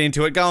long to get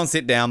into it. Go and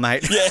sit down,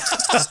 mate. Yeah.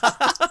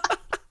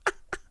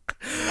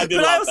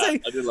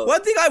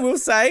 One thing I will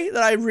say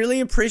that I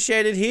really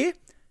appreciated here,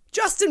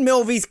 Justin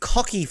Melvy's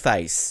cocky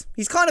face.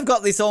 He's kind of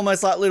got this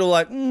almost like little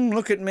like,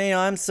 look at me,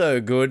 I'm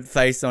so good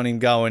face on him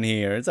going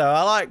here. And so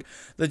I like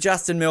the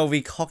Justin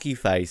Melvy cocky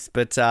face.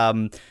 But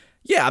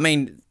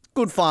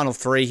good final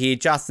 3 here.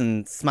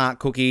 Justin, smart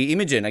cookie.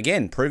 Imogen,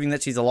 again, proving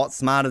that she's a lot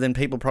smarter than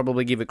people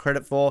probably give her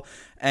credit for.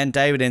 And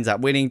David ends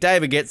up winning.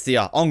 David gets the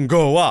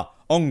Ongoa,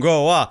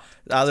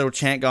 little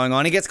chant going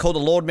on. He gets called the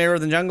Lord Mayor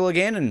of the Jungle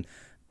again, and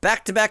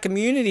back-to-back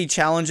immunity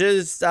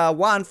challenges,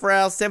 one for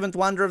our seventh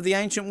wonder of the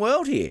ancient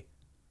world here.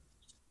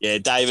 Yeah,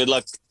 David,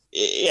 look,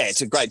 yeah,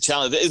 it's a great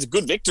challenge. It's a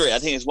good victory. I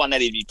think it's one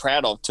that he'd be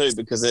proud of too,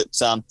 because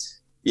it's,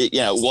 it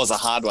was a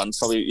hard one. It's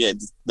probably,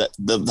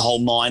 the whole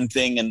mind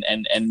thing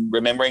and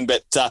remembering.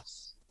 But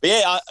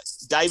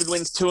David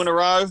wins 2 in a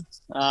row.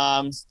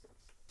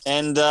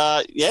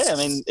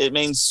 It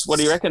means, what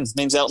do you reckon? It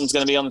means Elton's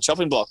going to be on the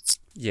chopping block.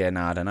 Yeah,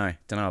 no, I don't know.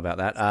 Don't know about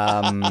that.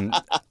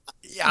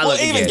 Yeah, well,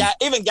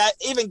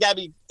 even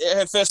Gabby,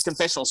 her first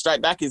confessional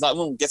straight back, is like,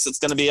 well, guess it's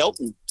going to be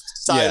Elton.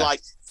 So,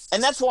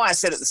 and that's why I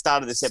said at the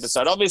start of this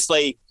episode,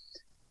 obviously,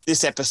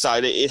 this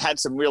episode, it had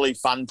some really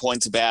fun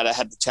points about it,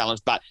 had the challenge,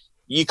 but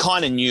you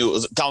kind of knew it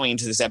was going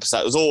into this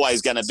episode, it was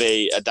always going to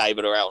be a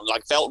David or Elton.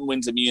 Like, if Elton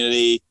wins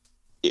immunity,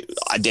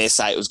 I dare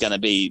say it was going to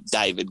be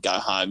David go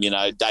home.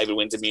 David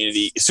wins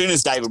immunity. As soon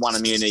as David won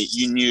immunity,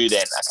 you knew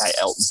then, okay,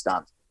 Elton's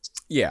done.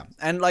 Yeah,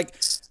 and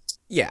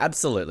yeah,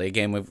 absolutely.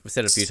 Again, we've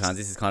said it a few times,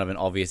 this is kind of an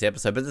obvious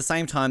episode, but at the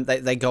same time,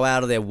 they go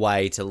out of their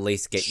way to at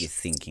least get you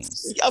thinking.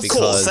 Of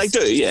course, they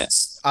do, yeah.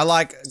 I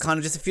like kind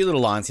of just a few little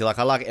lines here. Like,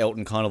 I like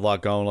Elton kind of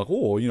like going like,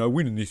 oh,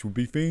 winning this would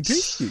be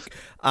fantastic.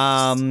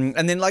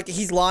 And then like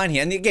his line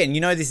here, and again,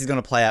 this is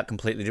going to play out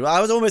completely different. I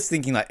was almost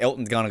thinking like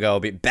Elton's going to go a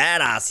bit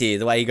badass here,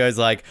 the way he goes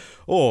like,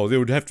 oh, there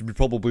would have to be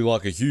probably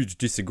like a huge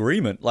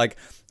disagreement. Like,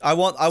 I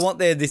want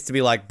this to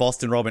be like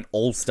Boston Rob and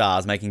All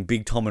Stars making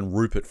Big Tom and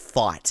Rupert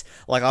fight.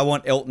 Like, I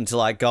want Elton to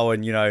like go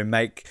and,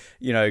 make,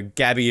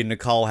 Gabby and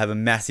Nicolle have a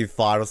massive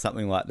fight or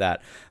something like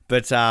that.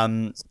 But,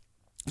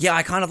 yeah,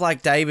 I kind of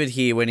like David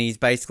here when he's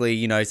basically,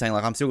 saying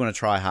like, I'm still going to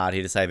try hard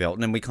here to save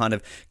Elton. And we kind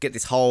of get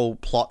this whole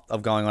plot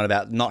of going on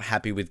about not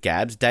happy with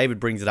Gabs. David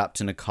brings it up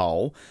to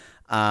Nicolle.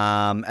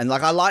 And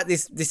like, I like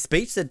this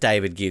speech that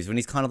David gives when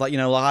he's kind of like,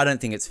 I don't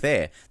think it's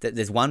fair that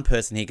there's one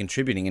person here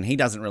contributing and he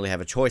doesn't really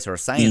have a choice or a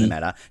say in the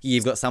matter.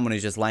 You've got someone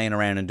who's just laying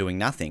around and doing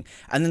nothing.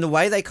 And then the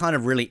way they kind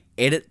of really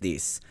edit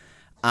this,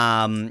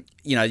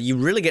 you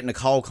really get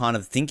Nicolle kind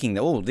of thinking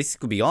that, oh, this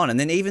could be on. And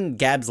then even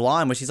Gab's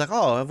line where she's like,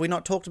 oh, have we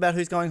not talked about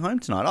who's going home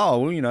tonight? Oh,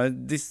 well,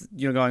 this,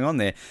 going on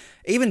there.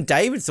 Even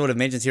David sort of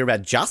mentions here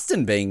about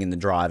Justin being in the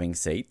driving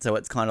seat. So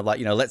it's kind of like,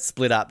 let's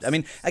split up. I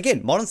mean,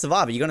 again, Modern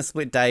Survivor, you're going to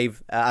split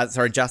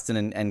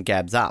Justin and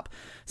Gabs up.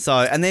 So,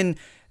 and then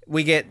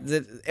we get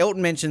that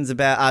Elton mentions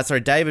about,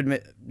 David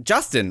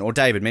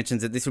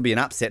mentions that this would be an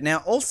upset. Now,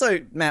 also,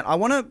 Matt, I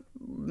want to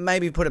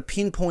maybe put a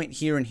pinpoint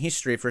here in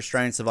history for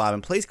Australian Survivor,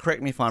 and please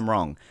correct me if I'm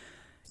wrong.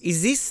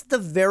 Is this the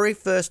very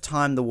first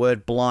time the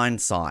word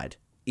blindside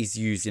is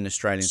used in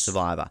Australian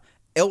Survivor?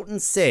 Elton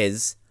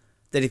says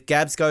that if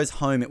Gabs goes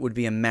home, it would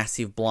be a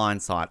massive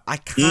blindside. I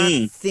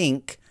can't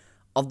think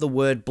of the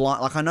word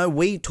blind. Like, I know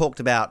we talked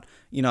about,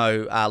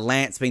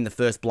 Lance being the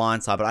first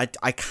blindside, but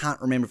I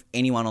can't remember if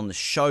anyone on the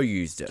show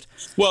used it.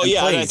 Well, and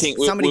yeah, please, I don't think...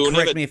 Somebody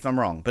correct me if I'm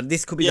wrong, but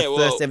this could be the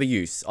first ever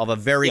use of a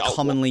very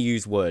commonly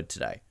used word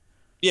today.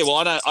 Yeah, well,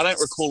 I don't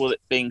recall it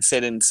being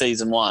said in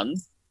season 1,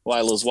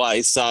 Whalers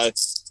Way, so...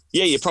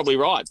 Yeah, you're probably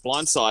right.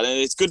 Blindside, and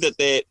it's good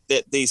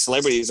that these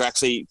celebrities are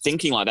actually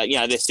thinking like that.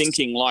 They're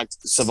thinking like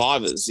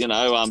survivors.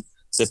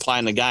 They're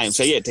playing the game.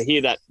 So yeah, to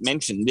hear that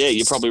mentioned, yeah,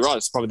 you're probably right.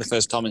 It's probably the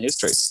first time in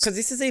history. Because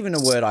this is even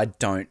a word I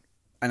don't.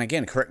 And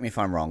again, correct me if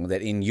I'm wrong.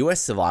 That in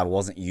US Survivor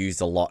wasn't used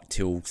a lot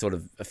till sort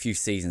of a few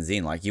seasons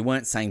in. Like, you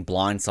weren't saying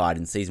blindside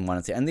in season 1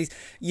 and 2. And these,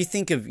 you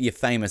think of your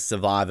famous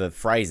Survivor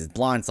phrases.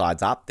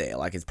 Blindside's up there.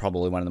 Like, it's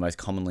probably one of the most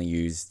commonly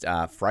used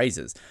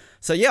phrases.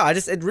 So yeah,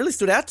 it really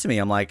stood out to me.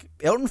 I'm like,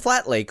 Elton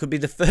Flatley could be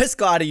the first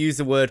guy to use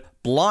the word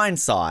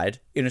blindside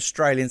in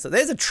Australian. So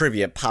there's a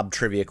pub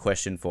trivia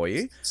question for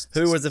you.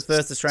 Who was the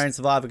first Australian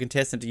Survivor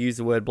contestant to use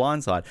the word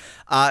blindside?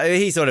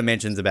 He sort of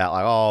mentions about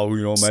like, oh,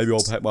 maybe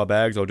I'll pack my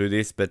bags, I'll do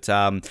this. But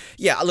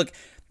yeah, look,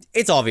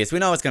 it's obvious. We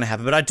know what's going to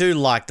happen, but I do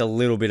like the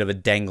little bit of a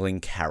dangling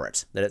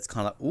carrot that it's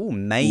kind of like, ooh,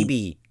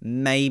 maybe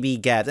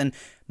Gab. And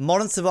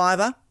Modern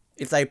Survivor,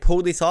 if they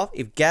pulled this off,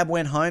 if Gab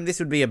went home, this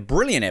would be a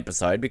brilliant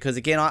episode because,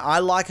 again, I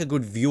like a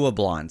good viewer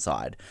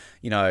blindside.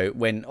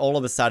 When all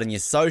of a sudden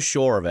you're so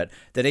sure of it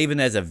that even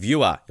as a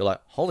viewer, you're like,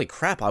 holy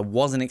crap, I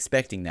wasn't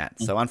expecting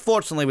that. So,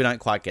 unfortunately, we don't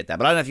quite get that.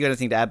 But I don't know if you got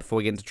anything to add before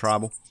we get into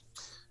Tribal.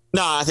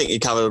 No, I think you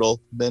covered it all,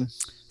 Ben.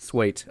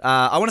 Sweet.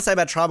 I want to say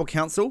about Tribal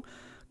Council,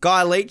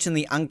 Guy Leach and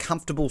the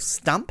uncomfortable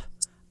stump.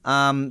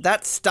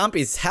 That stump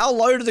is how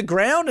low to the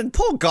ground? And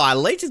poor Guy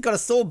Leach has got a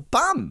sore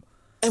bum.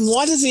 And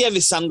why does he have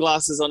his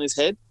sunglasses on his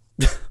head?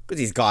 Because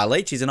he's Guy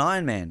Leach. He's an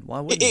Iron Man. Why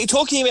wouldn't he?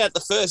 Talking about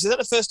is that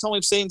the first time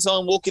we've seen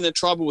someone walk into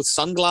Tribal with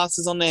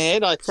sunglasses on their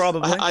head?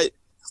 Probably. I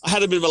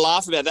had a bit of a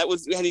laugh about that.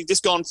 Had he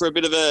just gone for a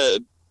bit of a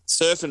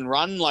surf and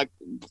run, like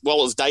while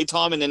it was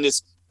daytime, and then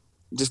just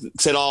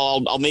said,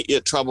 "Oh, I'll meet you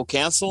at Tribal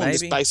Council," Maybe. and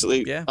just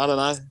basically, yeah. I don't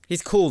know.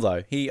 He's cool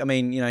though.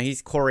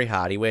 He's Corey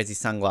Hart. He wears his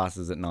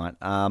sunglasses at night.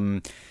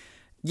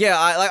 Yeah,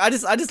 I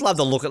just love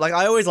the look at, like,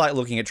 I always like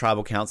looking at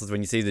tribal councils when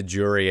you see the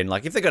jury and,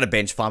 like, if they've got a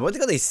bench fine, but they've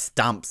got these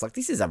stumps. Like,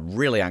 this is a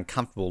really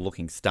uncomfortable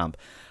looking stump.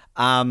 It's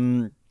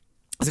kind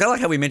of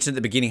like how we mentioned at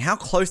the beginning, how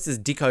close does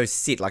Dicko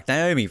sit? Like,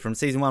 Naomi from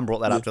season 1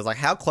 brought that up to us. Like,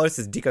 how close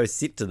does Dicko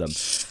sit to them?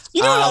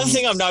 Another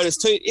thing I've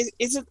noticed too,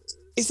 is it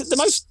is it the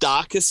most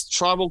darkest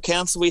tribal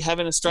council we have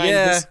in Australia?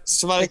 Yeah.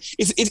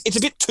 It's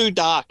a bit too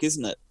dark,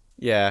 isn't it?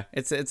 Yeah,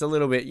 it's a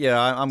little bit. Yeah,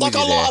 I'm Like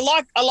with you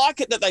there. I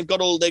like it that they've got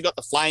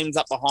the flames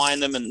up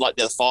behind them and like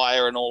the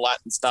fire and all that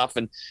and stuff,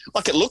 and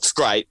like it looks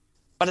great,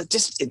 but it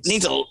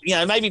needs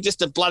maybe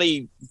just a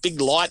bloody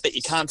big light that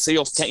you can't see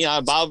off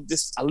above.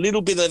 Just a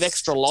little bit of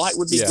extra light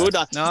would be good.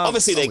 No,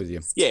 obviously I'm with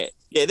you.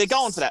 They're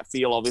going for that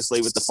feel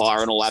obviously with the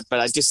fire and all that, but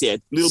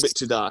a little bit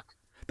too dark.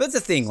 But it's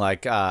the thing,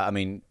 like,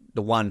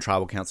 the one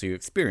tribal council you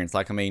experience,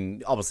 like,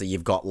 obviously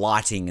you've got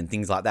lighting and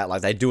things like that.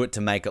 Like, they do it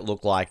to make it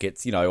look like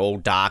it's, all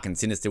dark and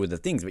sinister with the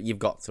things, but you've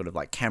got sort of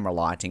like camera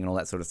lighting and all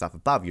that sort of stuff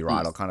above you,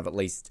 right? Or kind of at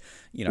least,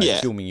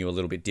 filming you a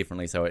little bit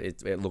differently so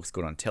it looks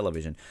good on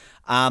television.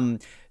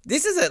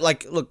 This is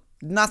look,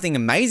 nothing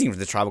amazing for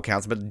the tribal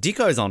council, but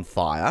Dicko's on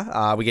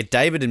fire. We get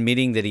David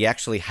admitting that he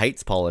actually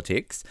hates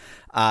politics.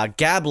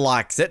 Gab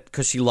likes it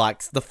because she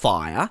likes the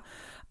fire.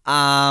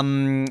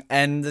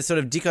 And the sort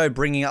of Dicko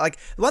bringing up, like,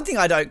 one thing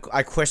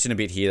I question a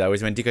bit here though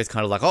is when Dicko's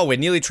kind of like, oh, we're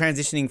nearly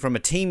transitioning from a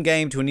team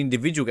game to an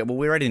individual game. Well,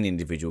 we're at an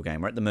individual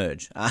game, we're at the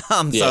merge. I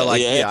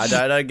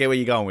don't get where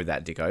you're going with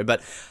that, Dicko.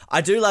 But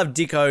I do love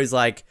Dicko's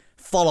like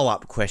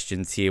follow-up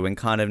questions here when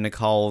kind of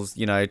Nicole's,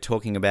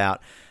 talking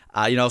about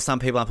some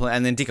people are pulling,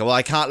 and then Dicko, well,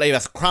 I can't leave a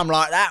crumb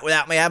like that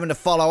without me having to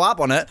follow up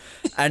on it.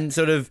 And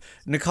sort of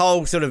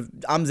Nicole sort of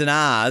ums and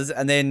ahs,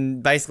 and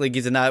then basically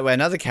gives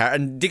another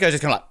carrot, and Dicko's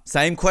just kind of like,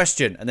 same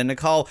question. And then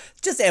Nicole,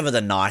 just ever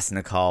the nice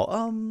Nicole,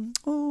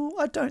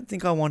 I don't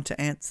think I want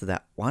to answer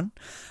that one.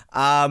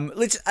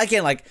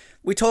 Again, like,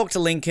 we talked to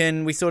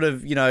Lincoln, we sort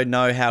of,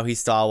 know how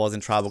his style was in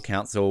Tribal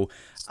Council.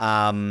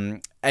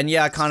 And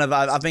yeah,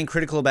 I've been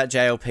critical about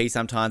JLP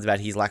sometimes about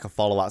his lack of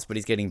follow-ups, but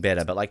he's getting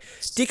better. But like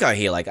Dicko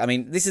here,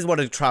 this is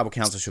what a tribal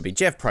council should be.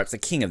 Jeff Probst's the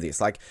king of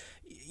this. Like,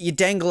 you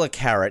dangle a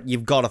carrot,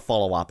 you've got to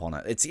follow up on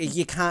it.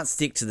 You can't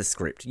stick to the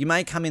script. You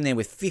may come in there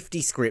with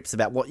 50 scripts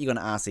about what you're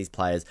going to ask these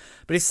players,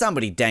 but if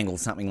somebody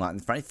dangles something like in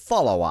front,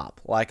 follow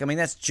up.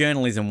 That's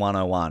journalism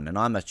 101, and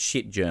I'm a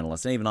shit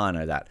journalist, and even I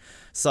know that.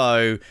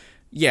 So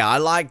yeah, I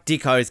like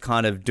Dicko's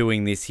kind of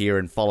doing this here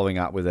and following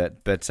up with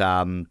it, but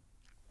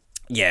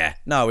yeah,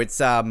 no, it's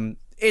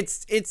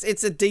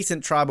a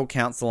decent tribal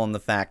council on the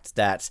fact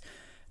that,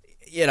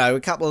 a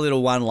couple of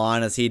little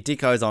one-liners here.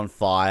 Dicko's on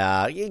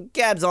fire,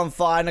 Gab's on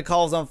fire,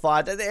 Nicole's on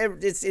fire.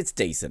 It's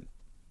decent.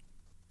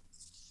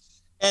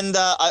 And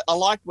I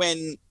like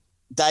when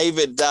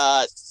David,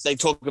 they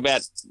talk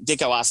about,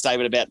 Dicko asked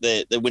David about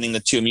the winning the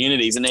 2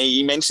 immunities, and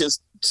he mentions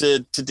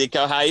to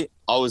Dicko, hey,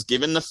 I was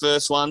given the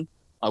first one,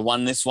 I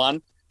won this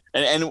one.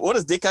 And what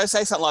does Dicko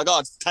say? Something like,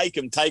 oh, take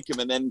him.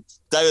 And then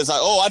David's like,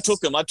 oh, I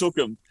took him. I thought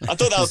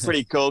that was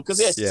pretty cool. Because,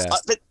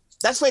 but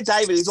that's where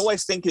David is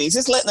always thinking. He's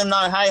just letting them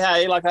know,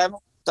 hey, like, I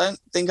don't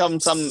think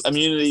I'm some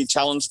immunity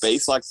challenge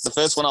beast. Like the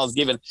first one I was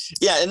given.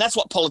 Yeah, and that's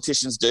what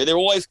politicians do. They're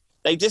always,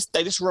 they just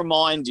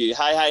remind you,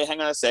 hey,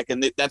 hang on a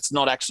second. That's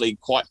not actually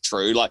quite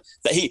true. Like,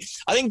 I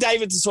think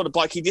David's the sort of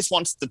bloke, he just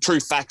wants the true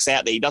facts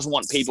out there. He doesn't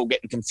want people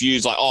getting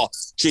confused, like, oh,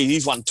 gee,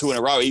 he's won 2 in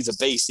a row. He's a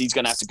beast. He's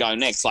going to have to go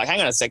next. Like, hang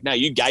on a sec. No,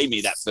 you gave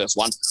me that first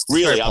one.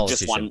 Really, I've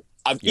just won.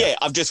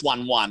 I've just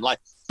won one. Like,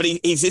 but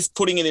he's just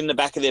putting it in the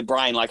back of their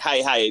brain, like,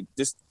 hey,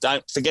 just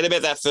don't forget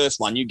about that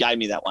first one. You gave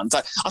me that one. So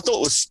I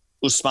thought it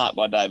was smart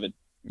by David.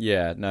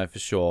 Yeah, no, for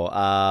sure.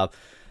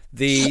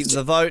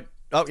 The vote.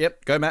 Oh,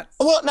 yep. Go, Matt.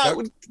 Well,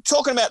 no,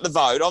 talking about the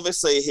vote,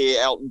 obviously here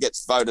Elton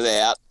gets voted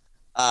out.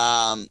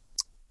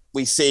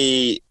 We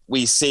see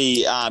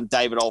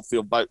David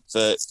Oldfield vote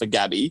for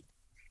Gabby.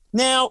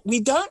 Now, I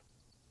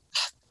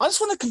just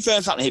want to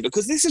confirm something here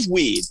because this is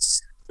weird.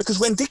 Because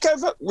when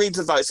Dicko reads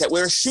the votes out,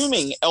 we're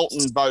assuming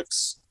Elton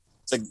votes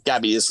for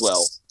Gabby as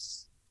well.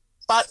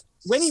 But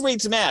when he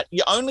reads them out,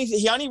 he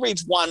only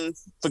reads one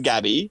for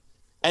Gabby,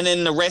 and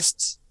then the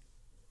rest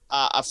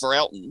are for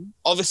Elton.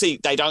 Obviously,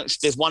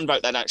 there's one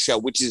vote they don't show,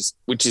 which is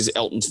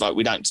Elton's vote.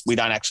 We don't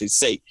actually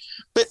see.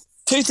 But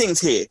 2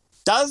 things here.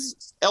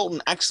 Does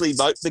Elton actually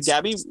vote for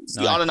Gabby?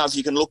 No. I don't know if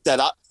you can look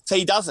that up. So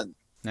he doesn't.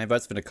 No, he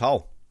votes for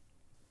Nicole.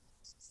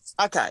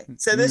 Okay.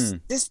 So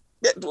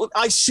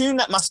I assume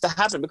that must have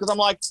happened because I'm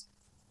like,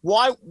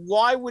 why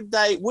wouldn't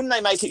they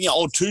make it,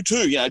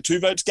 2-2, 2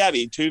 votes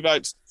Gabby, 2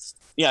 votes,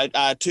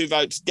 2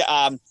 votes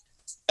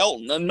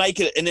Elton, and make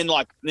it, and then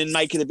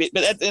make it a bit.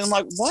 But then I'm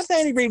like, why did they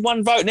only read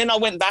 1 vote? And then I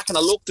went back and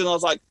I looked and I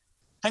was like,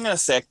 hang on a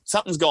sec,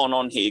 something's going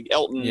on here.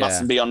 Elton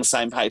mustn't be on the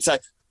same page. So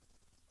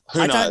who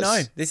knows? I don't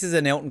know. This is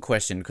an Elton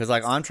question because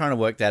I'm trying to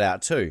work that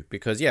out too.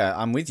 Because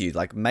I'm with you.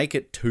 Like, make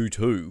it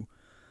 2-2.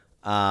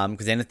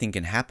 Because anything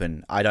can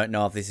happen. I don't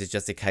know if this is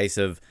just a case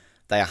of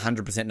they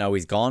 100% know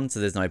he's gone, so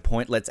there's no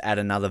point. Let's add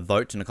another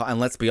vote to Nicole. And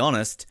let's be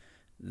honest,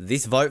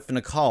 this vote for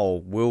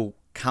Nicole will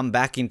come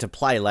back into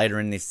play later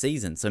in this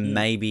season. So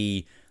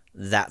maybe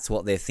that's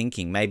what they're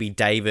thinking. Maybe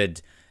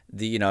David,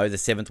 the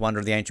 7th wonder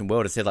of the ancient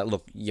world, has said, like,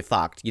 look, you're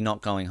fucked. You're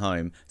not going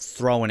home.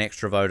 Throw an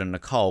extra vote on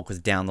Nicole because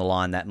down the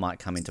line that might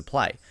come into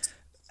play.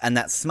 And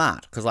that's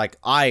smart because, like,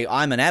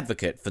 I'm an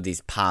advocate for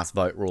this pass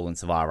vote rule in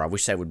Survivor. I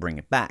wish they would bring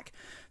it back.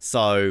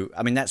 So,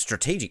 I mean, that's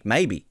strategic,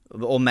 maybe.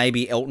 Or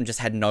maybe Elton just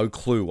had no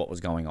clue what was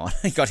going on.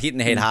 He got hit in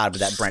the head hard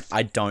with that Brent.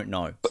 I don't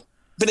know.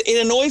 But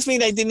it annoys me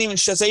they didn't even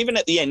show. So even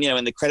at the end,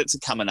 when the credits are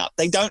coming up,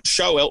 they don't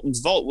show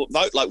Elton's vote.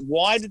 Like,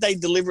 why did they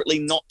deliberately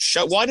not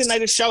show? Why didn't they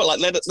just show it? Like,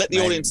 let the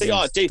audience see.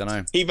 Oh, gee,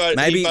 he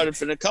voted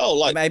for Nicolle.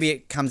 Like, maybe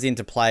it comes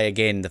into play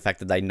again. The fact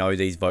that they know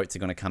these votes are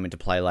going to come into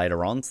play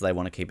later on, so they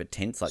want to keep it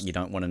tense. Like, you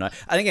don't want to know.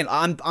 And again,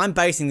 I'm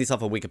basing this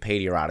off a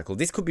Wikipedia article.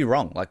 This could be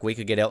wrong. Like, we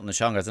could get Elton the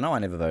show and goes, "No, I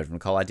never voted for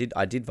Nicolle.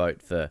 I did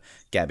vote for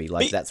Gabby."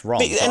 Like, that's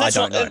wrong. So I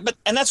don't know.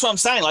 And that's what I'm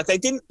saying. Like, they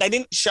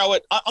didn't show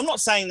it. I'm not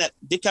saying that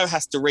Dicko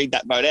has to read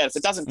that vote out. If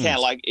it doesn't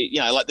count, like.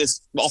 Like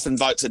there's often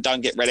votes that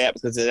don't get read out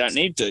because they don't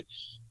need to.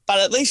 But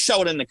at least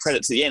show it in the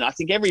credits at the end. I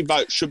think every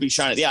vote should be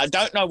shown at the end. I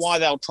don't know why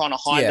they were trying to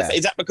hide it.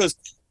 Is that because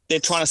they're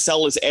trying to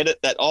sell this edit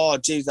that, oh,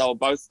 geez, they were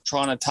both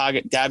trying to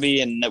target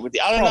Gabby and with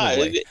the... I don't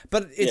know.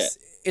 But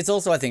it's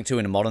also, I think, too,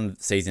 in a modern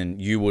season,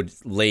 you would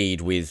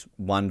lead with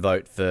one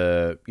vote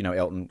for,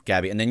 Elton,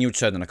 Gabby, and then you would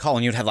show the Nicolle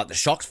and you'd have, like, the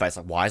shocked face,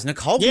 like, why is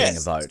Nicolle getting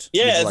a vote?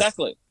 Yeah,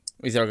 exactly.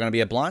 Is there going to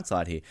be a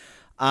blindside here?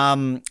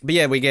 But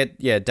yeah, we get,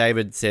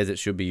 David says it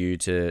should be you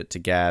to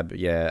Gab.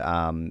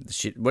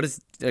 What does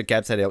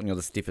Gab say to Elton? You're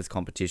the stiffest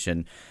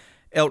competition.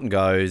 Elton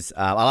goes,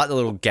 I like the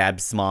little Gab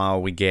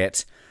smile we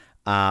get.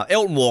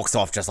 Elton walks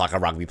off just like a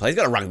rugby player. He's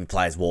got a rugby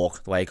player's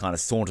walk, the way he kind of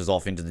saunters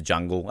off into the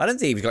jungle. I don't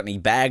think he's got any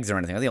bags or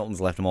anything. I think Elton's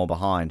left them all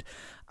behind.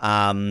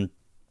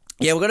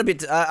 Yeah, we've got a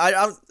bit...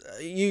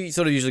 you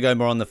sort of usually go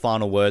more on the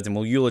final words, and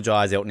we'll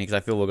eulogise Elton because I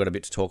feel we've got a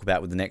bit to talk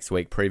about with the next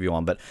week preview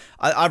on. But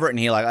I've written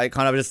here, like,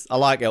 I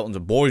like Elton's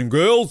boys and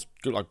girls,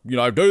 like,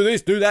 do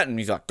this, do that. And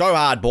he's like, go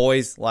hard,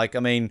 boys. Like, I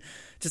mean,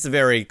 just a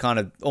very kind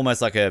of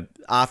almost like a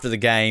after the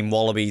game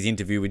Wallabies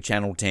interview with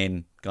Channel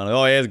 10. Kind of,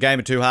 oh, yeah, the game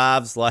of two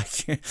halves. Like,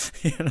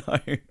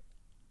 The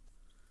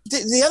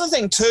other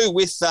thing, too,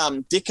 with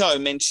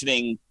Dicko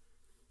mentioning...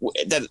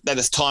 That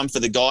it's time for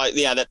the guy,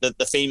 that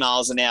the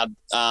females are now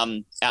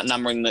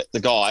outnumbering the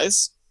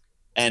guys,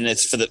 and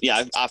it's for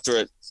the after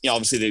it,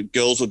 obviously the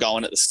girls were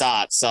going at the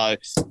start, so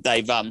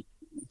they've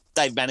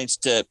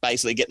managed to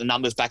basically get the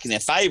numbers back in their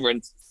favour.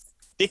 And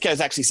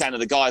Dicko's actually saying to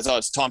the guys, "Oh,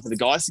 it's time for the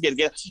guys to get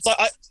together." So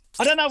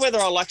I don't know whether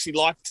I'll actually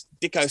like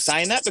Dicko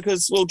saying that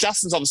because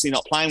Justin's obviously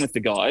not playing with the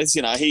guys.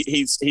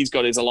 He's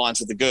got his alliance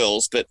with the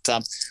girls, but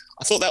I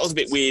thought that was a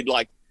bit weird.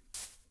 Like,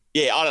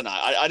 I don't know.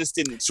 I just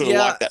didn't sort of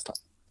like that part.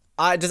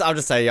 I'll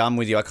just say I'm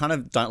with you. I kind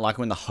of don't like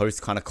when the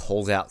host kind of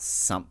calls out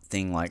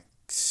something like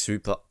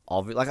super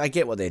obvious. Like I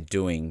get what they're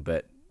doing,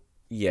 but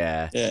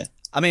yeah.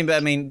 I mean,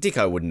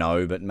 Dicko would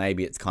know, but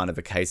maybe it's kind of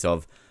a case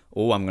of,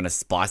 oh, I'm going to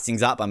spice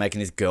things up by making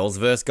this girls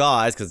versus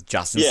guys because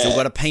Justin's still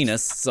got a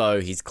penis, so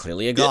he's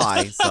clearly a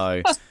guy.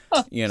 So,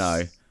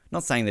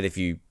 not saying that if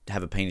you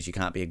have a penis you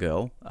can't be a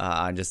girl.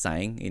 I'm just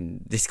saying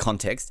in this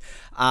context.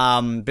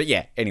 But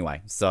yeah,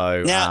 anyway.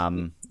 So,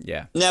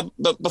 Now,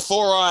 but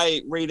before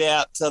I read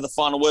out the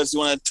final words, do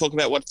you want to talk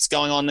about what's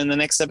going on in the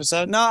next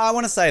episode? No, I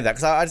want to say that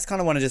because I just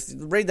kind of want to just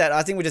read that.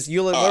 I think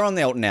we're on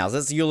the Elton now, so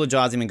let's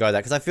eulogise him and go that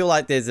because I feel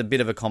like there's a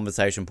bit of a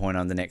conversation point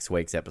on the next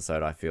week's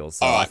episode, I feel.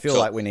 So I feel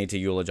like we need to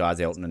eulogise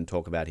Elton and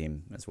talk about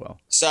him as well.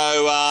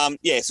 So,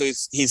 so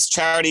his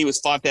charity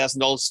was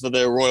 $5,000 for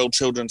the Royal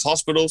Children's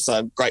Hospital,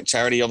 so great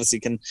charity, obviously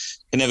can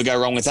never go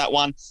wrong with that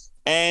one.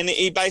 And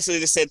he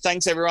basically just said,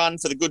 thanks everyone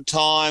for the good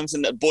times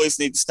and the boys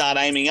need to start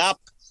aiming up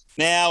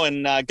now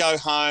and go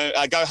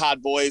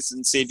hard boys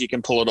and see if you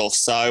can pull it off.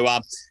 So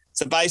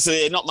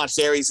basically not much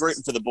there. He's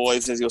rooting for the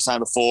boys, as you were saying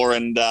before.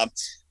 And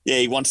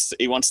he wants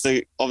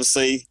to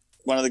obviously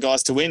one of the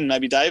guys to win,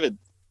 maybe David.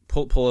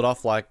 Pull it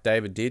off like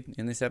David did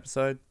in this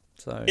episode.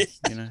 So,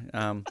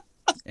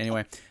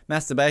 anyway,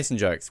 masturbation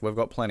jokes. We've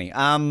got plenty.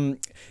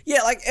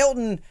 Like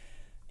Elton...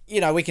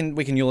 we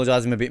can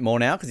eulogise him a bit more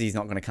now because he's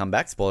not going to come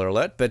back, spoiler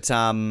alert. But,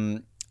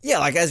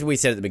 like as we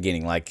said at the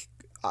beginning, like,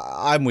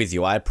 I'm with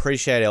you. I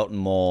appreciate Elton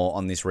more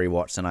on this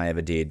rewatch than I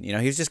ever did. He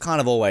was just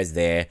kind of always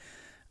there.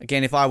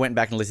 Again, if I went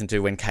back and listened to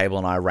when Cable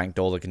and I ranked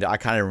all the... I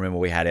can't even remember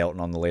we had Elton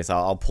on the list.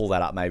 I'll pull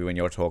that up maybe when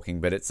you're talking.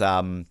 But it's,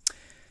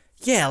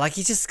 like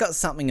he's just got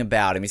something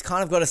about him. He's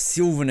kind of got a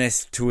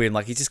silverness to him.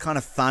 Like, he's just kind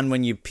of fun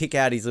when you pick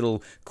out his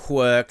little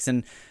quirks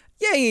and...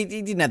 Yeah, he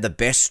didn't have the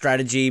best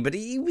strategy, but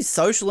he was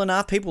social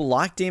enough. People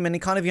liked him, and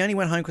he only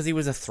went home because he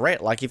was a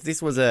threat. Like, if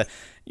this was a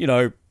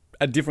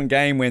different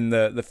game when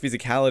the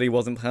physicality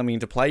wasn't coming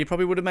into play, you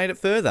probably would have made it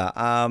further.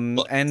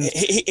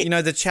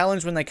 The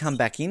challenge when they come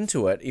back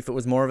into it, if it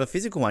was more of a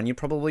physical one, you'd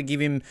probably give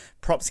him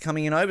props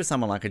coming in over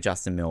someone like a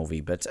Justin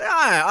Milvey. But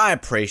I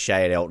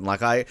appreciate Elton.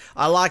 Like, I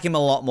like him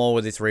a lot more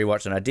with this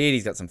rewatch than I did.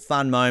 He's got some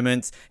fun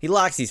moments. He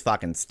likes his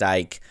fucking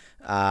steak.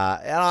 And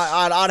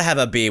I'd have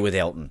a beer with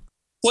Elton.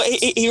 Well,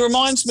 he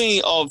reminds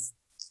me of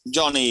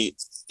Johnny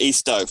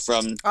Easto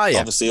from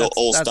obviously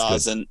All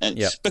Stars, and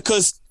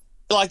because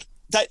like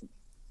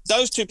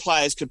those two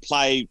players could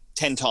play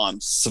 10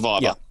 times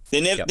Survivor.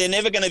 Yep. They're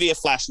never going to be a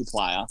flashy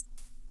player.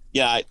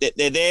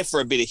 They're there for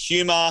a bit of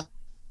humour.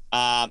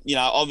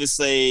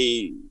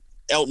 Obviously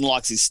Elton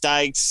likes his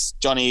steaks.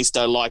 Johnny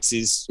Easto likes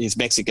his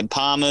Mexican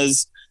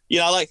Parmas. You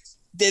know, like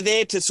they're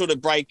there to sort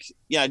of break,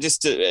 you know,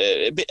 just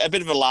a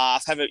bit of a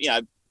laugh, have a, you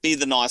know, be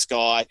the nice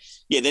guy.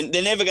 Yeah,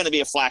 they're never going to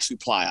be a flashy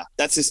player.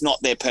 That's just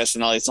not their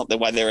personality. It's not the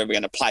way they're ever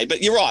going to play.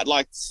 But you're right.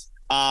 Like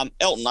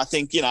Elton, I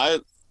think, you know,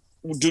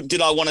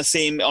 did I want to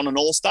see him on an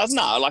All-Stars?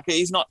 No, like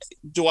he's not.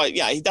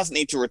 He doesn't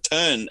need to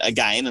return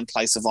again and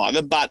play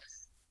Survivor. But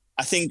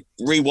I think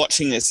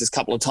rewatching this a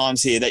couple of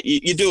times here that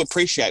you do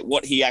appreciate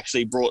what he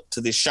actually brought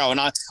to this show. And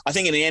I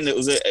think in the end it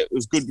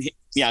was good, you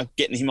know,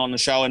 getting him on the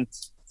show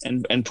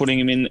and putting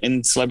him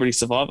in Celebrity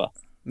Survivor.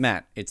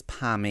 Matt, it's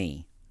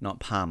Palmy, not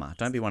Palmer.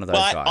 Don't be one of those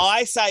guys.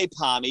 I say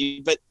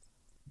Palmy, but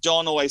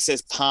John always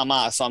says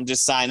Palmer, so I'm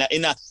just saying that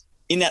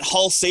in that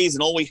whole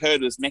season, all we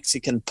heard was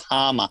Mexican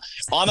Palmer.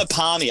 I'm a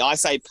Palmy. I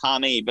say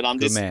Palmy, but I'm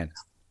just... Good man.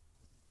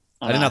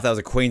 I didn't know if that was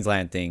a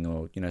Queensland thing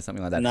or, you know,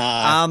 something like that.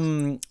 No.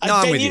 No,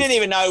 Ben, you didn't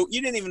even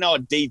know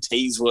what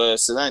DTs were,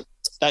 so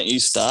don't you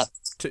start.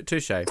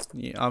 Touche.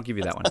 Yeah, I'll give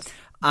you that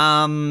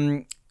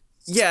one.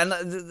 Yeah, and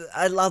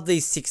I love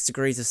these 6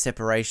 degrees of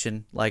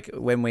separation. Like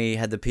when we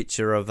had the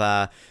picture of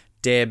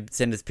Deb,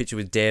 send us a picture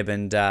with Deb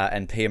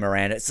and Pia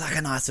Miranda. It's like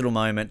a nice little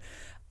moment.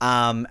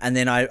 And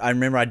then I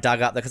remember I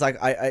dug up because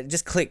I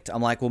just clicked.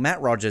 I'm like, well, Matt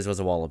Rogers was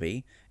a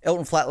Wallaby.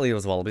 Elton Flatley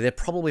was a Wallaby. They're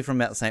probably from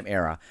about the same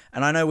era.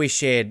 And I know we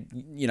shared,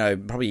 you know,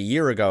 probably a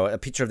year ago, a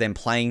picture of them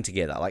playing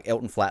together, like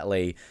Elton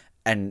Flatley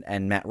and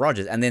Matt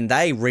Rogers. And then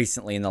they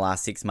recently, in the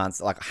last 6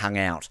 months, like hung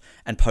out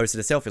and posted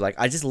a selfie. Like,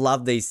 I just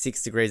love these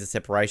 6 degrees of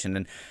separation.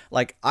 And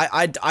like,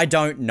 I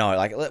don't know.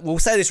 Like, we'll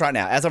say this right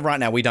now. As of right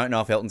now, we don't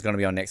know if Elton's going to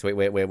be on next week.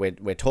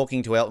 We're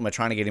talking to Elton. We're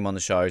trying to get him on the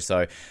show.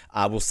 So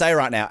we'll say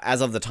right now,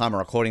 as of the time of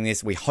recording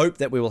this, we hope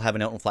that we will have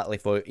an Elton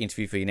Flatley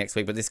interview for you next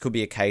week. But this could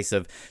be a case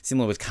of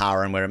similar with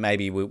Karen, where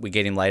maybe we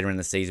get him later in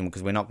the season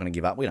because we're not going to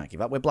give up. We don't give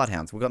up. We're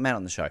bloodhounds. We've got Matt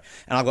on the show.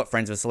 And I've got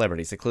friends with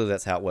celebrities. So clearly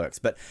that's how it works.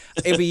 But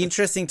it'll be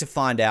interesting to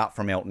find out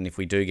from Elton if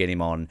we do get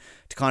him on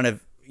to kind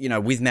of, you know,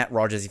 with Matt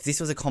Rogers, if this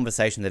was a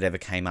conversation that ever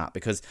came up,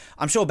 because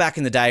I'm sure back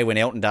in the day when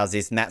Elton does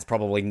this, Matt's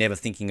probably never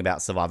thinking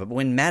about Survivor, but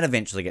when Matt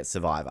eventually gets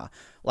Survivor,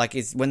 like,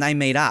 it's when they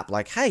meet up,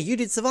 like, hey, you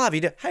did Survivor,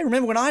 hey,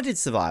 remember when I did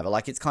Survivor?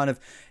 Like, it's kind of,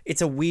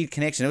 it's a weird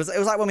connection. It was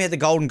like when we had the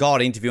Golden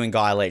God interviewing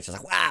Guy Leach. I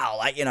was like, wow,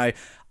 like, you know,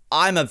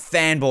 I'm a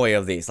fanboy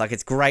of this. Like,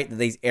 it's great that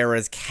these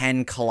eras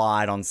can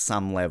collide on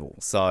some level.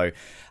 So,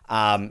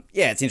 yeah,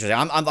 it's interesting.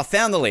 I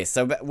found the list.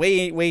 So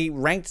we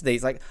ranked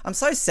these. Like, I'm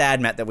so sad,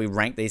 Matt, that we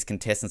ranked these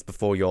contestants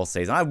before your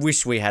season. I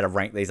wish we had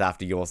ranked these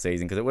after your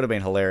season because it would have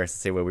been hilarious to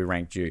see where we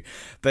ranked you.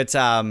 But,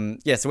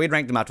 yeah, so we'd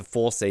ranked them after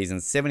 4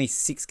 seasons.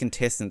 76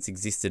 contestants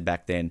existed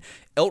back then.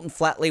 Elton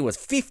Flatley was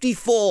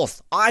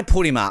 54th. I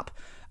put him up.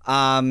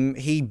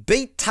 He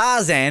beat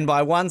Tarzan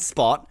by 1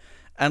 spot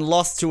and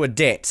lost to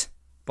Adet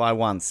by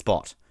 1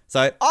 spot.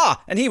 So,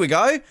 and here we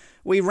go.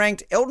 We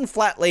ranked Elton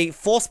Flatley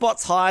 4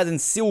 spots higher than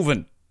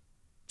Sylvan.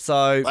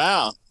 So,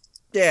 wow.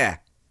 Yeah.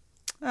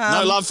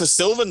 No love for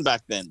Sylvan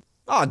back then.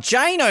 Oh,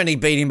 Jane only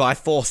beat him by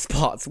 4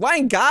 spots.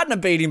 Wayne Gardner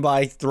beat him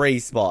by 3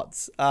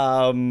 spots.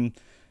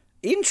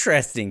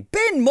 Interesting.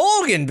 Ben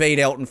Morgan beat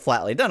Elton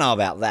Flatley. Don't know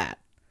about that.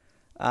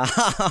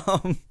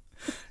 I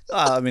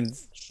mean,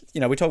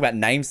 you know, we talk about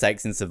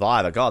namesakes in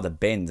Survivor. God, the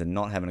Bens are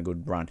not having a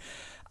good run.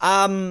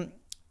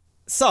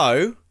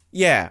 So,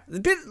 yeah,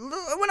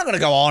 we're not going to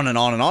go on and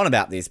on and on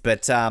about this,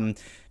 but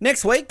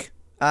next week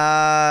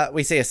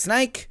we see a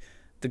snake.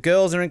 The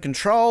girls are in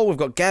control. We've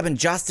got Gab and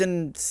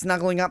Justin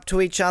snuggling up to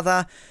each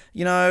other.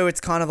 You know,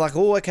 it's kind of like,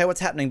 oh, okay, what's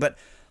happening? But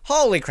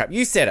holy crap,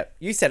 you said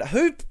it.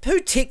 Who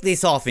ticked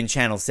this off in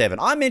Channel 7?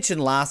 I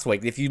mentioned last week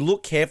that if you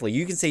look carefully,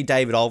 you can see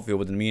David Oldfield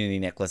with an immunity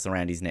necklace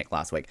around his neck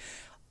last week.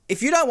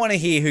 If you don't want to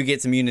hear who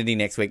gets immunity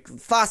next week,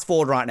 fast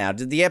forward right now.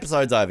 The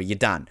episode's over. You're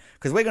done.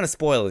 Because we're going to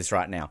spoil this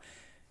right now.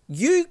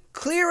 You,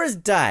 clear as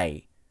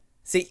day,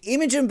 see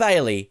Imogen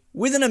Bailey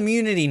with an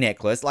immunity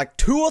necklace like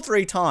 2 or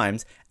 3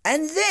 times,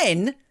 and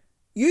then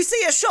you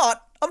see a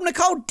shot of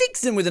Nicolle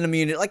Dickson with an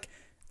immunity. Like,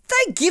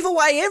 they give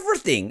away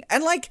everything.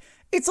 And, like,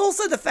 it's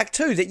also the fact,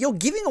 too, that you're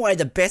giving away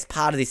the best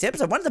part of this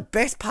episode. One of the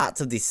best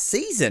parts of this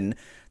season,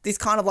 this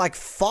kind of, like,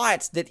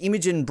 fight that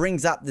Imogen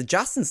brings up the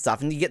Justin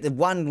stuff, and you get the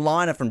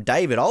one-liner from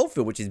David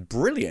Oldfield, which is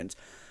brilliant.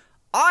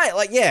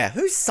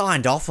 Who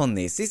signed off on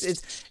this?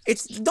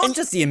 It's not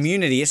just the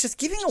immunity, it's just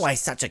giving away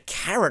such a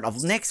carrot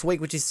of next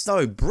week, which is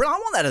so brilliant. I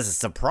want that as a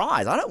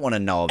surprise. I don't want to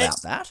know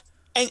about that.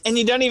 And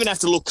you don't even have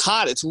to look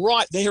hard. It's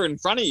right there in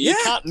front of you.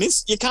 Yeah.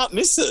 You can't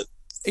miss it.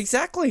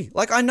 Exactly.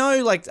 Like, I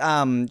know, like,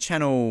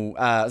 channel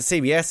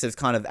CBS has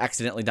kind of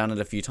accidentally done it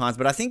a few times,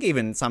 but I think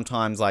even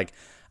sometimes, like,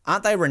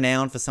 aren't they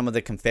renowned for some of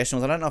the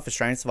confessionals? I don't know if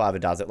Australian Survivor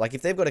does it. Like,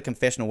 if they've got a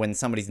confessional when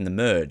somebody's in the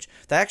merge,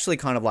 they actually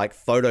kind of, like,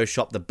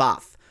 Photoshop the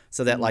buff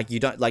so that, like, you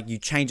don't, like, you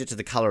change it to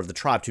the color of the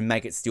tribe to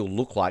make it still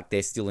look like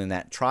they're still in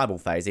that tribal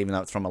phase, even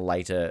though it's from a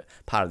later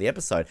part of the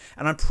episode.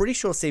 And I'm pretty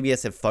sure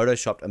CBS have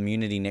Photoshopped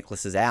immunity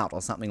necklaces out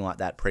or something like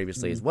that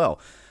previously as well.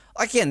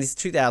 Again, this is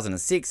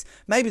 2006.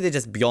 Maybe they're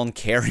just beyond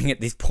caring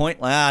at this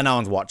point. Like, no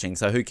one's watching,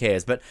 so who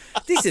cares? But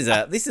this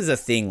is a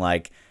thing.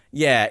 Like,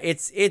 yeah,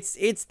 it's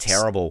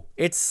terrible.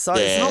 It's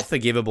not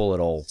forgivable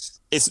at all.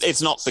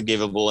 It's not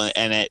forgivable,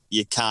 and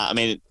you can't. I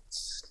mean,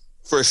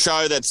 for a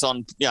show that's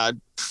on,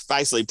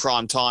 basically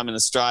prime time in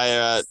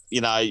Australia,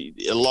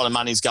 a lot of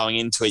money's going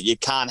into it. You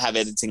can't have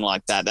editing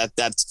like that.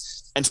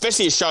 That's and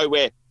especially a show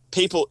where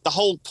people. The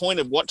whole point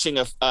of watching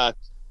a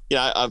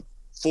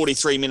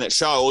 43-minute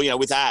show, or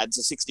with ads,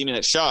 a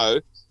 60-minute show,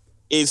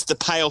 is the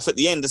payoff at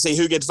the end to see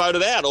who gets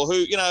voted out or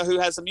who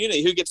has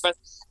immunity, who gets voted,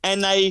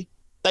 and they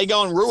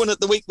go and ruin it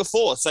the week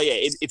before. So yeah,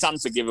 it's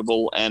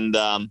unforgivable and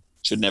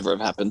should never have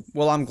happened.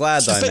 Well, I'm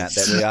glad though, Matt,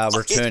 that we are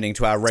returning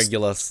to our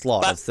regular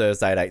slot of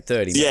Thursday at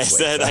 8:30. Yes,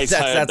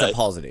 that's a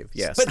positive.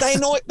 Yes, but they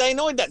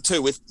annoyed that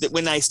too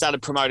when they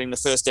started promoting the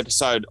first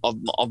episode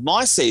of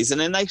my season,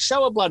 and they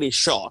show a bloody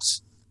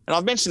shot. And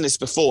I've mentioned this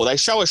before. They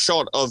show a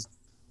shot of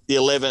the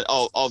 11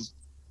 of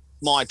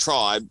my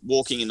tribe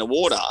walking in the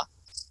water,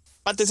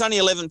 but there's only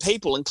 11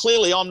 people, and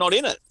clearly I'm not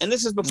in it. And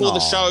this is before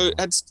the show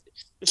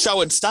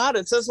had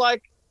started. So it's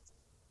like,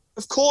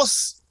 of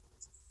course.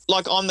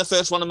 Like, I'm the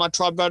first one in my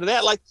tribe voted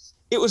out. Like,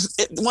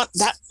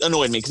 that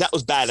annoyed me because that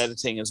was bad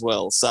editing as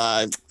well.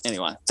 So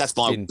anyway, that's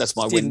my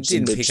win.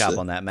 Didn't pick up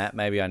on that, Matt.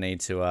 Maybe I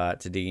need to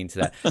dig into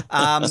that.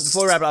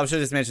 Before we wrap it up, I should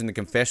just mention the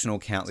confessional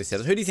count this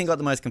episode. Who do you think got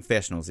the most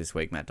confessionals this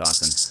week, Matt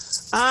Dyson?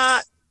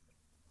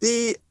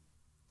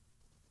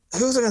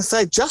 Who was I going to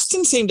say?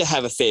 Justin seemed to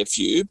have a fair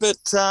few,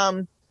 but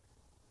I'm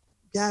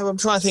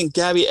trying to think.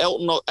 Gabby,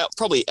 Elton,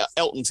 probably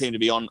Elton seemed to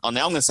be on now. I'm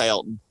going to say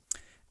Elton.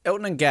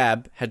 Elton and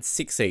Gab had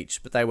 6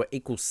 each, but they were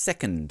equal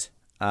second.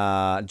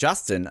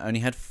 Justin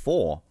only had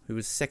 4, who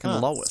was second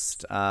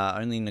lowest.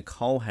 Only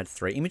Nicolle had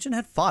 3. Imogen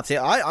had 5. See,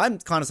 I'm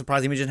kind of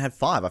surprised Imogen had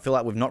 5. I feel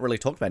like we've not really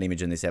talked about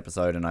Imogen this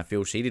episode, and I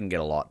feel she didn't get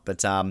a lot. But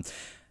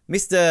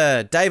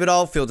Mr. David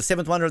Oldfield, the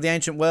 7th wonder of the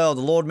ancient world,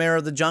 the Lord Mayor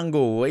of the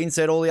jungle,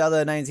 insert all the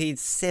other names, he had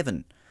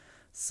 7.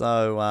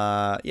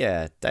 So,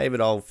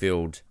 David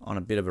Oldfield on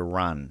a bit of a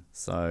run.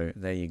 So,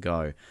 there you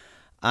go.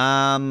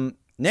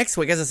 Next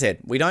week, as I said,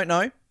 we don't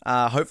know.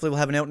 Hopefully we'll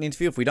have an Elton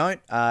interview. If we don't,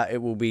 it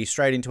will be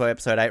straight into our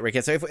episode 8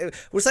 recap. So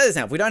we'll say this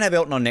now, if we don't have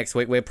Elton on next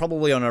week, we're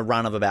probably on a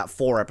run of about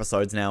 4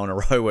 episodes now in a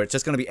row where it's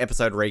just going to be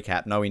episode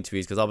recap, no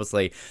interviews, because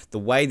obviously the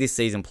way this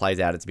season plays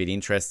out, it's a bit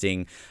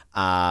interesting.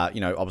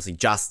 Obviously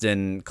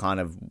Justin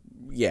he'll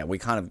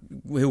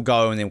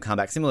go and then we'll come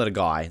back, similar to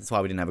Guy. That's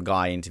why we didn't have a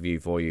Guy interview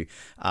for you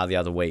the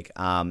other week.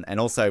 And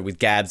also with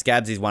Gabs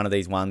is one of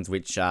these ones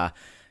which...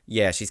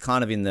 she's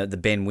kind of in the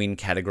Ben Wynn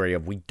category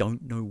of we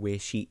don't know where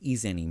she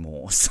is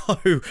anymore. So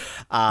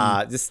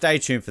just stay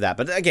tuned for that.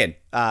 But again,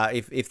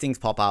 if things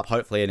pop up,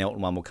 hopefully an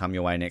Elton one will come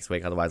your way next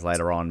week, otherwise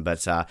later on.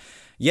 But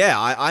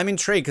I'm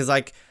intrigued because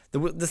like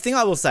the thing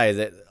I will say is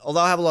that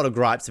although I have a lot of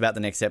gripes about the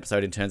next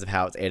episode in terms of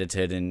how it's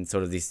edited and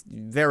sort of this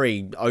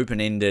very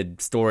open-ended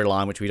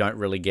storyline, which we don't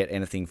really get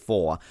anything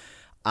for,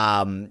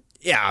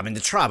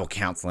 the Tribal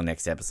Council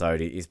next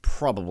episode is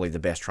probably the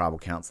best Tribal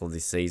Council of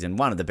this season.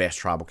 One of the best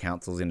Tribal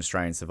Councils in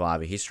Australian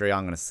Survivor history,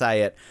 I'm going to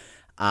say it.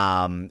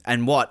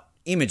 And what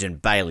Imogen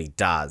Bailey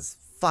does,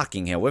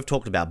 fucking hell, we've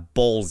talked about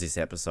balls this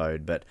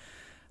episode, but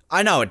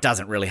I know it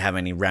doesn't really have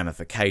any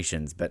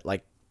ramifications, but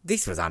like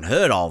this was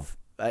unheard of.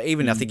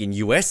 Even I think in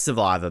US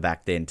Survivor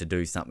back then to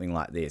do something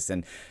like this.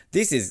 And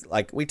this is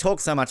like, we talk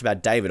so much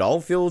about David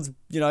Oldfield's,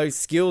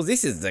 skills.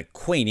 This is the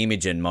Queen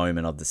Imogen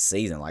moment of the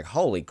season. Like,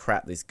 holy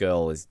crap, this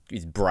girl is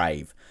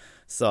brave.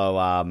 So,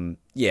 I'm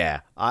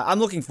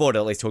looking forward to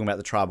at least talking about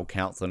the Tribal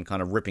Council and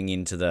kind of ripping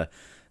into the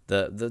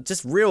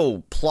just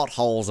real plot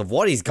holes of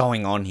what is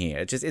going on here.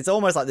 It's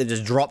almost like they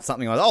just dropped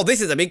something like, oh,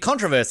 this is a big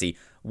controversy.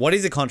 What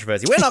is a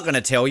controversy? We're not going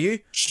to tell you.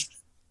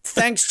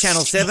 Thanks,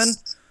 Channel 7.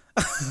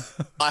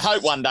 I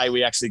hope one day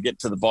we actually get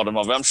to the bottom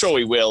of it. I'm sure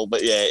we will,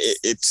 but yeah,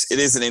 it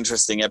is an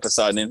interesting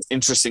episode, an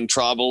interesting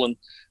tribal, and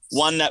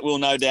one that we'll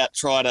no doubt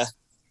try to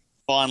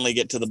finally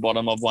get to the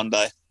bottom of one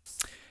day.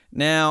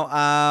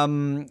 Now,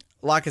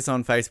 like us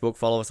on Facebook,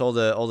 follow us, all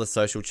the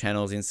social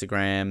channels,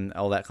 Instagram,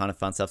 all that kind of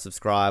fun stuff.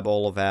 Subscribe,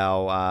 all of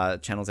our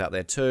channels out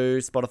there too.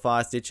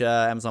 Spotify, Stitcher,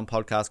 Amazon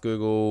Podcast,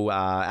 Google,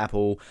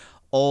 Apple,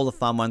 all the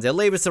fun ones there.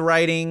 Leave us a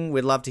rating.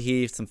 We'd love to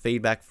hear some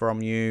feedback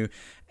from you.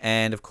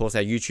 And, of course,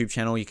 our YouTube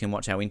channel, you can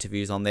watch our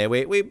interviews on there.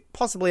 We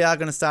possibly are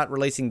going to start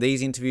releasing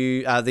these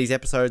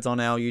episodes on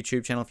our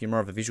YouTube channel. If you're more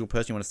of a visual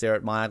person, you want to stare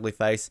at my ugly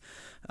face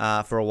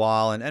for a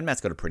while. And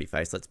Matt's got a pretty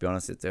face, let's be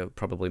honest. It'll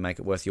probably make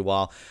it worth your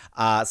while.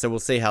 So we'll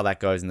see how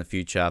that goes in the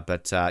future.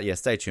 But,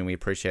 stay tuned. We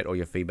appreciate all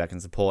your feedback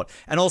and support.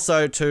 And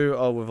also, too,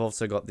 we've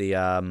also got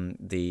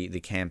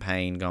the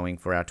campaign going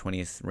for our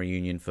 20th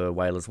reunion for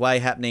Whalers Way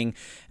happening.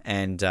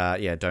 And,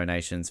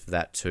 donations for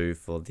that, too,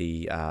 for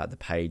the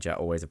page are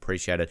always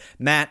appreciated.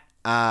 Matt,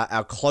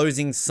 our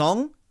closing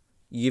song,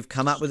 you've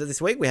come up with it this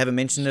week. We haven't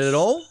mentioned it at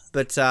all,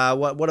 but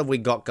what have we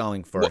got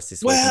going for us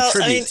this week? In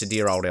tribute to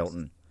dear old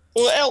Elton.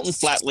 Well, Elton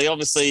Flatley,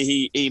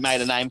 obviously he made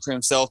a name for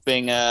himself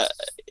being a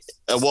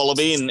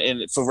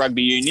Wallaby for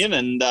rugby union,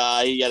 and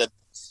he had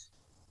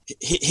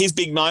his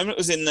big moment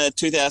was in the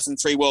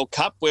 2003 World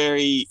Cup where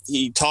he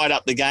tied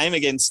up the game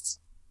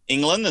against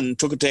England and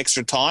took it to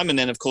extra time, and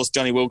then of course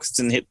Johnny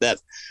Wilkinson hit that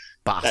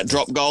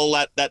drop goal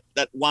that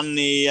won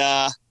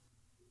the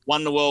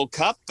World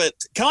Cup. But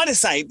can I just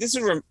say, this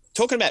is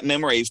talking about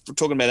memories,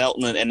 talking about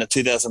Elton and the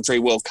 2003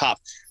 World Cup.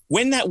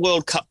 When that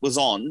World Cup was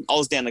on, I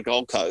was down the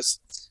Gold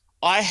Coast.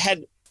 I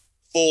had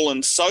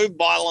fallen so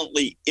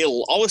violently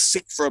ill. I was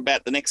sick for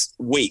about the next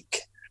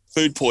week,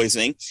 food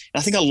poisoning. And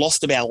I think I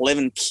lost about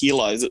 11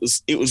 kilos.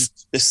 It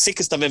was the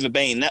sickest I've ever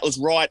been. That was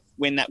right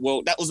when that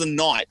was the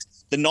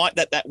night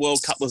that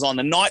World Cup was on,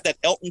 the night that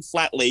Elton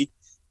Flatley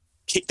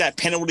kicked that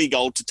penalty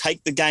goal to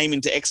take the game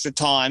into extra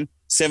time,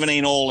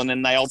 17-all, and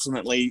then they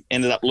ultimately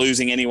ended up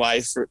losing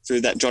anyway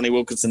through that Johnny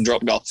Wilkinson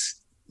drop goal.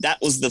 That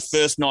was the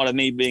first night of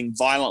me being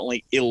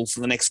violently ill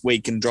for the next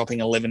week and dropping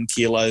 11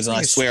 kilos, and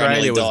I swear I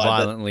nearly died. Australia was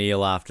violently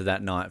ill after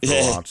that night for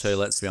a while too,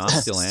 let's be honest. I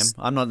still am.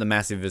 I'm not the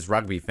massivest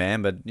rugby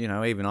fan, but,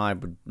 even I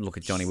would look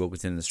at Johnny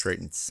Wilkinson in the street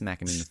and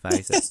smack him in the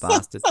face, that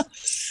bastard.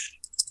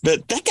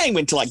 But that game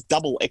went to like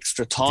double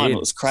extra time. It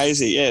was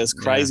crazy. Yeah, it was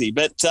crazy.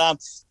 Yeah.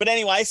 But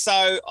anyway,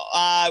 so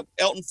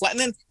Elton Flatley, and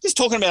then just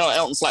talking about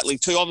Elton Flatley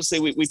too, obviously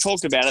we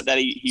talked about it, that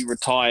he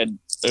retired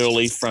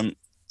early from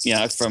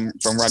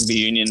rugby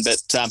union,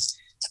 but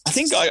I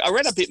think I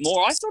read a bit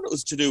more. I thought it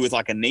was to do with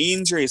like a knee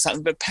injury or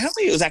something, but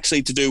apparently it was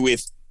actually to do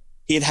with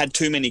he had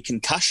too many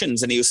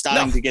concussions and he was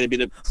starting to get a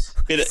bit of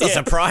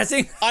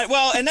surprising.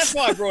 And that's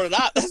why I brought it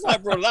up.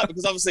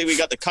 Because obviously we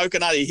got the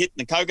coconut. He hitting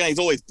the coconut. He's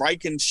always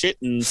breaking shit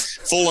and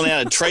falling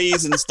out of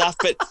trees and stuff.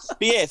 But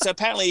yeah, so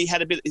apparently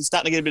he's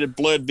starting to get a bit of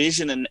blurred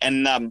vision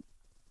and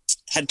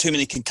had too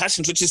many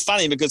concussions, which is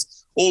funny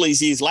because all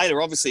these years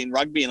later, obviously in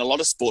rugby and a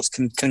lot of sports,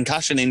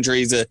 concussion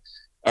injuries are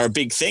a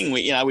big thing.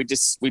 We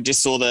just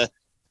saw the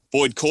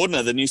Boyd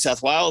Cordner, the New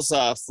South Wales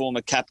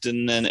former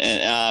captain,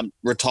 and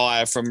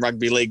retire from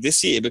rugby league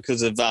this year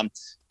because of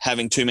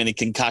having too many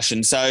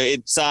concussions. So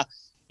it's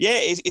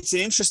an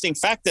interesting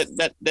fact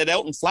that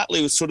Elton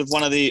Flatley was sort of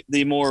one of the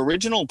more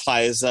original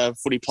players,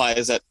 footy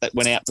players that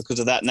went out because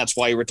of that, and that's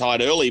why he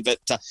retired early. But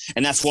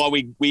and that's why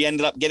we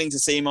ended up getting to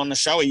see him on the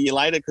show a year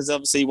later, because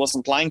obviously he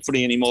wasn't playing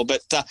footy anymore.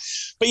 But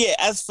yeah,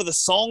 as for the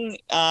song,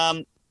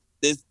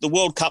 there's the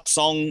World Cup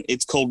song.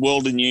 It's called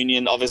World in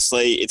Union.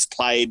 Obviously, it's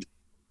played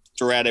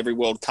throughout every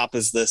World Cup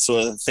as the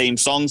sort of theme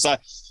song. So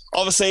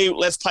obviously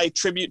let's pay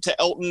tribute to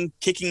Elton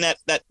kicking that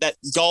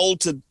goal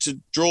to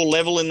draw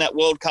level in that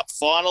World Cup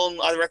final. And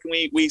I reckon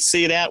we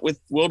see it out with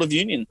World of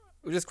Union.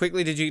 Just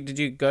quickly, did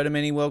you go to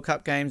many World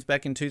Cup games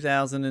back in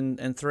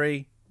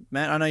 2003?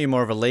 Matt, I know you're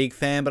more of a league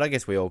fan, but I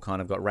guess we all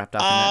kind of got wrapped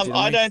up in that, didn't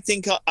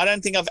we? I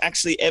don't think I've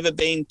actually ever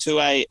been to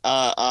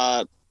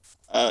a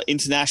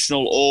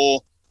international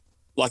or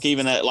like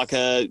even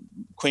a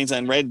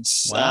Queensland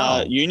Reds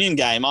union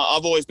game.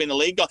 I've always been a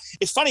league guy.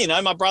 It's funny,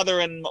 my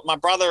brother and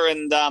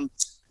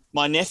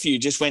my nephew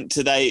just went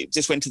to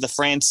the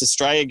France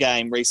Australia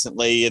game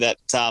recently. That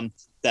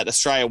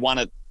Australia won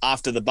it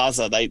after the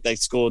buzzer. They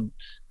scored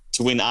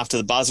to win after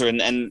the buzzer,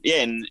 and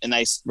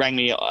they rang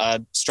me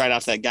straight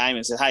after that game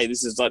and said, "Hey,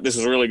 this was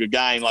a really good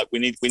game. Like we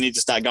need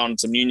to start going to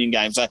some union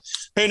games." So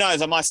who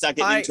knows? I might start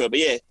getting into it. But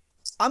yeah.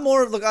 I'm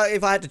more of,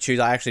 if I had to choose,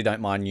 I actually don't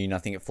mind Union. I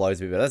think it flows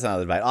a bit, but that's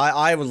another debate.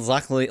 I was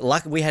lucky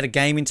we had a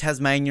game in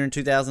Tasmania in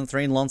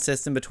 2003 in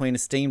Launceston between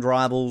esteemed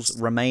rivals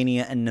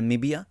Romania and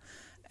Namibia,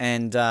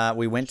 and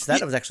we went to that.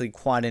 Yeah. It was actually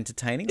quite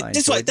entertaining.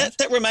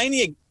 That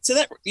Romania. So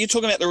that you're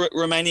talking about the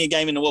Romania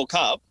game in the World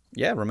Cup?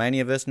 Yeah,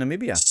 Romania versus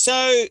Namibia.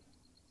 So,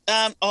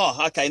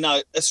 okay,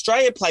 no,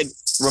 Australia played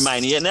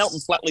Romania, and Elton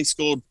Flatley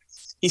scored.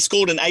 He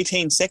scored in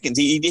 18 seconds.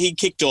 He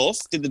kicked off,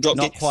 did the drop.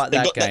 Not quite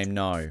that game,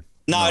 no.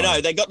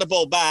 No, they got the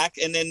ball back,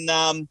 and then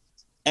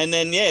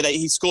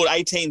he scored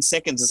 18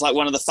 seconds. It's like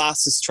one of the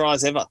fastest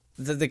tries ever.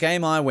 The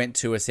game I went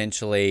to,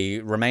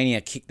 essentially, Romania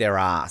kicked their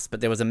ass,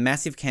 but there was a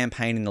massive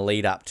campaign in the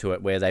lead up to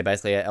it where they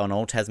basically, on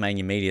all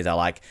Tasmanian media, they're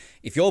like,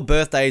 if your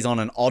birthday's on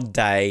an odd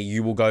day,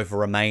 you will go for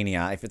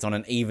Romania. If it's on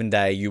an even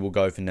day, you will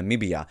go for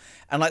Namibia.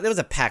 And there was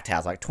a packed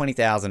house,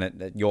 20,000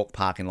 at York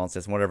Park in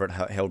Launceston, whatever it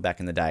held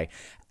back in the day.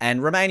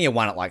 And Romania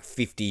won at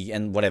 50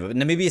 and whatever. But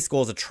Namibia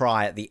scores a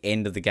try at the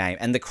end of the game.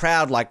 And the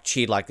crowd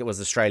cheered like it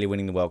was Australia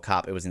winning the World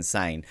Cup. It was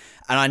insane.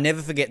 And I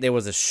never forget there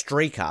was a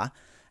streaker.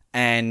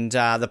 And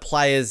the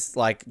players,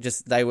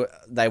 they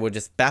were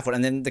just baffled.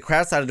 And then the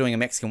crowd started doing a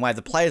Mexican wave.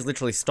 The players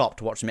literally stopped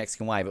to watch the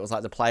Mexican wave. It was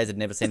like the players had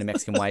never seen a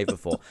Mexican wave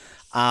before.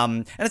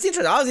 And it's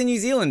interesting. I was in New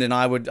Zealand, and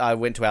I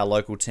went to our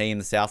local team,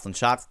 the Southland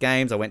Sharks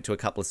games. I went to a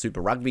couple of Super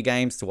Rugby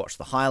games to watch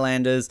the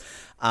Highlanders.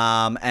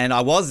 And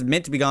I was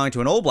meant to be going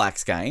to an All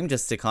Blacks game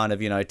just to kind of,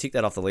 tick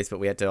that off the list, but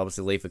we had to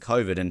obviously leave for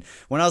COVID. And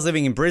when I was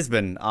living in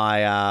Brisbane,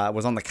 I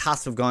was on the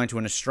cusp of going to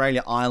an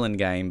Australia Island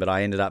game, but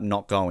I ended up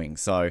not going.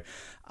 So...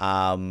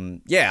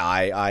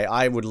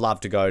 I would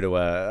love to go to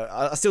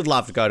I still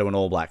love to go to an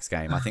All Blacks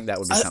game. I think that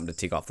would be something to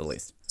tick off the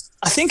list.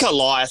 I think I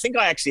lie. I think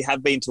I actually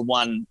have been to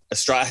one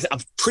Australia. I'm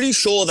pretty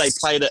sure they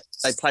played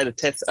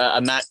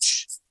a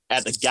match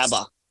at the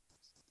Gabba,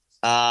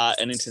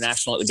 an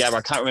international at the Gabba.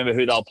 I can't remember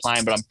who they were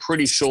playing, but I'm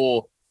pretty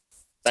sure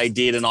they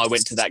did, and I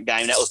went to that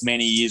game. That was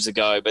many years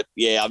ago. But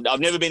yeah, I've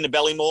never been to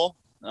Ballymore.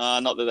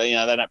 Not that they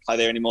don't play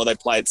there anymore. They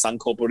play at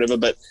Suncorp or whatever,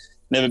 but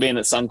never been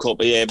at Suncorp.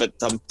 But yeah, but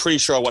I'm pretty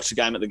sure I watched a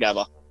game at the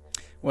Gabba.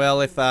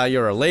 Well, if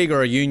you're a league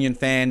or a union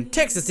fan,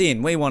 text us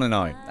in. We want to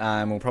know.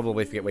 We'll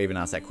probably forget we even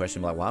asked that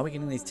question. Like, why are we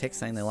getting these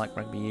texts saying they like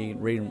rugby? I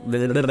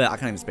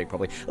can't even speak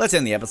properly. Let's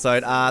end the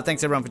episode.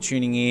 Thanks everyone for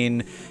tuning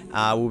in.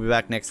 We'll be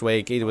back next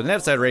week, either with an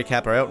episode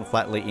recap or Elton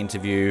Flatley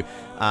interview.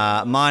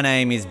 My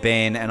name is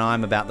Ben, and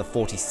I'm about the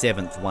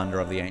 47th wonder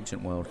of the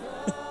ancient world.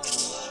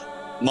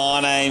 My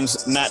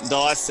name's Matt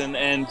Dyson,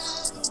 and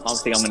I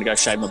think I'm going to go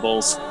shave my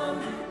balls.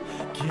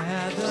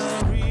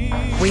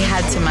 We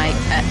had to make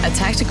a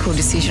tactical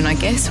decision, I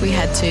guess. We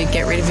had to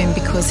get rid of him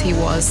because he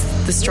was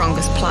the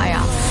strongest player.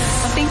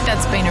 I think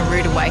that's been a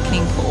rude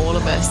awakening for all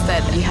of us,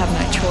 that you have no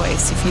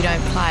choice. If you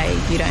don't play,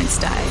 you don't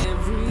stay.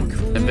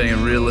 And being a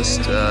realist,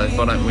 if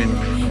I don't win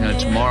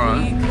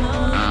tomorrow,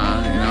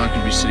 I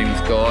could be sitting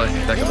with Guy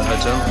back at the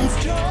hotel.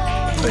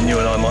 And you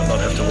and I might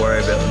not have to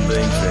worry about them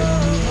being fed.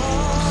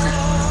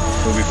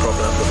 We'll be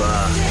propping up the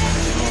bar.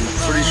 I'm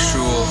pretty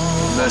sure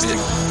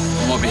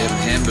I might be having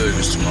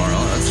hamburgers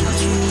tomorrow. That's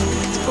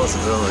a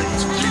possibility.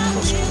 It's a big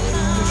possibility.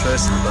 The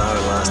first at the bar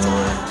and last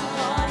time.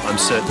 I'm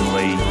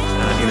certainly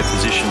in a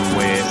position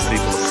where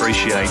people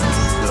appreciate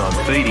that I'm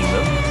feeding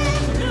them.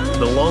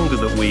 The longer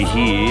that we're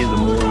here,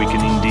 the more we can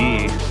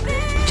endear.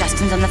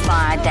 Justin's on the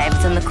fire,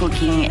 David's on the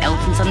cooking,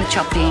 Elton's on the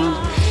chopping.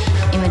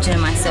 Imogen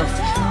and myself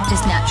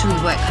just naturally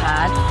work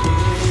hard.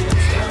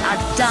 Our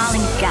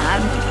darling Gab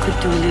could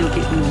do a little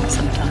bit more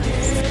sometimes.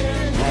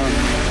 1,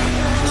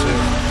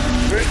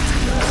 2,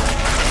 3.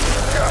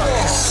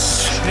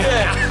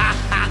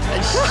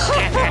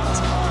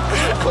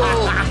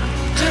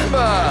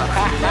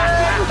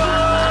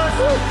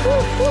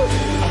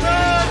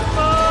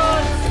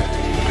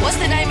 What's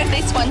the name of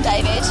this one,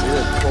 David?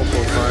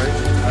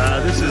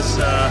 This is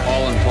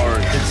Island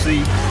porridge. It's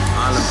the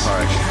Island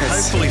porridge.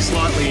 hopefully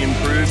slightly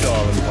improved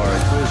island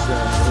porridge.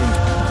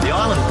 The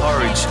island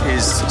porridge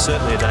is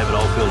certainly a David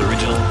Oldfield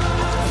original.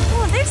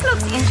 Oh, this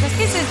looks interesting.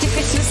 This is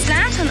different to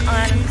start on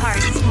island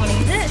porridge this morning,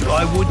 is it?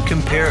 I would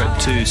compare it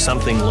to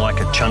something like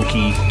a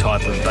chunky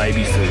type of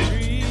baby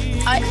food.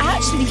 I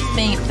actually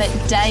think that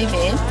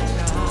David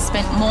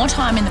spent more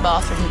time in the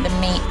bathroom than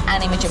me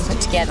and Imogen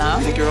put together.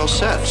 I think you're all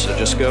set, so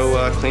just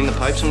go clean the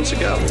pipes and it's a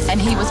go. And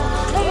he was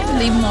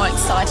probably more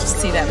excited to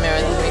see that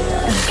mirror than we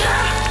were.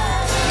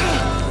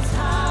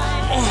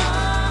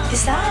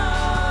 Is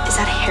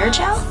that hair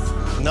gel?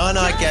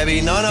 Night-night,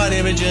 Gabby. Night-night,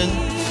 Imogen.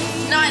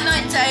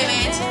 Night-night,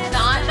 David.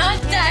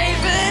 Night-night,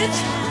 David.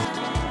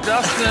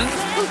 Justin.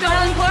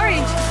 Island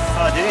porridge.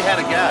 Oh, did he? How'd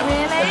it go?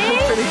 Really?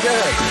 Pretty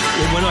good.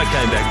 When I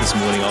came back this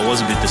morning, I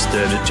was a bit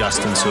disturbed that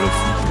Justin sort of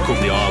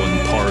cooked the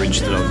island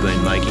porridge that I've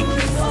been making.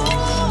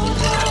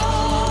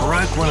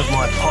 Broke one of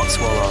my pots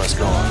while I was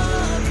gone.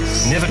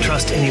 Never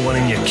trust anyone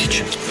in your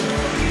kitchen.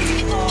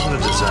 What a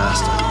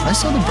disaster. I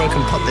saw the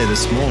broken pot there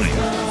this morning.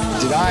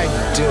 Did I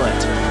do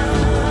it?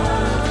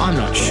 I'm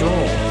not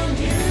sure.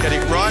 Get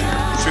it right,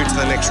 through to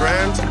the next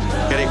round.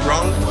 Get it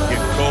wrong,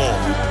 you're gone.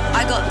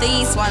 I got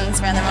these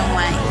ones round the wrong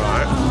way.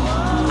 Right.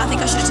 I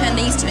think I should have turned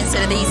these two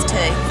instead of these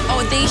two.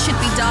 Oh, these should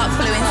be dark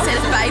blue instead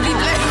of baby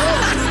blue.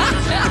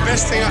 The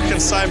best thing I can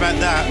say about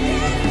that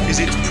is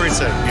it's pretty.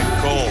 You're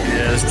gone.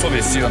 Yeah, there's probably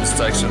a few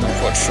mistakes, I'm not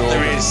quite sure.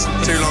 There is.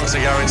 Too long to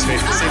go into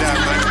it. Sit down,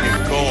 mate.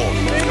 You're gone.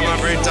 Come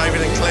over here,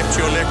 David, and collect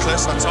your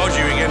necklace. I told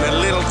you you're getting a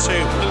little too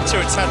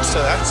attached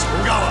to that.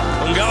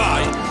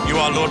 Ungoa. You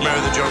are Lord Mayor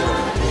of the Jungle.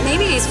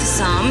 Maybe it is for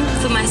some.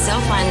 For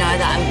myself, I know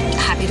that I'm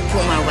happy to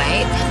pull my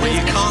weight. Well,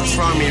 you can't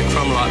throw me a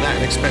crumb like that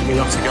and expect me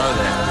not to go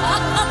there.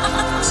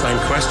 Same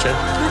question.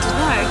 I don't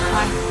know if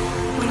I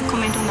want to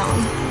comment on that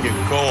one. You're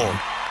gone.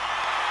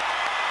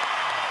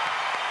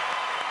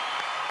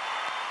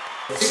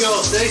 You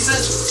girls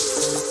decent?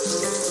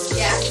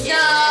 Yeah.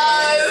 No.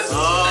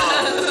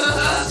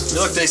 Oh, you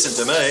look decent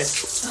to me.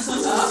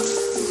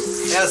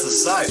 How's the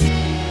soap?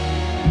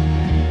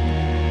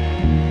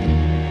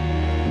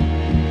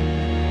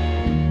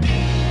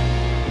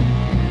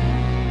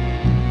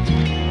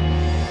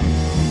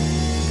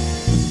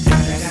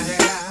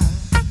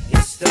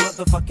 It's the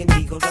motherfucking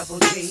Eagle Double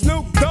G.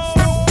 Snoop Dogg.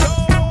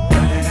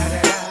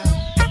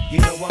 You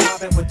know I'm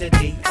mobbing with the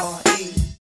D.